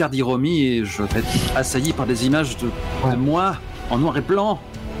Descartes Hiromi et je vais être assailli par des images de moi en noir et blanc,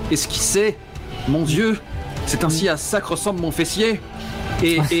 esquissé. Mon Dieu, c'est ainsi à ça que ressemble mon fessier.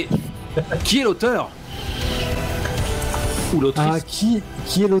 Et qui est l'auteur ou l'autrice?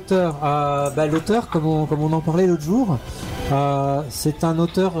 Qui est l'auteur? L'auteur, comme on en parlait l'autre jour, c'est un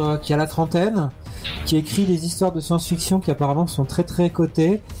auteur qui a la trentaine, qui écrit des histoires de science-fiction qui apparemment sont très très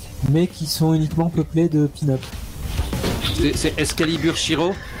cotées, mais qui sont uniquement peuplées de pin-up. C'est Excalibur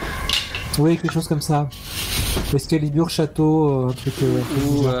Shiro? Oui, quelque chose comme ça. Excalibur Château, un truc.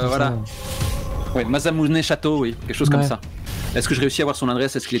 Voilà. Oui, Masamune Château, oui, quelque chose comme ça. Est-ce que je réussis à avoir son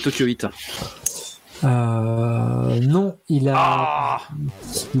adresse? Est-ce qu'il est Tokyo 8? Non, il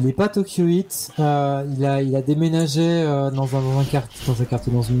est pas Tokyo 8. Il a déménagé dans un quartier,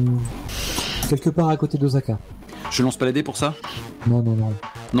 quelque part à côté d'Osaka. Je lance pas les dés pour ça? Non.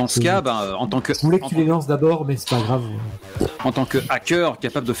 Dans ce cas, en tant que... Je voulais que tu les lances d'abord, mais c'est pas grave. En tant que hacker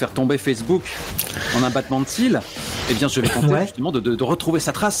capable de faire tomber Facebook en un battement de cils, eh bien je vais tenter justement de retrouver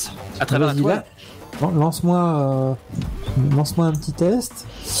sa trace à travers la toile. Lance-moi un petit test,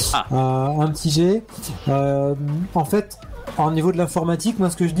 un petit jet. En fait, au niveau de l'informatique, moi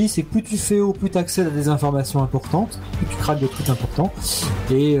ce que je dis, c'est que plus tu fais haut, plus tu accèdes à des informations importantes, plus tu craques des trucs importants.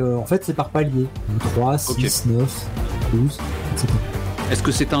 Et en fait, c'est par palier. 3, 6, 9, 12, etc. Est-ce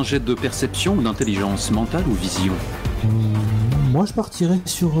que c'est un jet de perception ou d'intelligence mentale ou vision? Moi, je partirais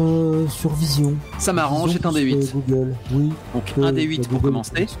sur vision. Ça m'arrange, c'est un D8. Google, oui. Donc un D8 pour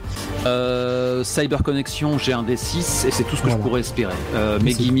commencer. Cyber Connection, j'ai un D6 et c'est tout ce que je pourrais espérer.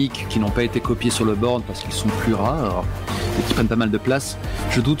 Mes gimmicks qui n'ont pas été copiés sur le board parce qu'ils sont plus rares et qui prennent pas mal de place.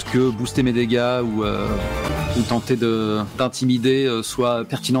 Je doute que booster mes dégâts ou tenter d'intimider soit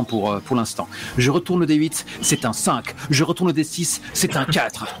pertinent pour l'instant. Je retourne le D8, c'est un 5. Je retourne le D6, c'est un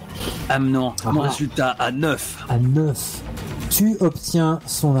 4. Amenant mon résultat à 9. À 9. Tu obtiens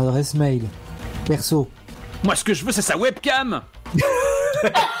son adresse mail. Perso. Moi, ce que je veux, c'est sa webcam.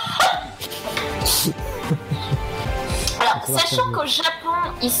 Alors, sachant qu'au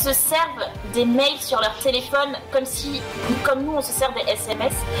Japon, ils se servent des mails sur leur téléphone comme nous, on se sert des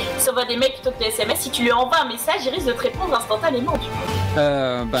SMS. Ils s'envoient des mails plutôt que des SMS. Si tu lui envoies un message, il risque de te répondre instantanément.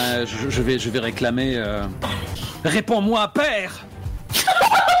 Je vais réclamer. Réponds-moi, père.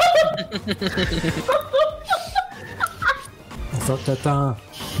 T'as un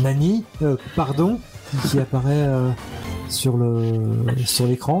Nani, qui apparaît sur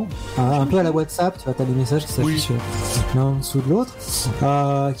l'écran, un peu à la WhatsApp. Tu vois, t'as des messages qui s'affichent l'un en dessous de l'autre.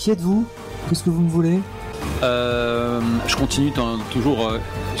 Qui êtes-vous? Qu'est-ce que vous me voulez? Je continue toujours.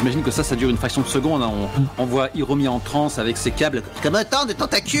 J'imagine que ça dure une fraction de seconde. Hein. On voit Hiromi en transe avec ses câbles. Comme autant de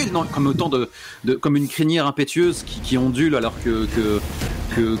tentacules. Non, comme autant comme une crinière impétueuse qui ondule alors que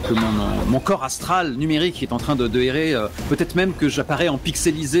mon corps astral numérique est en train de errer. Peut-être même que j'apparais en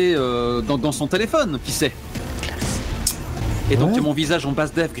pixelisé dans son téléphone. Qui sait? Et donc mon visage en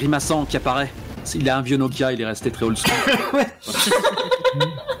basse def grimaçant qui apparaît. Il a un vieux Nokia, il est resté très old school.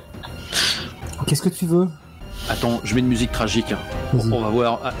 Qu'est-ce que tu veux? Attends, je mets une musique tragique. On va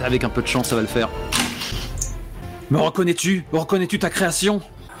voir, avec un peu de chance, ça va le faire. Me reconnais-tu? Reconnais-tu ta création?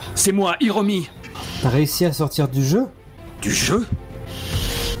 C'est moi, Hiromi. T'as réussi à sortir du jeu? Du jeu?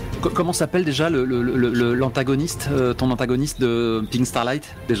 Comment s'appelle déjà l'antagoniste, ton antagoniste de Pink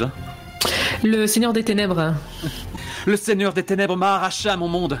Starlight, déjà? Le Seigneur des Ténèbres. Le Seigneur des Ténèbres m'a arraché à mon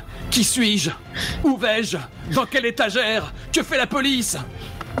monde. Qui suis-je? Où vais-je? Dans quelle étagère? Que fait la police?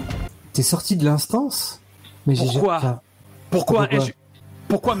 T'es sorti de l'instance? Mais Pourquoi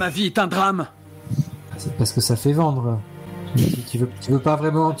ma vie est un drame? C'est parce que ça fait vendre. Tu veux pas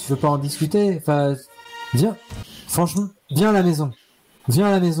vraiment, tu veux pas en discuter? Enfin, viens. Franchement, viens à la maison. Viens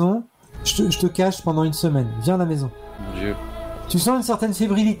à la maison. Je te cache pendant une semaine. Viens à la maison. Mon Dieu. Tu sens une certaine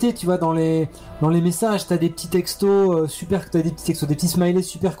fébrilité, tu vois, dans les messages. T'as des petits textos t'as des petits smileys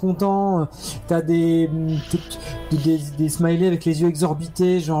super contents. T'as des smileys avec les yeux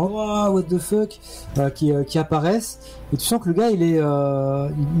exorbités, genre wow, what the fuck, qui apparaissent. Et tu sens que le gars, il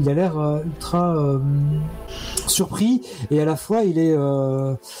a l'air ultra surpris et à la fois il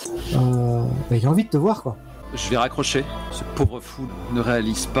a envie de te voir, quoi. Je vais raccrocher. Ce pauvre fou ne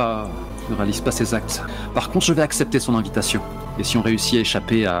réalise pas ses actes. Par contre, je vais accepter son invitation. Et si on réussit à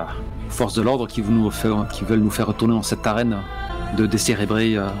échapper à force de l'ordre qui veulent nous faire retourner dans cette arène de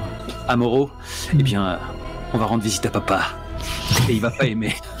décérébrés amoraux, eh bien, on va rendre visite à papa. Et il va pas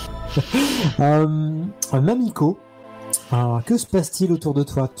aimer. Mamiko, que se passe-t-il autour de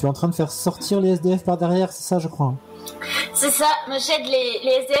toi? Tu es en train de faire sortir les SDF par derrière, c'est ça, je crois? C'est ça, moi j'aide les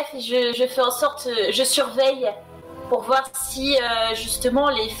SDF et je fais en sorte, je surveille pour voir si justement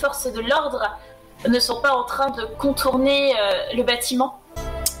les forces de l'ordre ne sont pas en train de contourner le bâtiment.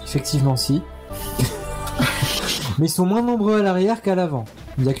 Effectivement, si. Mais ils sont moins nombreux à l'arrière qu'à l'avant.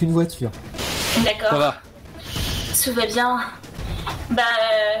 Il n'y a qu'une voiture. D'accord. Ça va. Tout va bien.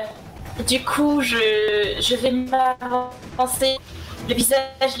 Du coup, je vais m'avancer, le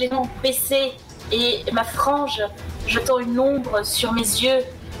visage légèrement baissé et ma frange jetant une ombre sur mes yeux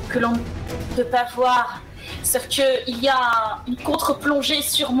que l'on ne peut pas voir. Sauf que il y a une contre-plongée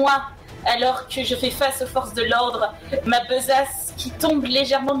sur moi alors que je fais face aux forces de l'ordre. Ma besace qui tombe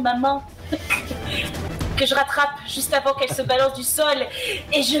légèrement de ma main que je rattrape juste avant qu'elle se balance du sol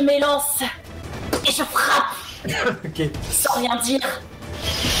et je m'élance et je frappe. Okay. Sans rien dire.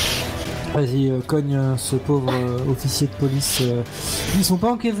 Vas-y, cogne ce pauvre officier de police. Ils sont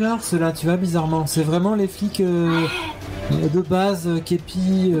pas en Kevlar, ceux-là, tu vois, bizarrement. C'est vraiment les flics de base,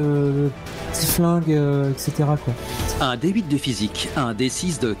 képi, petit flingue, etc. quoi. Un D8 de physique, un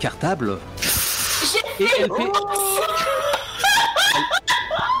D6 de cartable. Et elle fait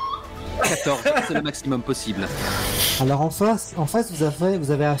 14, c'est le maximum possible. Alors en face,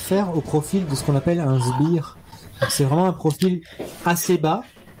 vous avez affaire au profil de ce qu'on appelle un sbire. Donc, c'est vraiment un profil assez bas.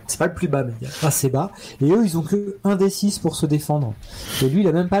 C'est pas le plus bas, mais assez bas. Et eux, ils ont que 1 D6 pour se défendre. Et lui, il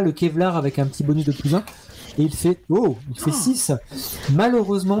a même pas le Kevlar avec un petit bonus de plus 1. Et il fait 6.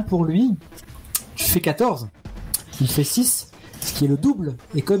 Malheureusement pour lui, tu fais 14. Il fait 6, ce qui est le double.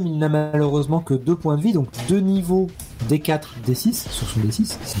 Et comme il n'a malheureusement que 2 points de vie, donc 2 niveaux D4, D6 sur son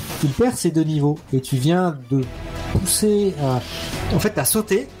D6, il perd ces 2 niveaux. Et tu viens de pousser... En fait, t'as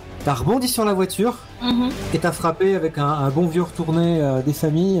sauté, t'as rebondi sur la voiture, et t'as frappé avec un bon vieux retourné des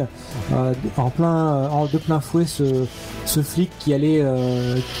familles de plein fouet ce flic qui allait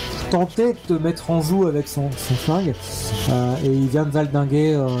tenter de te mettre en joue avec son flingue, et il vient de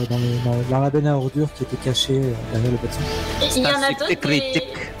valdinguer dans la benne à ordures qui était cachée derrière le bâtiment. Et il y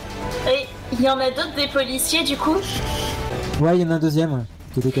en a d'autres des policiers du coup? Ouais, il y en a un deuxième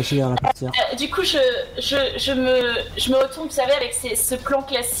qui était caché derrière la portière. Du coup, je me retourne, vous savez, avec ce plan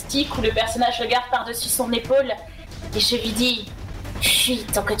classique où le personnage regarde par-dessus son épaule et je lui dis « Fuis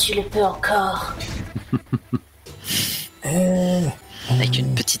tant que tu le peux encore. » Avec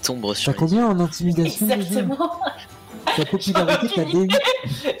une petite ombre sur les yeux. T'as combien en intimidation? Exactement. Ta popularité, t'as D8.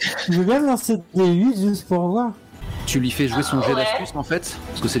 Tu veux bien me lancer D8 juste pour voir? Tu lui fais jouer son jet d'astuce en fait?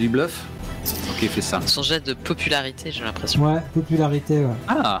 Parce que c'est du bluff? Ok, fais ça. Son jet de popularité, j'ai l'impression. Ouais, popularité, ouais.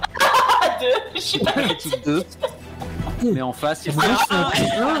 Ah 2, je suis pas petite. 2. Mais en face, il faut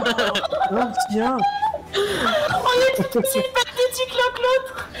tiens. On est tout aussi pathétique l'un que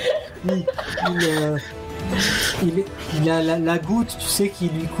l'autre. Il a la goutte, tu sais, qui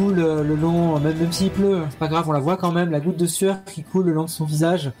lui coule le long, même s'il pleut, c'est pas grave, on la voit quand même, la goutte de sueur qui coule le long de son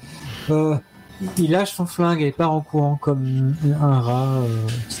visage. Il lâche son flingue et part en courant comme un rat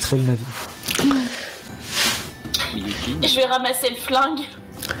qui traîne la vie. Je vais ramasser le flingue.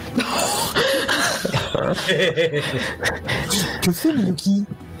 Que fait Miyuki?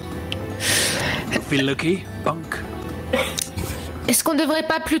 Feel lucky, punk. Est-ce qu'on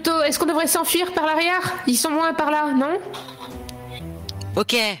devrait s'enfuir par l'arrière? Ils sont moins par là, non?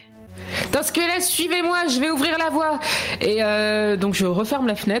 Ok. Dans ce cas-là, suivez-moi, je vais ouvrir la voie. Et donc je referme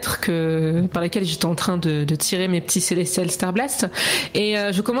la fenêtre par laquelle j'étais en train de tirer mes petits Celestial Star Blast. Et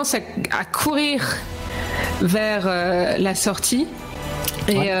je commence à courir vers la sortie.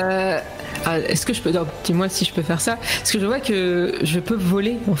 Et est-ce que je peux... Non, dis-moi si je peux faire ça. Parce que je vois que je peux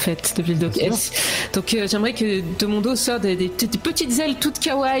voler, en fait, depuis le dock. Donc j'aimerais que de mon dos sortent des petites ailes toutes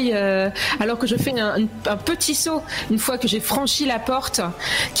kawaii, alors que je fais un petit saut une fois que j'ai franchi la porte,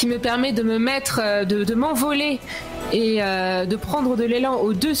 qui me permet de me mettre, de m'envoler et de prendre de l'élan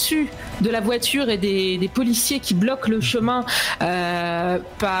au-dessus de la voiture et des policiers qui bloquent le chemin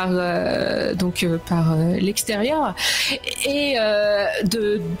par l'extérieur, et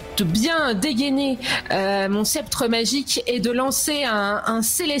de bien dégainer mon sceptre magique et de lancer un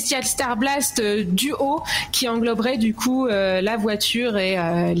Celestial Star Blast du haut qui engloberait du coup la voiture et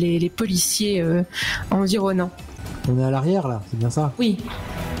les policiers environnants. On est à l'arrière là, c'est bien ça? Oui.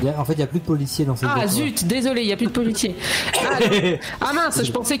 En fait, il n'y a plus de policiers dans cette voiture. Ah zut, désolé, il n'y a plus de policiers. Ah mince,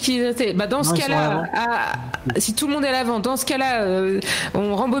 je pensais qu'ils étaient... dans ce cas-là, si tout le monde est à l'avant, dans ce cas-là,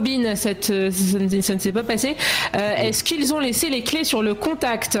 on rembobine ça ne s'est pas passé. Est-ce qu'ils ont laissé les clés sur le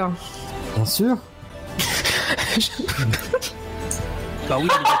contact? Bien sûr. Bah oui,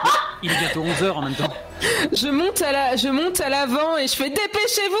 il est bientôt 11h en même temps. Je monte à l'avant et je fais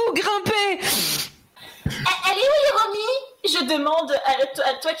dépêchez-vous, grimpez. Elle est où, Hiromi? Je demande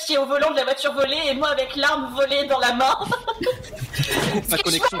à toi qui est au volant de la voiture volée et moi avec l'arme volée dans la main. Ma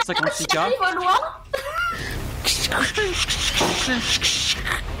connexion 56K. J'arrive au loin.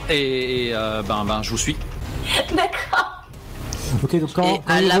 Et je vous suis. D'accord. Ok, donc quand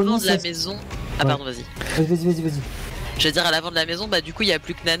à l'avant de la Hiromi, maison... Ah pardon, vas-y. Vas-y. Je veux dire, à l'avant de la maison, du coup, il n'y a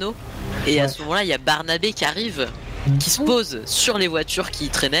plus que Nano. Et à ce moment-là, il y a Barnabé qui arrive, qui se pose sur les voitures qui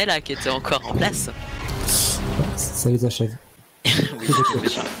traînaient, là, qui étaient encore en place. Ça les achève.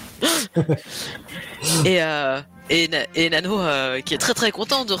 Et Nano, qui est très très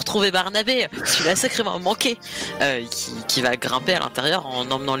content de retrouver Barnabé, qui l'a sacrément manqué, qui va grimper à l'intérieur en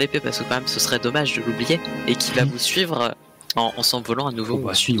emmenant l'épée, parce que quand même ce serait dommage de l'oublier, et qui va vous suivre en s'envolant à nouveau.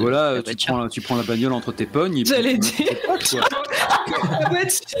 Voilà, tu prends la bagnole entre tes pognes. J'allais dire.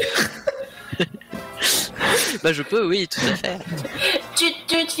 Je peux, oui, tout à fait. Tu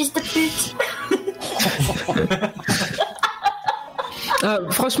fils de pute.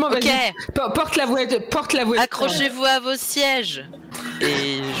 Franchement, vas-y. Porte la voiture. Accrochez-vous à vos sièges.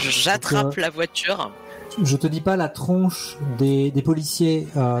 Et j'attrape la voiture. Je te dis pas la tronche des policiers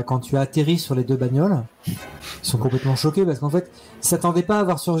quand tu as atterri sur les deux bagnoles. Ils sont complètement choqués parce qu'en fait, ils s'attendaient pas à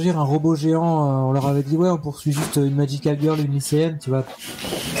voir surgir un robot géant. On leur avait dit on poursuit juste une Magical Girl, une lycéenne, tu vois.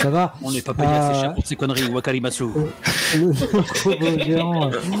 Ça va. On n'est pas payé assez cher pour ces conneries, Wakarimasu. Le robot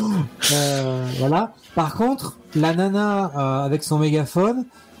géant. Voilà. Par contre, la nana avec son mégaphone,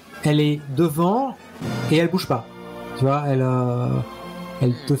 elle est devant et elle bouge pas. Tu vois,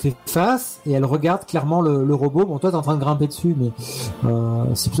 elle te fait face et elle regarde clairement le robot. Bon, toi, t'es en train de grimper dessus, mais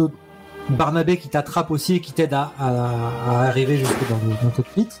c'est plutôt Barnabé qui t'attrape aussi et qui t'aide à arriver jusque dans le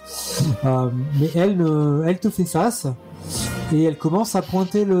cockpit. Mais elle te fait face et elle commence à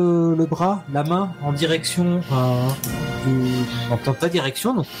pointer le bras, la main en direction dans ta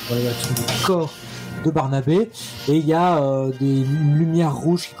direction, donc dans la direction du corps de Barnabé. Et il y a des lumières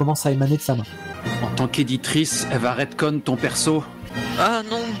rouges qui commencent à émaner de sa main. En tant qu'éditrice, elle va retcon ton perso. Ah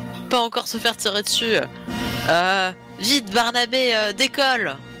non, pas encore se faire tirer dessus. Vite, Barnabé,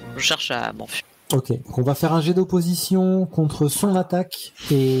 décolle. Je cherche à m'enfuir. Ok, donc on va faire un jet d'opposition contre son attaque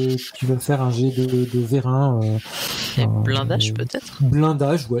et tu vas faire un jet de vérin. Blindage peut-être.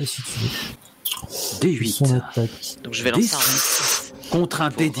 Blindage, ouais, si tu veux. D8. Son attaque. Donc je vais lancer un contre un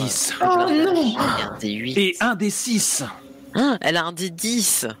D10. Oh non. Un D8. Et un D6. Elle a un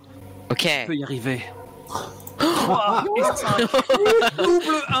D10. Ok. On peut y arriver.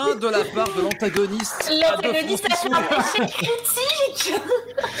 Double 1 de la part de l'antagoniste. L'antagoniste a fait un échec critique.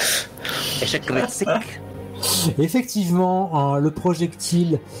 Échec critique. Effectivement, le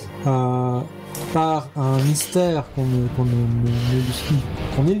projectile par un mystère qu'on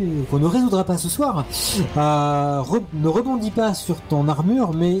ne résoudra pas ce soir, ne rebondit pas sur ton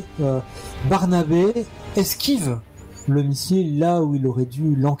armure, mais Barnabé esquive le missile là où il aurait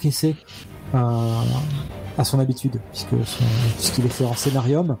dû l'encaisser. à son habitude, puisqu'il est fait en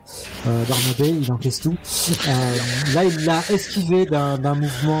scénarium. Barnabé, il encaisse tout. Là, il l'a esquivé d'un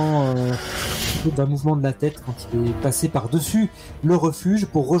mouvement de la tête quand il est passé par-dessus le refuge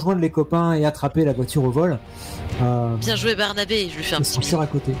pour rejoindre les copains et attraper la voiture au vol. Bien joué Barnabé, je lui fais un petit bisou à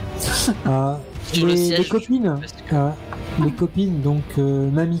côté. Sur le siège, les copines, donc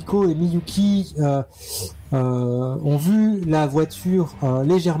Mamiko et Miyuki, ont vu la voiture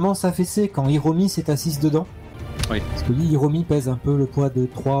légèrement s'affaisser quand Hiromi s'est assise dedans. Oui. Parce que Hiromi pèse un peu le poids de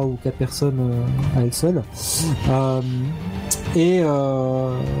 3 ou 4 personnes à elle seule. Et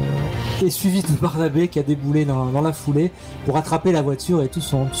suivi de Barnabé qui a déboulé dans la foulée pour attraper la voiture et tout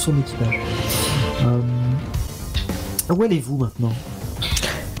son équipage. Où allez-vous maintenant ?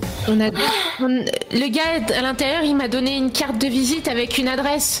 Le gars à l'intérieur, il m'a donné une carte de visite avec une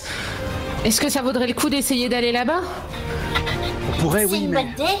adresse. Est-ce que ça vaudrait le coup d'essayer d'aller là-bas ? On pourrait, oui, une mais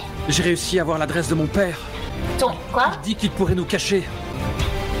bonne idée. j'ai réussi à avoir l'adresse de mon père. Ton quoi ? Il dit qu'il pourrait nous cacher.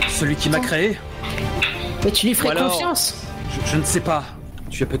 Celui qui m'a créé. Mais tu lui ferais Ou alors, confiance. Je ne sais pas.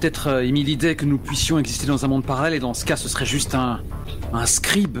 Tu as peut-être émis l'idée que nous puissions exister dans un monde parallèle, et dans ce cas, ce serait juste un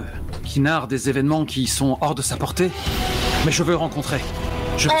scribe qui narre des événements qui sont hors de sa portée. Mais je veux le rencontrer.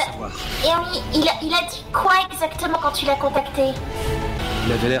 Je veux savoir. Et il a dit quoi exactement quand tu l'as contacté ?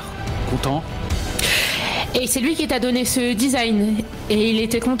 Il avait l'air content. Et c'est lui qui t'a donné ce design. Et il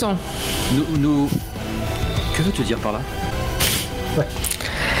était content. Nous... Que veux-tu dire par là ? Ouais.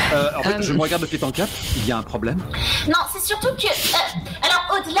 En fait, je me regarde de pied en cap. Il y a un problème ? Non, c'est surtout que...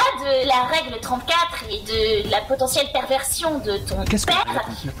 alors, au-delà de la règle 34 et de la potentielle perversion de ton Qu'est-ce que père...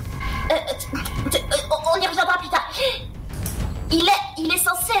 on y reviendra plus tard. Il est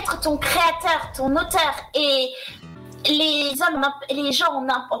censé être ton créateur, ton auteur. Et les gens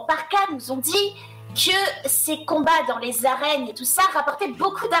en parka nous ont dit que ces combats dans les arènes et tout ça rapportaient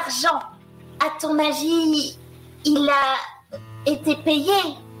beaucoup d'argent. À ton avis, il a été payé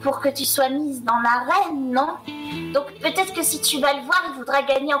pour que tu sois mise dans l'arène, non ? Donc peut-être que si tu vas le voir, il voudra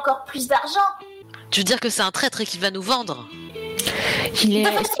gagner encore plus d'argent. Tu veux dire que c'est un traître et qu'il va nous vendre ? Il est De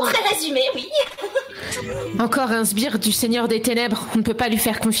façon très résumée, oui. encore un sbire du Seigneur des Ténèbres. On ne peut pas lui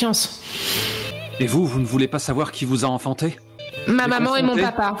faire confiance. Et vous ne voulez pas savoir qui vous a enfanté ? Ma maman et mon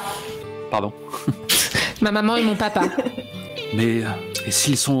confronté ? papa. Pardon. Ma maman et mon papa. Mais et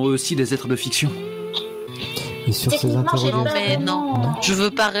s'ils sont eux aussi des êtres de fiction ? Et sur ces Techniquement, j'ai interrogations, peur. Mais non, je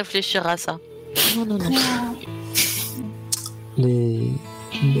veux pas réfléchir à ça. Non.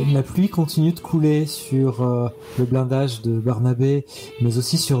 la pluie continue de couler sur le blindage de Barnabé, mais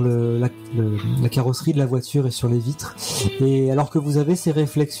aussi sur la carrosserie de la voiture et sur les vitres. Et alors que vous avez ces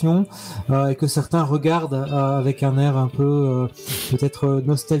réflexions et que certains regardent avec un air un peu peut-être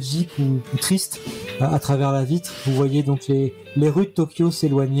nostalgique ou triste à travers la vitre, vous voyez donc les rues de Tokyo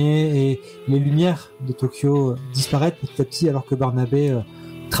s'éloigner et les lumières de Tokyo disparaître petit à petit alors que Barnabé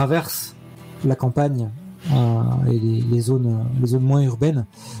traverse la campagne et les zones moins urbaines.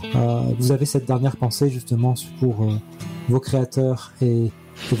 Vous avez cette dernière pensée justement pour vos créateurs et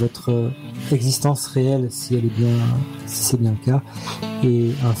votre existence réelle si c'est bien le cas.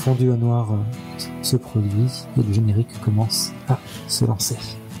 Et un fondu au noir se produit et le générique commence à se lancer.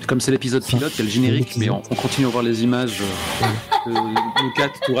 Comme c'est l'épisode pilote, il y a le générique, mais on continue à voir les images nous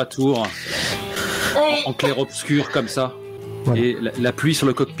quatre tour à tour en clair-obscur comme ça. Voilà. Et la pluie sur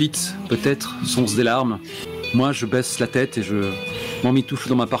le cockpit, peut-être, sonce des larmes. Moi, je baisse la tête et je m'emmitoufle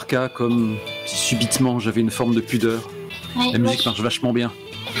dans ma parka comme si subitement j'avais une forme de pudeur. Ouais, la musique marche vachement bien,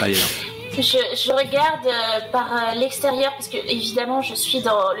 d'ailleurs. Je regarde par l'extérieur parce que évidemment je suis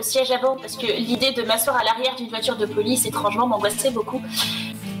dans le siège avant parce que l'idée de m'asseoir à l'arrière d'une voiture de police étrangement m'angoissait beaucoup.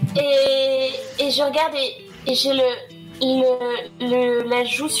 Et je regarde et j'ai la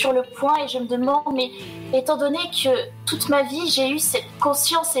joue sur le poing et je me demande, mais étant donné que toute ma vie j'ai eu cette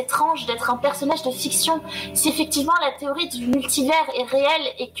conscience étrange d'être un personnage de fiction, si effectivement la théorie du multivers est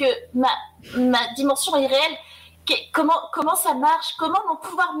réelle et que ma dimension est réelle, comment ça marche, comment mon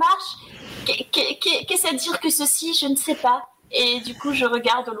pouvoir marche, qu'est-ce à dire que ceci, je ne sais pas. Et du coup je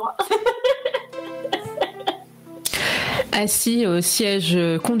regarde au loin. Assis au siège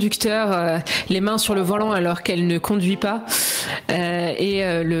conducteur, les mains sur le volant alors qu'elle ne conduit pas, et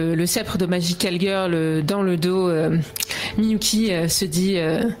le sceptre de Magical Girl dans le dos, Miyuki se dit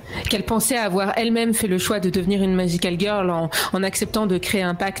qu'elle pensait avoir elle-même fait le choix de devenir une magical girl en acceptant de créer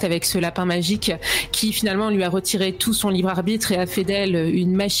un pacte avec ce lapin magique qui finalement lui a retiré tout son libre arbitre et a fait d'elle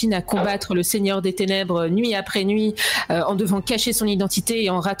une machine à combattre le Seigneur des Ténèbres nuit après nuit en devant cacher son identité et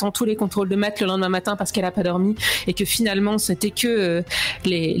en ratant tous les contrôles de maths le lendemain matin parce qu'elle n'a pas dormi, et que finalement c'était que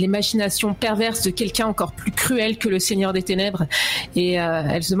les machinations perverses de quelqu'un encore plus cruel que le Seigneur des Ténèbres. Et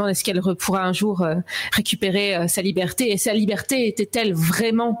elle se demande est-ce qu'elle pourra un jour récupérer sa liberté, et sa liberté existait-elle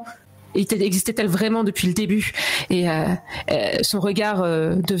vraiment depuis le début? Et son regard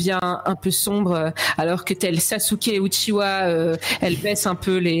devient un peu sombre alors que tel Sasuke Uchiwa, elle baisse un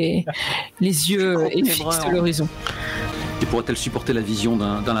peu les yeux et fixe l'horizon. Et pourra-t-elle supporter la vision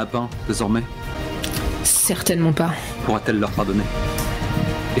d'un lapin désormais? Certainement pas. Pourra-t-elle leur pardonner?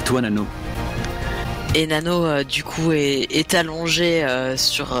 Et toi, Nano? Et Nano, du coup, est allongé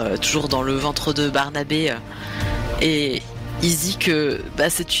toujours dans le ventre de Barnabé. Et il se dit que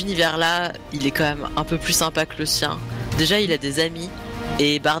cet univers-là, il est quand même un peu plus sympa que le sien. Déjà, il a des amis.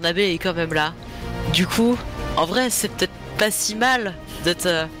 Et Barnabé est quand même là. Du coup, en vrai, c'est peut-être pas si mal d'être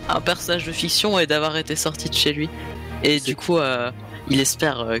un personnage de fiction et d'avoir été sorti de chez lui. Et du coup, il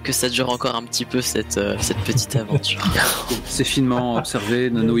espère que ça dure encore un petit peu cette petite aventure. C'est finement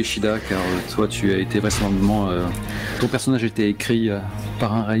observé, Nano Ishida, car toi tu as été vraisemblablement... ton personnage a été écrit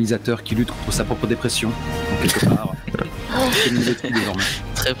par un réalisateur qui lutte contre sa propre dépression, en quelque part. C'est une détruite désormais.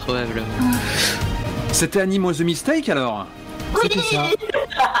 Très probable. C'était Anime Was a Mistake alors? Oui. C'était ça.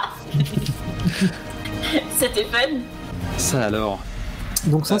 C'était fun. Ça alors.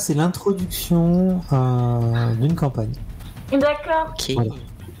 Donc ça, c'est l'introduction d'une campagne. D'accord. Ok. Voilà.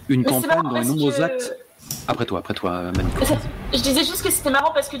 Une Mais c'est campagne marrant dont les parce nombreux que- actes... Après toi, Maniko. Je disais juste que c'était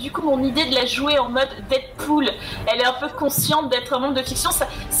marrant parce que du coup mon idée de la jouer en mode Deadpool, elle est un peu consciente d'être un monde de fiction, ça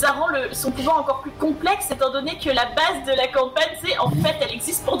rend son pouvoir encore plus complexe étant donné que la base de la campagne c'est en fait elle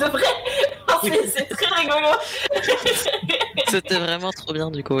existe pour de vrai. C'est très rigolo. C'était vraiment trop bien,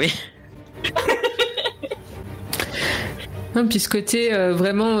 du coup, oui. Non, puis ce côté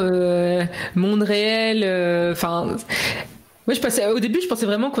vraiment monde réel, moi au début je pensais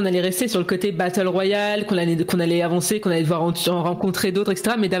vraiment qu'on allait rester sur le côté Battle Royale, qu'on allait avancer, qu'on allait devoir en rencontrer d'autres,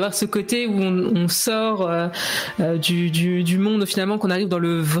 etc. Mais d'avoir ce côté où on sort du monde finalement, qu'on arrive dans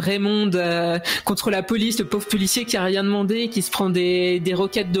le vrai monde contre la police, le pauvre policier qui a rien demandé, qui se prend des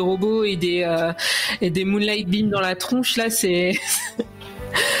roquettes de robots et des moonlight beams dans la tronche, là c'est...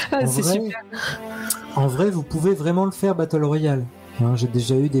 c'est super. En vrai, vous pouvez vraiment le faire Battle Royale. Hein, j'ai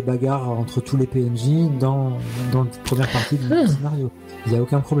déjà eu des bagarres entre tous les PNJ dans la première partie du scénario. Il n'y a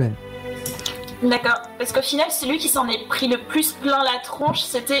aucun problème. D'accord, parce qu'au final celui qui s'en est pris le plus plein la tronche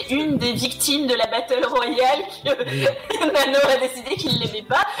c'était une des victimes de la Battle Royale que Nano a décidé qu'il l'aimait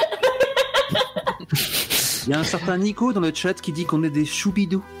pas. Il y a un certain Nico dans le chat qui dit qu'on est des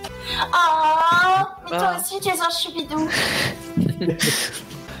choubidous. Oh, mais toi aussi tu es un choubidou.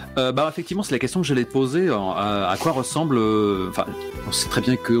 Effectivement, c'est la question que j'allais te poser. À quoi ressemble... on sait très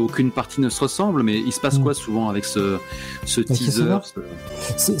bien qu'aucune partie ne se ressemble, mais il se passe quoi souvent avec ce teaser?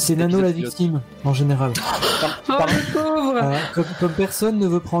 C'est Nano la victime, en général. Oh, le pauvre. Comme personne ne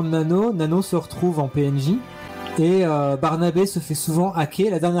veut prendre Nano se retrouve en PNJ. Et Barnabé se fait souvent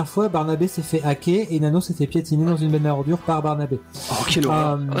hacker. La dernière fois, Barnabé s'est fait hacker et Nano s'est fait piétiner dans une benne à ordures par Barnabé. Oh, quelle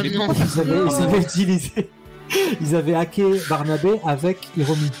horreur! Ils avaient utilisé... Ils avaient hacké Barnabé avec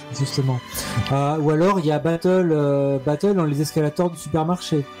Hiromi, justement. Ou alors, il y a Battle dans les escalators du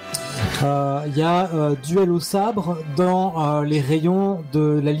supermarché. Il y a Duel au sabre dans les rayons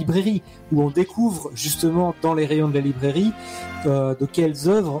de la librairie, où on découvre, justement, dans les rayons de la librairie, de quelles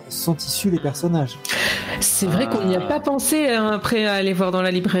œuvres sont issus les personnages. C'est vrai qu'on n'y a pas pensé après à aller voir dans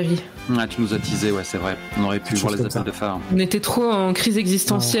la librairie. Ah, tu nous as teasé, ouais, c'est vrai. On aurait pu voir les appels de phare. On était trop en crise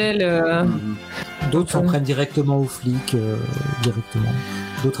existentielle. D'autres s'en prennent directement aux flics, directement.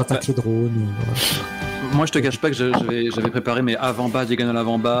 D'autres attaquent les drones. Moi, je te cache pas que j'avais préparé mes avant-bas, diagonale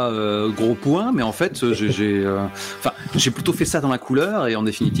avant-bas, gros points, mais en fait, j'ai plutôt fait ça dans la couleur, et en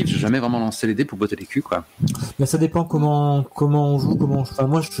définitive, j'ai jamais vraiment lancé les dés pour botter les culs, quoi. Mais ça dépend comment on joue,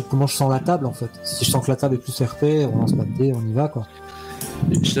 comment je sens la table, en fait. Si je sens que la table est plus RP, on lance pas de dés, on y va, quoi.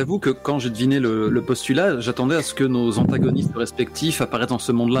 Je t'avoue que quand j'ai deviné le postulat, j'attendais à ce que nos antagonistes respectifs apparaissent dans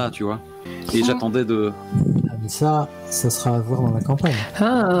ce monde-là, tu vois. Et j'attendais de... Ah, mais ça sera à voir dans la campagne.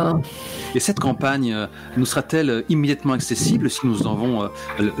 Ah. Et cette campagne nous sera-t-elle immédiatement accessible si nous avons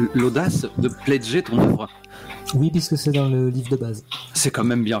l'audace de pledger ton œuvre? Oui, puisque c'est dans le livre de base. C'est quand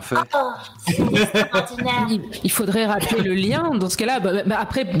même bien fait. Oh, c'est extraordinaire. Il faudrait rappeler le lien dans ce cas-là.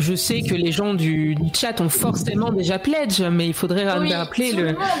 Après, je sais que les gens du chat ont forcément déjà pledge, mais il faudrait rappeler tout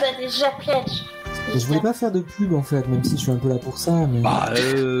le monde a déjà pledge. Et je voulais pas faire de pub en fait, même si je suis un peu là pour ça. Mais...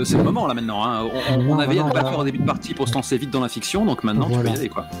 c'est le moment là maintenant. Hein. On avait un backer au début de partie pour se lancer vite dans la fiction, donc maintenant tu peux y aller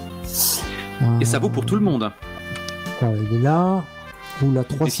quoi. Et ça vaut pour tout le monde. Il est là. La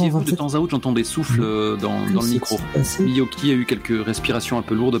 327. De temps à autre, j'entends des souffles dans le micro. Miyoki a eu quelques respirations un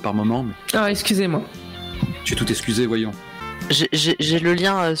peu lourdes par moment. Mais... Ah, excusez-moi. Tu es tout excusé, voyons. J'ai le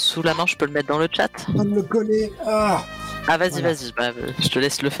lien sous la main, je peux le mettre dans le chat. On me le coller. Ah, vas-y, je te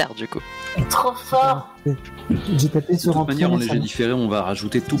laisse le faire du coup. Trop fort. J'ai tapé sur de toute manière, en léger différé, on va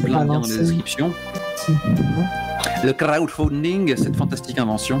rajouter tout plein de liens dans les descriptions. Le crowdfunding, cette fantastique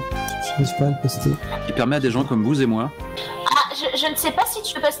invention je sais pas le poster. Qui permet à des gens comme vous et moi. Je ne sais pas si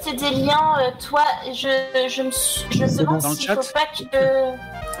tu peux poster des liens, toi. Je me demande s'il ne faut pas que...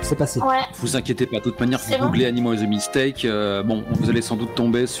 C'est passé. Ouais. Vous inquiétez pas, de toute manière, vous googlez Animal is a Mistake, vous allez sans doute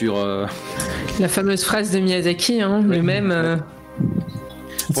tomber sur... La fameuse phrase de Miyazaki, hein, le même...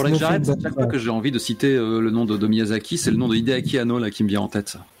 Pour que j'arrête, chaque fois que j'ai envie de citer le nom de Miyazaki, c'est le nom de Hideaki Anno là, qui me vient en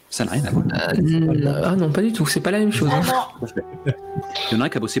tête. Ça n'a rien à voir. Non, pas du tout, c'est pas la même chose. Il y en a un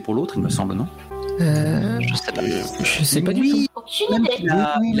qui a bossé pour l'autre, il me semble, non? Je sais pas. Je sais pas du tout. Aucune idée.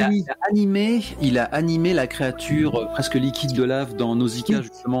 Il a animé la créature presque liquide de lave dans Nausicaa,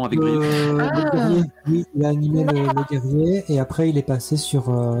 justement, avec Brio. Le guerrier. Oui, il a animé le guerrier et après il est passé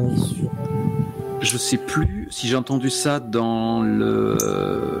sur... Je sais plus si j'ai entendu ça dans le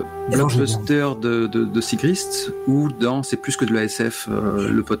blockbuster de Sigrist ou dans C'est plus que de la SF,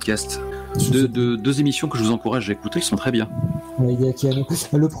 le podcast. Deux émissions que je vous encourage à écouter, qui sont très bien. Hideaki Anno.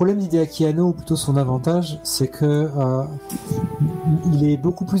 Le problème d'Hideaki Anno, ou plutôt son avantage, c'est que il est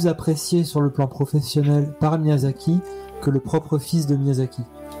beaucoup plus apprécié sur le plan professionnel par Miyazaki que le propre fils de Miyazaki.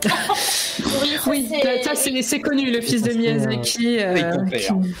 Oui, ça c'est connu, le fils de Miyazaki.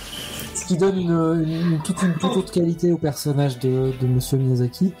 Ce qui donne toute autre qualité au personnage de Monsieur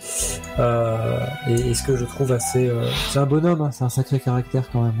Miyazaki. Et ce que je trouve assez... c'est un bonhomme, hein, c'est un sacré caractère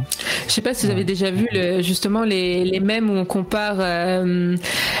quand même. Je sais pas si vous avez déjà vu justement les mèmes où on compare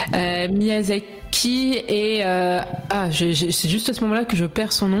Miyazaki et... c'est juste à ce moment-là que je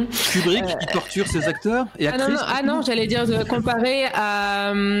perds son nom. Kubrick qui torture ses acteurs et actrices. Non, j'allais dire de comparer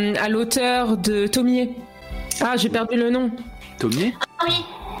à l'auteur de Tomie. Ah, j'ai perdu le nom. Tomie ? Ah oui.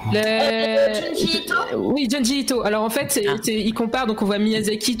 Junji Ito. Oui, Junji Ito. Alors en fait, il compare, donc on voit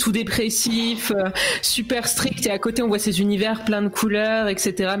Miyazaki tout dépressif, super strict, et à côté on voit ses univers plein de couleurs,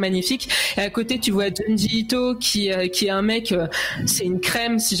 etc., magnifique. Et à côté tu vois Junji Ito qui est un mec, c'est une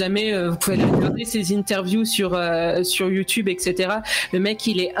crème. Si jamais vous pouvez aller regarder ses interviews sur YouTube, etc. Le mec,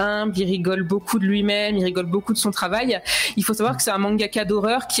 il est humble, il rigole beaucoup de lui-même, il rigole beaucoup de son travail. Il faut savoir que c'est un mangaka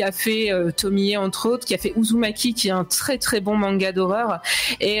d'horreur qui a fait Tomie entre autres, qui a fait Uzumaki, qui est un très très bon manga d'horreur.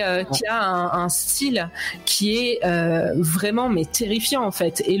 Et qui a un style qui est vraiment mais terrifiant en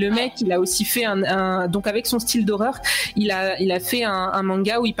fait. Et le mec, il a aussi fait donc avec son style d'horreur, il a fait un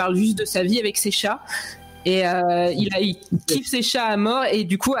manga où il parle juste de sa vie avec ses chats. Et il kiffe ses chats à mort, et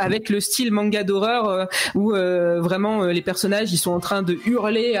du coup avec le style manga d'horreur où vraiment les personnages ils sont en train de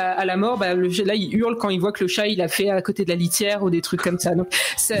hurler à la mort, là il hurle quand il voit que le chat il a fait à côté de la litière ou des trucs comme ça. Donc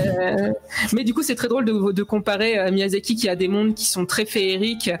mais du coup c'est très drôle de comparer Miyazaki qui a des mondes qui sont très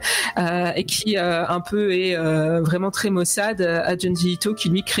féeriques et qui un peu est vraiment très maussade, à Junji Ito qui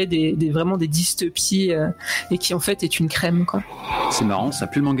lui crée vraiment des dystopies et qui en fait est une crème quoi. C'est marrant, ça,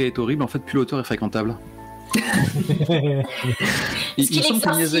 plus le manga est horrible, en fait plus l'auteur est fréquentable. Il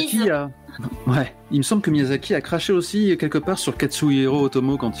me semble que Miyazaki a craché aussi quelque part sur Katsuhiro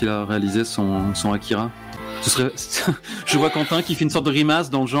Otomo quand il a réalisé son Akira. Je vois Quentin qui fait une sorte de grimace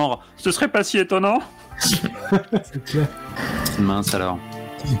dans le genre « Ce serait pas si étonnant !» C'est clair. Mince alors.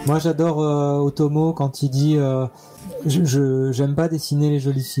 Moi j'adore Otomo quand il dit j'aime pas dessiner les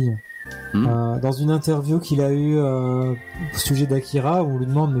jolies filles. Dans une interview qu'il a eue au sujet d'Akira, où on lui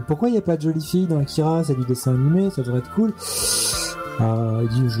demande mais pourquoi il n'y a pas de jolie fille dans Akira, c'est du dessin animé, ça devrait être cool. Il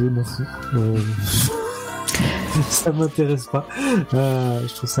dit je m'en fous. Ça m'intéresse pas.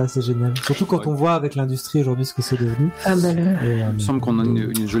 Je trouve ça assez génial. Surtout quand on voit avec l'industrie aujourd'hui ce que c'est devenu. Il me semble qu'on a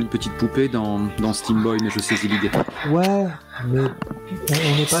une jolie petite poupée dans Steam Boy, mais je saisis l'idée. Ouais, mais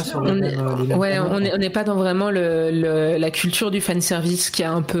on n'est pas sur les mêmes. Ouais, on n'est pas dans vraiment la culture du fanservice qui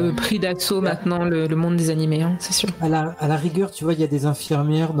a un peu pris d'assaut maintenant le monde des animés, hein, c'est sûr. À la rigueur, tu vois, il y a des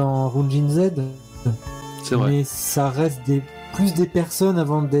infirmières dans Runjin Z. C'est vrai. Mais ça reste plus des personnes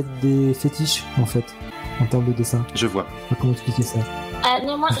avant d'être des fétiches, en fait. En termes de dessin. Je vois. Comment expliquer ça?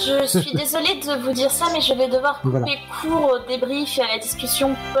 Non, moi, je suis désolée de vous dire ça, mais je vais devoir couper court au débrief et à la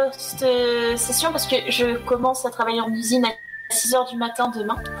discussion post-session parce que je commence à travailler en usine à 6h du matin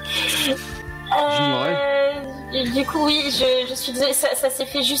demain. Du coup, oui, je suis désolée, ça s'est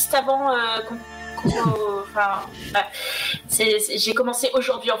fait juste avant coup, j'ai commencé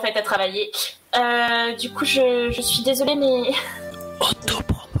aujourd'hui en fait à travailler. Du coup, je suis désolée, mais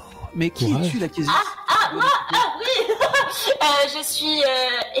Autopromo. Mais qui es-tu, l'Akésis? Oui. Je suis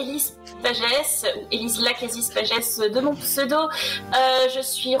Élise Pagès, ou Élise Lacasis Pagès de mon pseudo. Je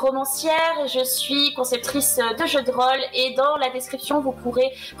suis romancière, je suis conceptrice de jeux de rôle, et dans la description vous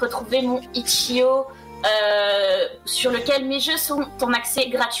pourrez retrouver mon Itch.io sur lequel mes jeux sont en accès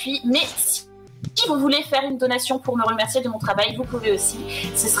gratuit. Mais si vous voulez faire une donation pour me remercier de mon travail, vous pouvez aussi.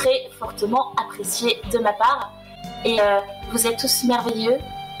 Ce serait fortement apprécié de ma part. Et vous êtes tous merveilleux.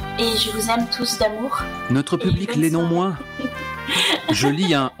 Et je vous aime tous d'amour. Notre public l'est non moins. Je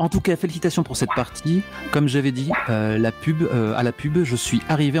lis en tout cas, félicitations pour cette partie. Comme j'avais dit, à la pub, je suis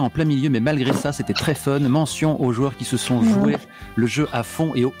arrivé en plein milieu, mais malgré ça, c'était très fun. Mention aux joueurs qui se sont joués le jeu à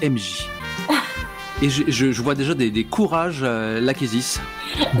fond et au MJ. Et je vois déjà des courages, l'Akésis.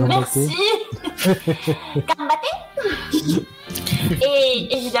 Merci. Gambate. Et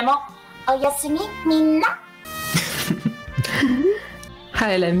évidemment, Oyasumi Minna.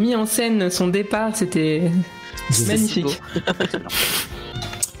 Ah, elle a mis en scène son départ, c'était magnifique.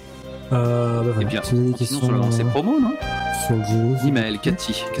 Voilà. Et bien, si vous avez des questions sur le lancé promo, non? sur le jeu, Nimaël,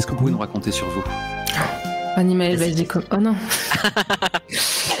 Cathy, qu'est-ce que vous pouvez nous raconter sur vous? Animal, vas-y, oh non.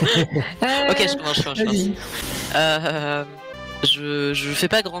 Ok, je commence. Je fais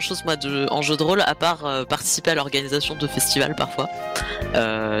pas grand chose moi en jeu de rôle à part participer à l'organisation de festivals parfois.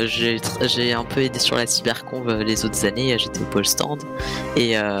 J'ai un peu aidé sur la cyberconv les autres années, j'étais au pôle stand,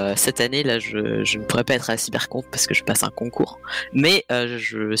 et cette année là je ne pourrais pas être à la cyberconv parce que je passe un concours, mais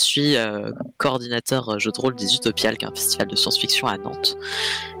je suis coordinateur jeu de rôle des Utopiales, qui est un festival de science-fiction à Nantes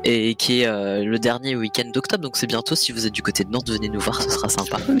et qui est le dernier week-end d'octobre, donc c'est bientôt. Si vous êtes du côté de Nantes, venez nous voir, ce sera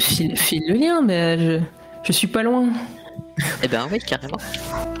sympa. File le lien, mais je suis pas loin. Eh ben oui, carrément.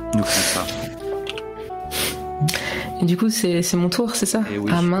 Nous ferons ça. Et du coup, c'est mon tour, c'est ça?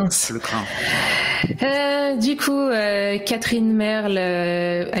 Oui, ah mince. Je le crains. Du coup, Catherine Merle,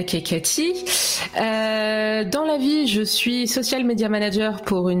 aka Cathy. Dans la vie, je suis social media manager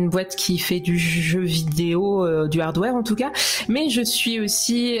pour une boîte qui fait du jeu vidéo, du hardware en tout cas. Mais je suis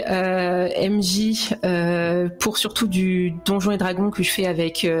aussi MJ pour surtout du Donjons et Dragons que je fais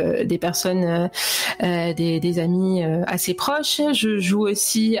avec des personnes, des amis assez proches. Je joue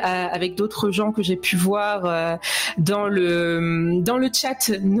aussi avec d'autres gens que j'ai pu voir dans le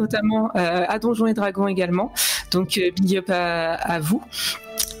chat, notamment à Donjons et Dragons également. Donc big up à vous.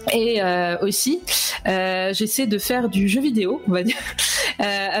 Et aussi, j'essaie de faire du jeu vidéo, on va dire.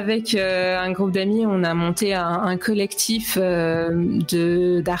 Avec un groupe d'amis, on a monté un collectif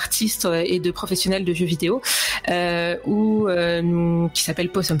d'artistes et de professionnels de jeux vidéo qui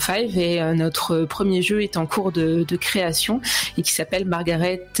s'appelle Possum 5, et notre premier jeu est en cours de création et qui s'appelle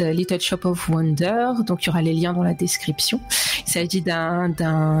Margaret Little Shop of Wonder. Donc il y aura les liens dans la description. Il s'agit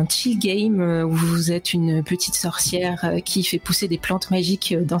d'un chill game où vous êtes une petite sorcière qui fait pousser des plantes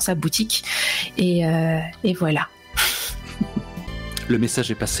magiques dans sa boutique, et voilà. Le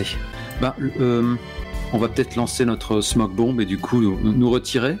message est passé. On va peut-être lancer notre smoke bomb et du coup nous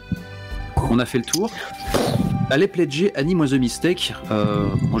retirer. On a fait le tour. Allez pledger Annie Was a Mistake.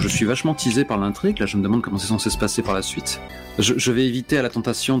 Moi je suis vachement teasé par l'intrigue. Là je me demande comment c'est censé se passer par la suite. Je vais éviter à la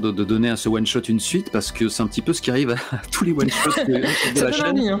tentation de donner à ce one shot une suite, parce que c'est un petit peu ce qui arrive à tous les one shots de la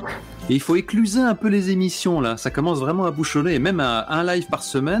chaîne. Hein. Et il faut écluser un peu les émissions là. Ça commence vraiment à bouchonner. Et même à un live par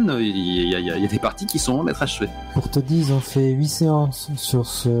semaine, il y a des parties qui sont à achever. Pour te dire, ils ont fait 8 séances sur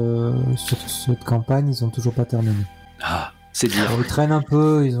cette campagne, ils ont toujours pas terminé. Ah, c'est dire. Alors, ils traînent un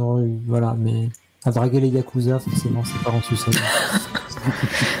peu, voilà, mais à draguer les Yakuza, forcément, c'est pas rendu ça.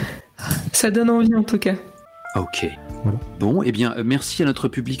 Ça donne envie en tout cas. Ok. Voilà. Bon, eh bien, merci à notre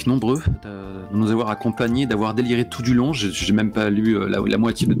public nombreux de nous avoir accompagnés, d'avoir déliré tout du long. J'ai même pas lu la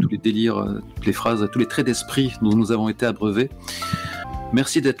moitié de tous les délires, toutes les phrases, tous les traits d'esprit dont nous avons été abreuvés.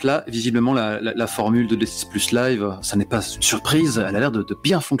 Merci d'être là. Visiblement, la formule de D6 Plus Live, ça n'est pas une surprise. Elle a l'air de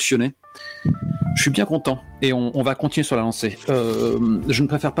bien fonctionner. Je suis bien content. Et on va continuer sur la lancée. Je ne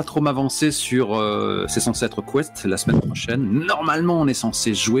préfère pas trop m'avancer sur... c'est censé être Quest la semaine prochaine. Normalement, on est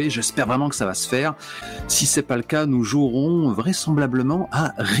censé jouer. J'espère vraiment que ça va se faire. Si c'est pas le cas, nous jouerons vraisemblablement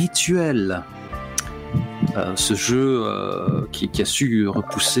à Rituel. Ce jeu qui a su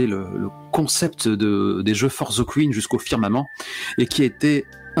repousser le concept des jeux For the Queen jusqu'au firmament, et qui a été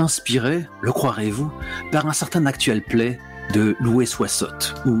inspiré, le croirez-vous, par un certain actual play de Louis Soissot,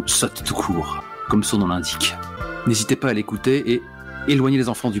 ou Sot tout court, comme son nom l'indique. N'hésitez pas à l'écouter et éloignez les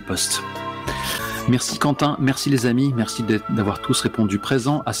enfants du poste. Merci Quentin, merci les amis, merci d'avoir tous répondu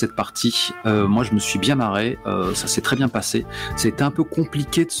présent à cette partie. Moi je me suis bien marré, ça s'est très bien passé. C'était un peu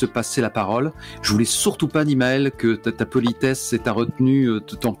compliqué de se passer la parole. Je voulais surtout pas, Nimaël, que ta politesse et ta retenue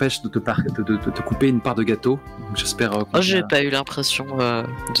t'empêchent de te couper une part de gâteau. J'espère. J'ai pas eu l'impression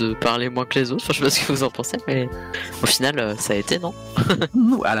de parler moins que les autres. Enfin, je sais pas ce que vous en pensez, mais au final ça a été, non?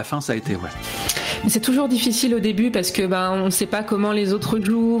 À la fin ça a été, ouais. C'est toujours difficile au début parce que on sait pas comment les autres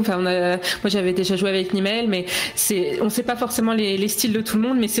jouent. Enfin, moi j'avais déjà joué avec Nimaël, mais on sait pas forcément les styles de tout le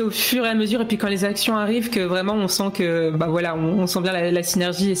monde, mais c'est au fur et à mesure et puis quand les actions arrivent que vraiment on sent que on sent bien la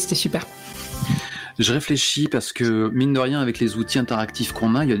synergie et c'était super. Je réfléchis parce que mine de rien avec les outils interactifs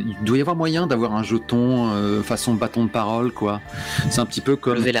qu'on a, il doit y avoir moyen d'avoir un jeton façon bâton de parole, quoi. C'est un petit peu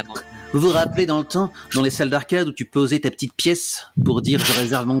comme lever la main. Vous vous rappelez dans le temps, dans les salles d'arcade où tu posais ta petite pièce pour dire je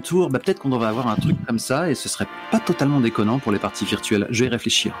réserve mon tour, peut-être qu'on devrait avoir un truc comme ça et ce serait pas totalement déconnant pour les parties virtuelles. Je vais y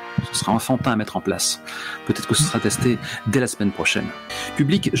réfléchir. Ce sera enfantin à mettre en place. Peut-être que ce sera testé dès la semaine prochaine.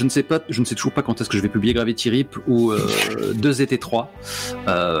 Public, je ne sais toujours pas quand est-ce que je vais publier Gravity Rip ou 2ET3,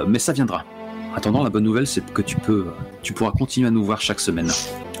 mais ça viendra. En attendant, la bonne nouvelle, c'est que tu pourras continuer à nous voir chaque semaine.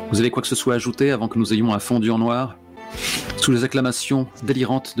 Vous avez quoi que ce soit à ajouter avant que nous ayons un fondu en noir sous les acclamations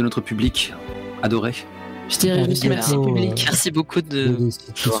délirantes de notre public adoré? Je dirais juste merci public. Merci beaucoup de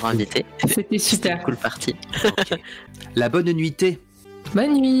m'avoir invité. C'était super. Cool partie. La bonne nuitée.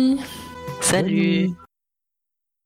 Bonne nuit. Salut.